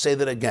space. I'll say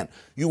that again.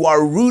 You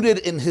are rooted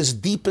in his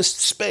deepest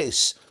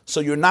space. So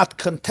you're not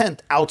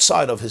content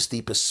outside of his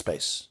deepest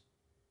space.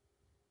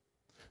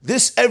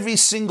 This every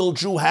single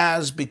Jew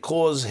has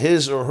because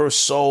his or her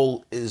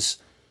soul is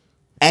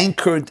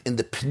anchored in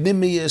the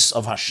pnimius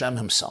of Hashem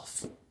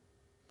himself.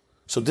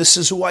 So this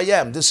is who I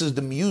am. This is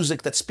the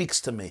music that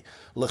speaks to me.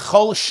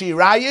 L'chol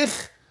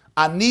shirayich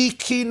ani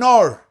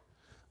kinor.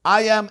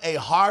 I am a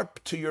harp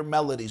to your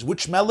melodies.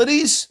 Which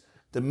melodies?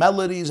 The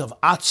melodies of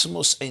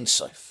Atzmus Ein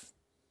Sof.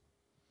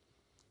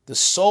 The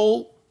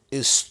soul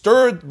is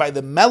stirred by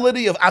the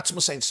melody of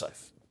Atzmus Ein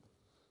Sof.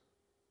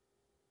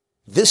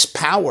 This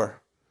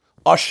power,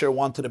 Asher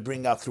wanted to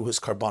bring out through his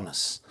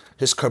Karbonis.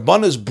 His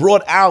Karbonis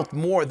brought out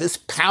more this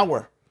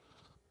power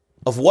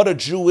of what a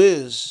Jew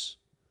is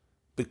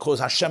because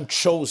Hashem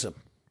chose him,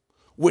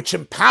 which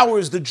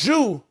empowers the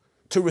Jew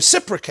to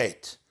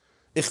reciprocate.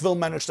 Ich will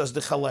manage das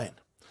dich allein.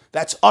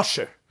 That's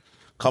Asher.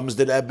 Comes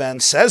the Rebbe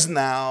and says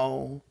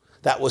now,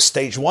 that was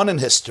stage 1 in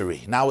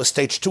history. Now is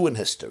stage 2 in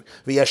history.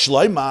 V'yesh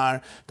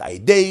loymar,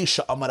 da'idei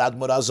she'amar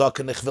admor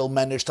hazaken ich will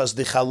manage das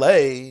dich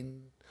allein.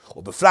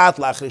 ובפרט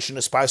לאחרי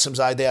שנספרסם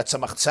זה הידי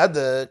הצמח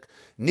צדק,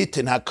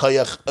 ניתן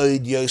הכוח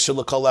עוד יוסר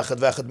לכל אחד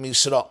ואחד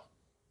מישראל.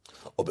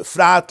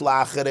 ובפרט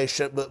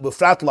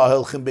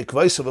להלכים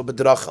בקוויסו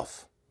ובדרכיו.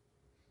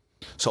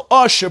 So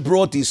Asher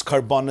brought these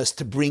karbonos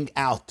to bring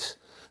out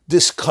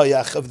this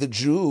koyach of the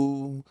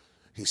Jew.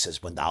 He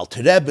says, when the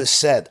Alter Rebbe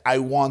said, I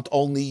want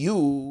only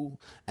you,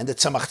 and the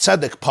Tzemach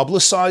Tzedek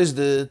publicized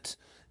it,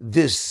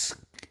 this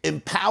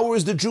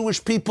empowers the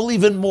Jewish people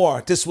even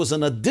more. This was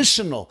an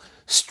additional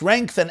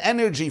strength and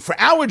energy for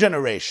our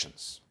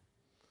generations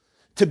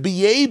to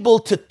be able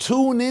to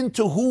tune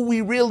into who we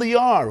really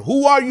are.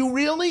 Who are you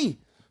really?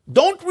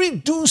 Don't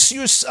reduce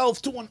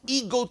yourself to an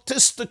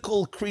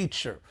egotistical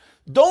creature.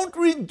 Don't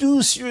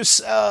reduce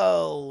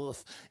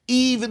yourself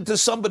even to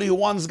somebody who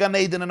wants Gan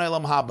Eden and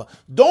Olam Haba.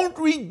 Don't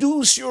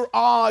reduce your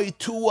eye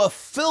to a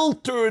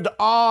filtered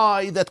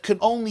eye that can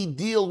only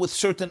deal with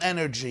certain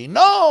energy.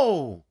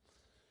 No!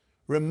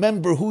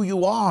 Remember who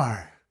you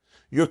are.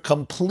 You're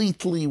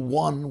completely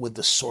one with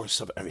the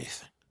source of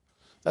everything.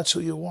 That's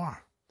who you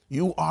are.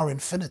 You are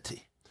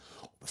infinity.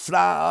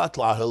 Especially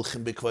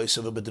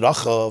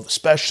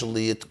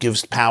it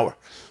gives power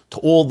to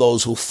all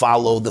those who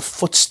follow the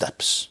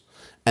footsteps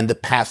and the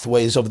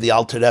pathways of the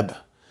Alter Rebbe.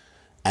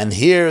 And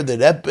here the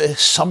Rebbe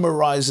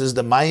summarizes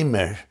the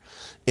Maimer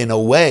in a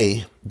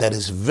way that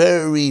is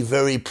very,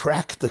 very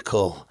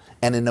practical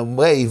and in a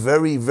way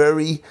very,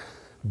 very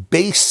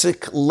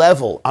basic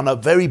level, on a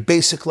very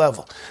basic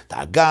level.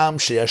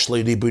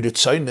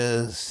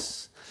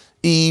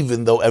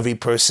 Even though every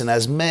person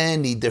has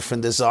many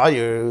different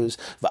desires,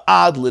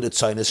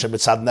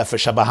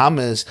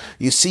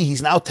 you see,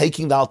 he's now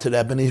taking the Alter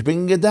Rebbe and he's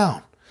bringing it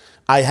down.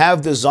 I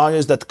have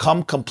desires that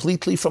come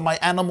completely from my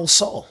animal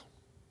soul.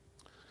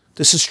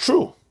 This is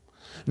true.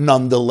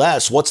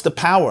 Nonetheless, what's the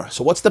power?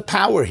 So what's the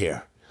power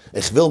here?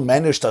 Ich will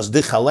menish das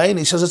dich allein.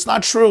 He says, it's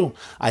not true.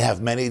 I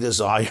have many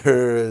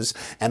desires,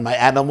 and my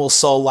animal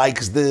soul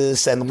likes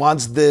this, and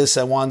wants this,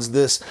 and wants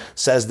this.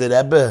 Says the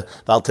Rebbe,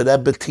 the Alter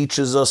Rebbe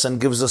teaches us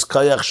and gives us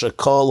koyach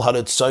shekol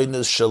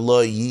haritzoynes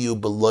shelo yiyu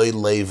b'loy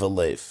leiv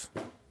alev.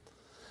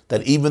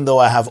 That even though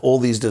I have all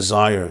these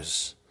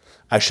desires,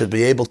 I should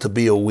be able to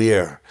be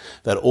aware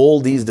that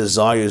all these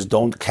desires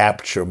don't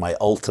capture my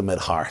ultimate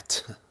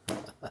heart.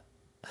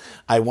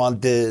 I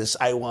want this,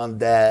 I want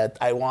that,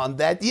 I want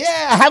that.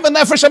 Yeah, I have a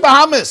nefesh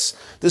Bahamas.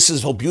 This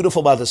is so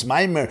beautiful about this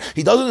Maimer.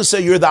 He doesn't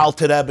say you're the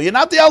Alter Rebbe. You're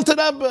not the Alter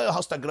Rebbe.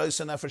 Hast a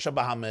große nefesh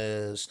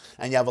Bahamas,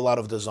 and you have a lot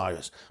of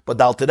desires. But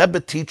the Alter Rebbe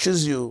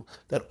teaches you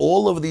that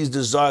all of these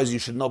desires you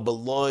should know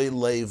beloy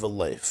leiv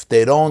alev.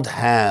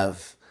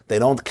 They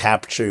don't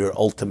capture your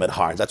ultimate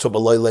heart. That's what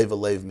beloy leiv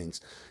alev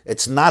means.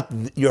 It's not,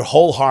 your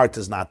whole heart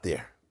is not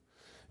there.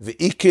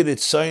 V'ikir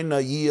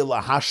itzayna yil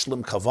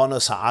ahashlim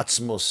kavanas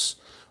ha'atzmus.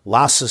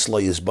 Where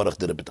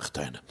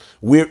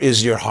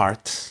is your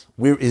heart?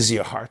 Where is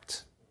your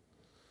heart?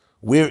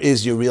 Where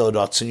is your real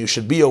Ratzon? You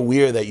should be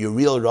aware that your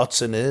real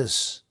Ratzon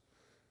is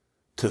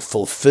to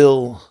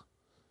fulfill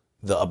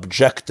the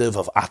objective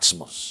of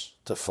Atzmos,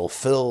 to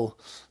fulfill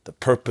the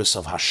purpose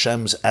of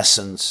Hashem's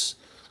essence,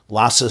 to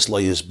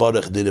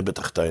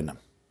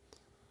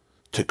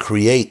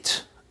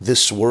create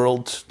this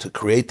world, to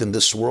create in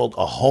this world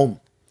a home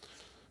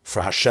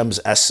for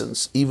Hashem's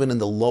essence, even in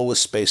the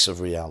lowest space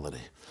of reality.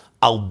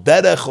 Just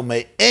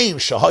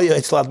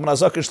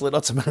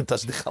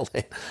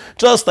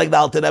like the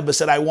Alter Rebbe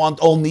said, I want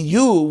only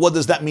you. What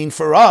does that mean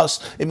for us?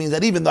 It means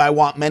that even though I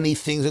want many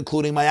things,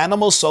 including my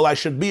animal soul, I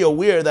should be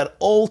aware that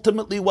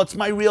ultimately what's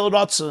my real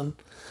Ratzon?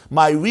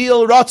 My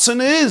real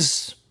Ratzon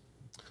is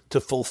to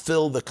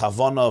fulfill the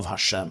kavanah of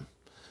Hashem.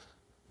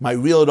 My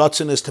real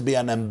Ratzon is to be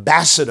an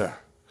ambassador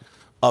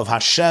of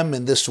Hashem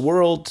in this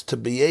world, to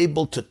be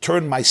able to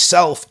turn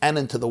myself and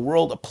into the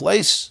world a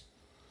place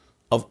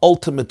of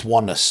ultimate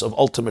oneness, of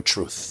ultimate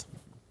truth.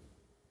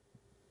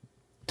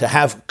 To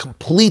have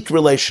complete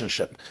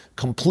relationship,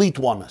 complete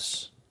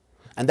oneness.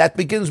 And that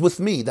begins with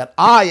me, that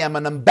I am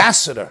an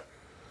ambassador.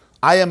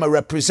 I am a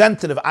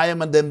representative. I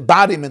am an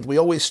embodiment. We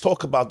always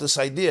talk about this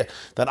idea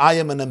that I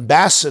am an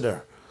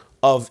ambassador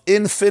of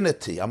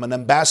infinity. I'm an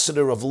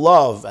ambassador of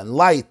love and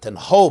light and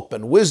hope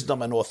and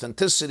wisdom and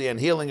authenticity and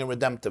healing and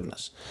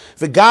redemptiveness.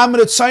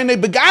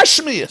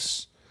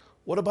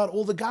 What about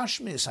all the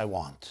gashmias I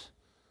want?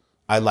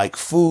 I like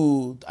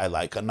food, I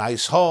like a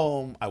nice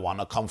home, I want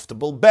a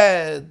comfortable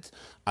bed,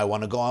 I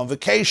want to go on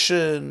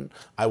vacation,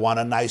 I want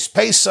a nice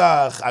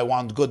Pesach, I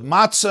want good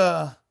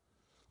matzah,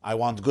 I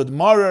want good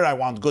morer, I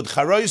want good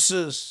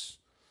charoises,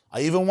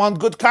 I even want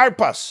good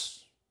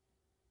karpas.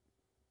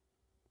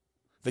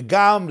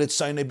 V'gam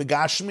ritzayne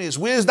begashmi is,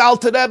 where's the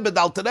Alter Rebbe?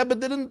 The Alter Rebbe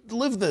didn't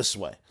live this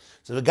way.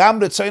 So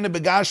v'gam ritzayne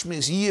begashmi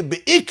is yeh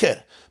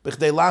be'iker,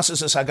 b'chdei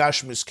lasis es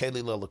hagashmi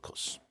keli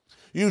lelikus.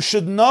 You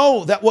should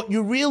know that what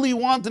you really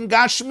want in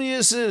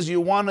Gashmias is you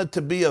want it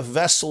to be a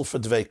vessel for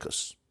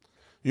Dveikus.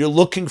 You're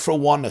looking for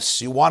oneness.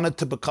 You want it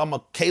to become a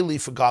keli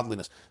for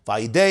godliness.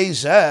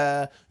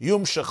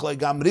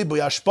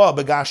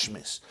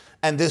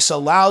 And this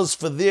allows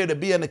for there to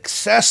be an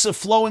excessive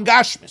flow in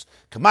Gashmias.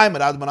 Like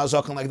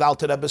the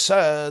Alter Rebbe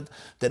said,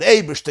 that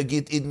Eibush to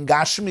get Eden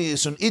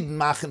Gashmias and Eden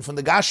machen from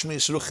the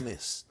Gashmias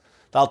Ruchnis.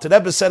 The Alter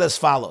Rebbe said as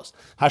follows: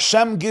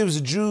 Hashem gives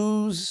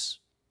Jews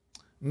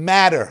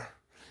matter,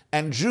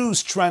 and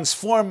Jews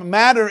transform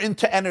matter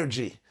into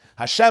energy.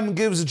 Hashem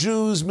gives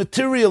Jews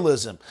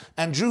materialism,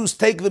 and Jews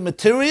take the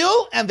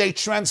material and they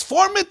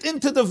transform it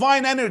into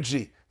divine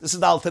energy. This is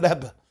the Alter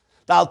Rebbe.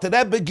 The Alter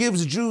Rebbe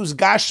gives Jews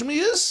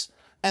gashmias,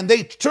 and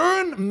they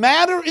turn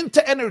matter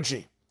into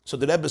energy. So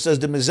the Rebbe says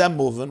the Mizem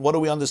movement, what do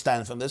we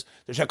understand from this?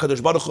 The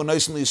HaKadosh Baruch Hu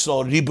Noisem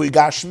Yisrael Ribui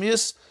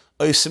Gashmias,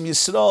 Oisem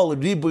Yisrael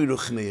Ribui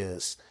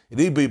Ruchnias,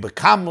 Ribui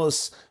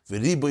Bekamus,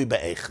 V'Ribui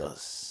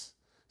Be'echas.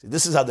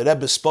 This is how the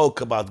Rebbe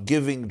spoke about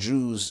giving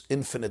Jews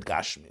infinite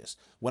Gashmias.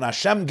 When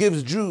Hashem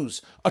gives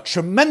Jews a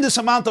tremendous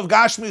amount of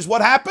Gashmias,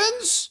 what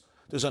happens?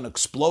 There's an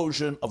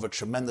explosion of a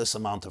tremendous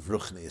amount of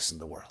Ruchnias in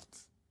the world.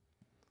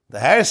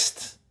 The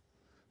Herst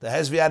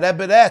via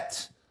Rebbe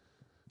ret.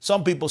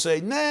 Some people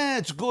say, nah,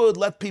 it's good,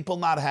 let people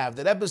not have.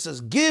 The Rebbe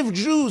says, give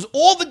Jews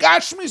all the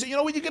Gashmias, and you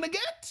know what you're going to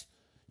get?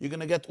 You're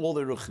going to get all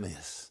the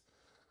Ruchnias.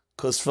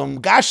 Because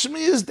from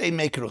Gashmias, they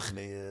make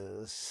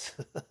Ruchnias.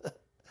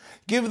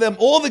 Give them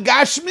all the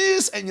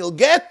gashmis and you'll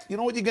get, you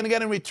know what you're going to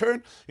get in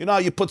return? You know how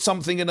you put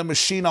something in a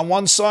machine on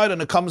one side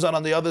and it comes out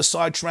on the other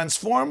side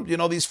transformed? You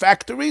know these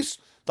factories?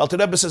 The Alter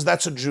Rebbe says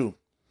that's a Jew.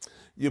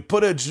 You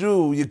give a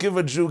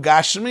Jew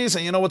gashmis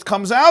and you know what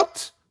comes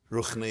out?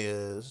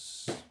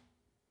 Ruchnias.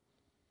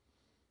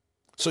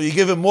 So you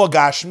give him more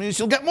gashmis,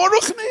 you'll get more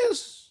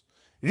ruchnias.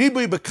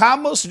 Ribui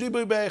bekamos,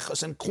 ribui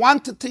be'echas, in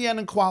quantity and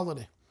in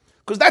quality.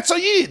 Because that's a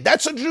Yid,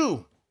 that's a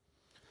Jew.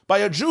 By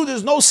a Jew,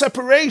 there's no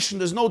separation,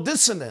 there's no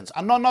dissonance.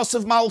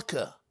 Anonos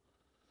Malka.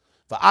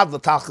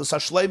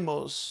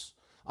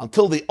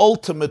 Until the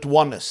ultimate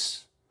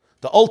oneness,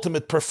 the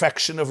ultimate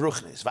perfection of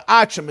Ruchnis.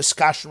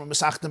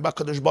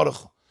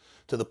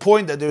 to the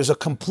point that there is a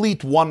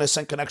complete oneness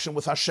and connection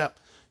with Hashem.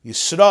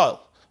 Yisrael,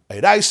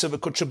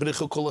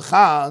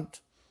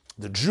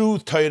 the Jew,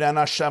 Torah, and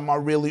Hashem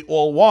are really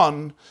all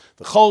one.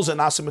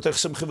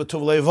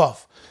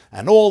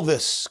 And all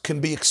this can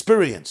be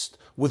experienced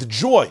with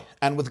joy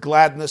and with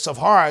gladness of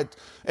heart.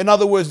 In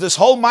other words, this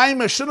whole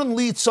maimah shouldn't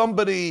lead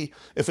somebody,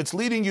 if it's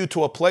leading you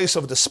to a place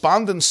of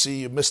despondency,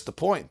 you missed the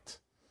point.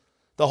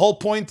 The whole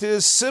point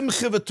is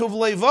simcha v'tuv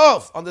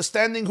leivav,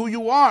 understanding who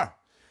you are.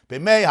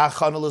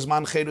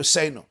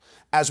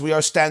 As we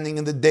are standing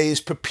in the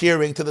days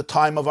preparing to the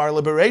time of our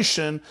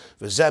liberation,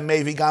 and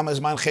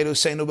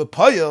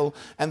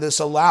this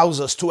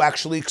allows us to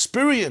actually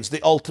experience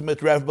the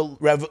ultimate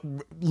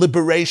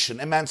liberation,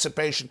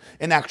 emancipation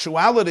in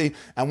actuality.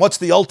 And what's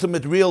the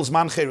ultimate real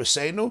Zman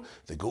Cheruseinu?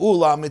 The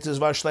Geula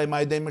mitzvah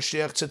shleima idei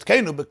Mashiach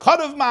tzidkenu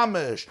b'karav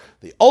mamish,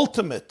 the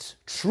ultimate,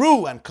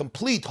 true and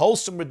complete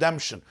wholesome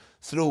redemption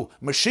through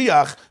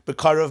Mashiach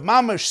b'karav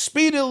mamish,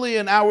 speedily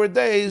in our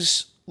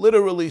days.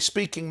 Literally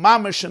speaking,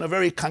 mamish in a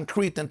very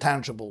concrete and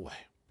tangible way.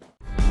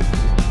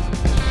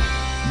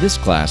 This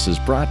class is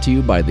brought to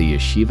you by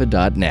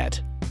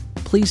theyeshiva.net.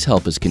 Please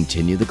help us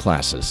continue the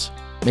classes.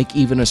 Make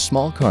even a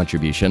small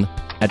contribution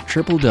at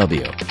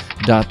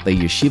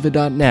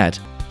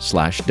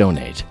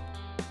www.theyeshiva.net/donate.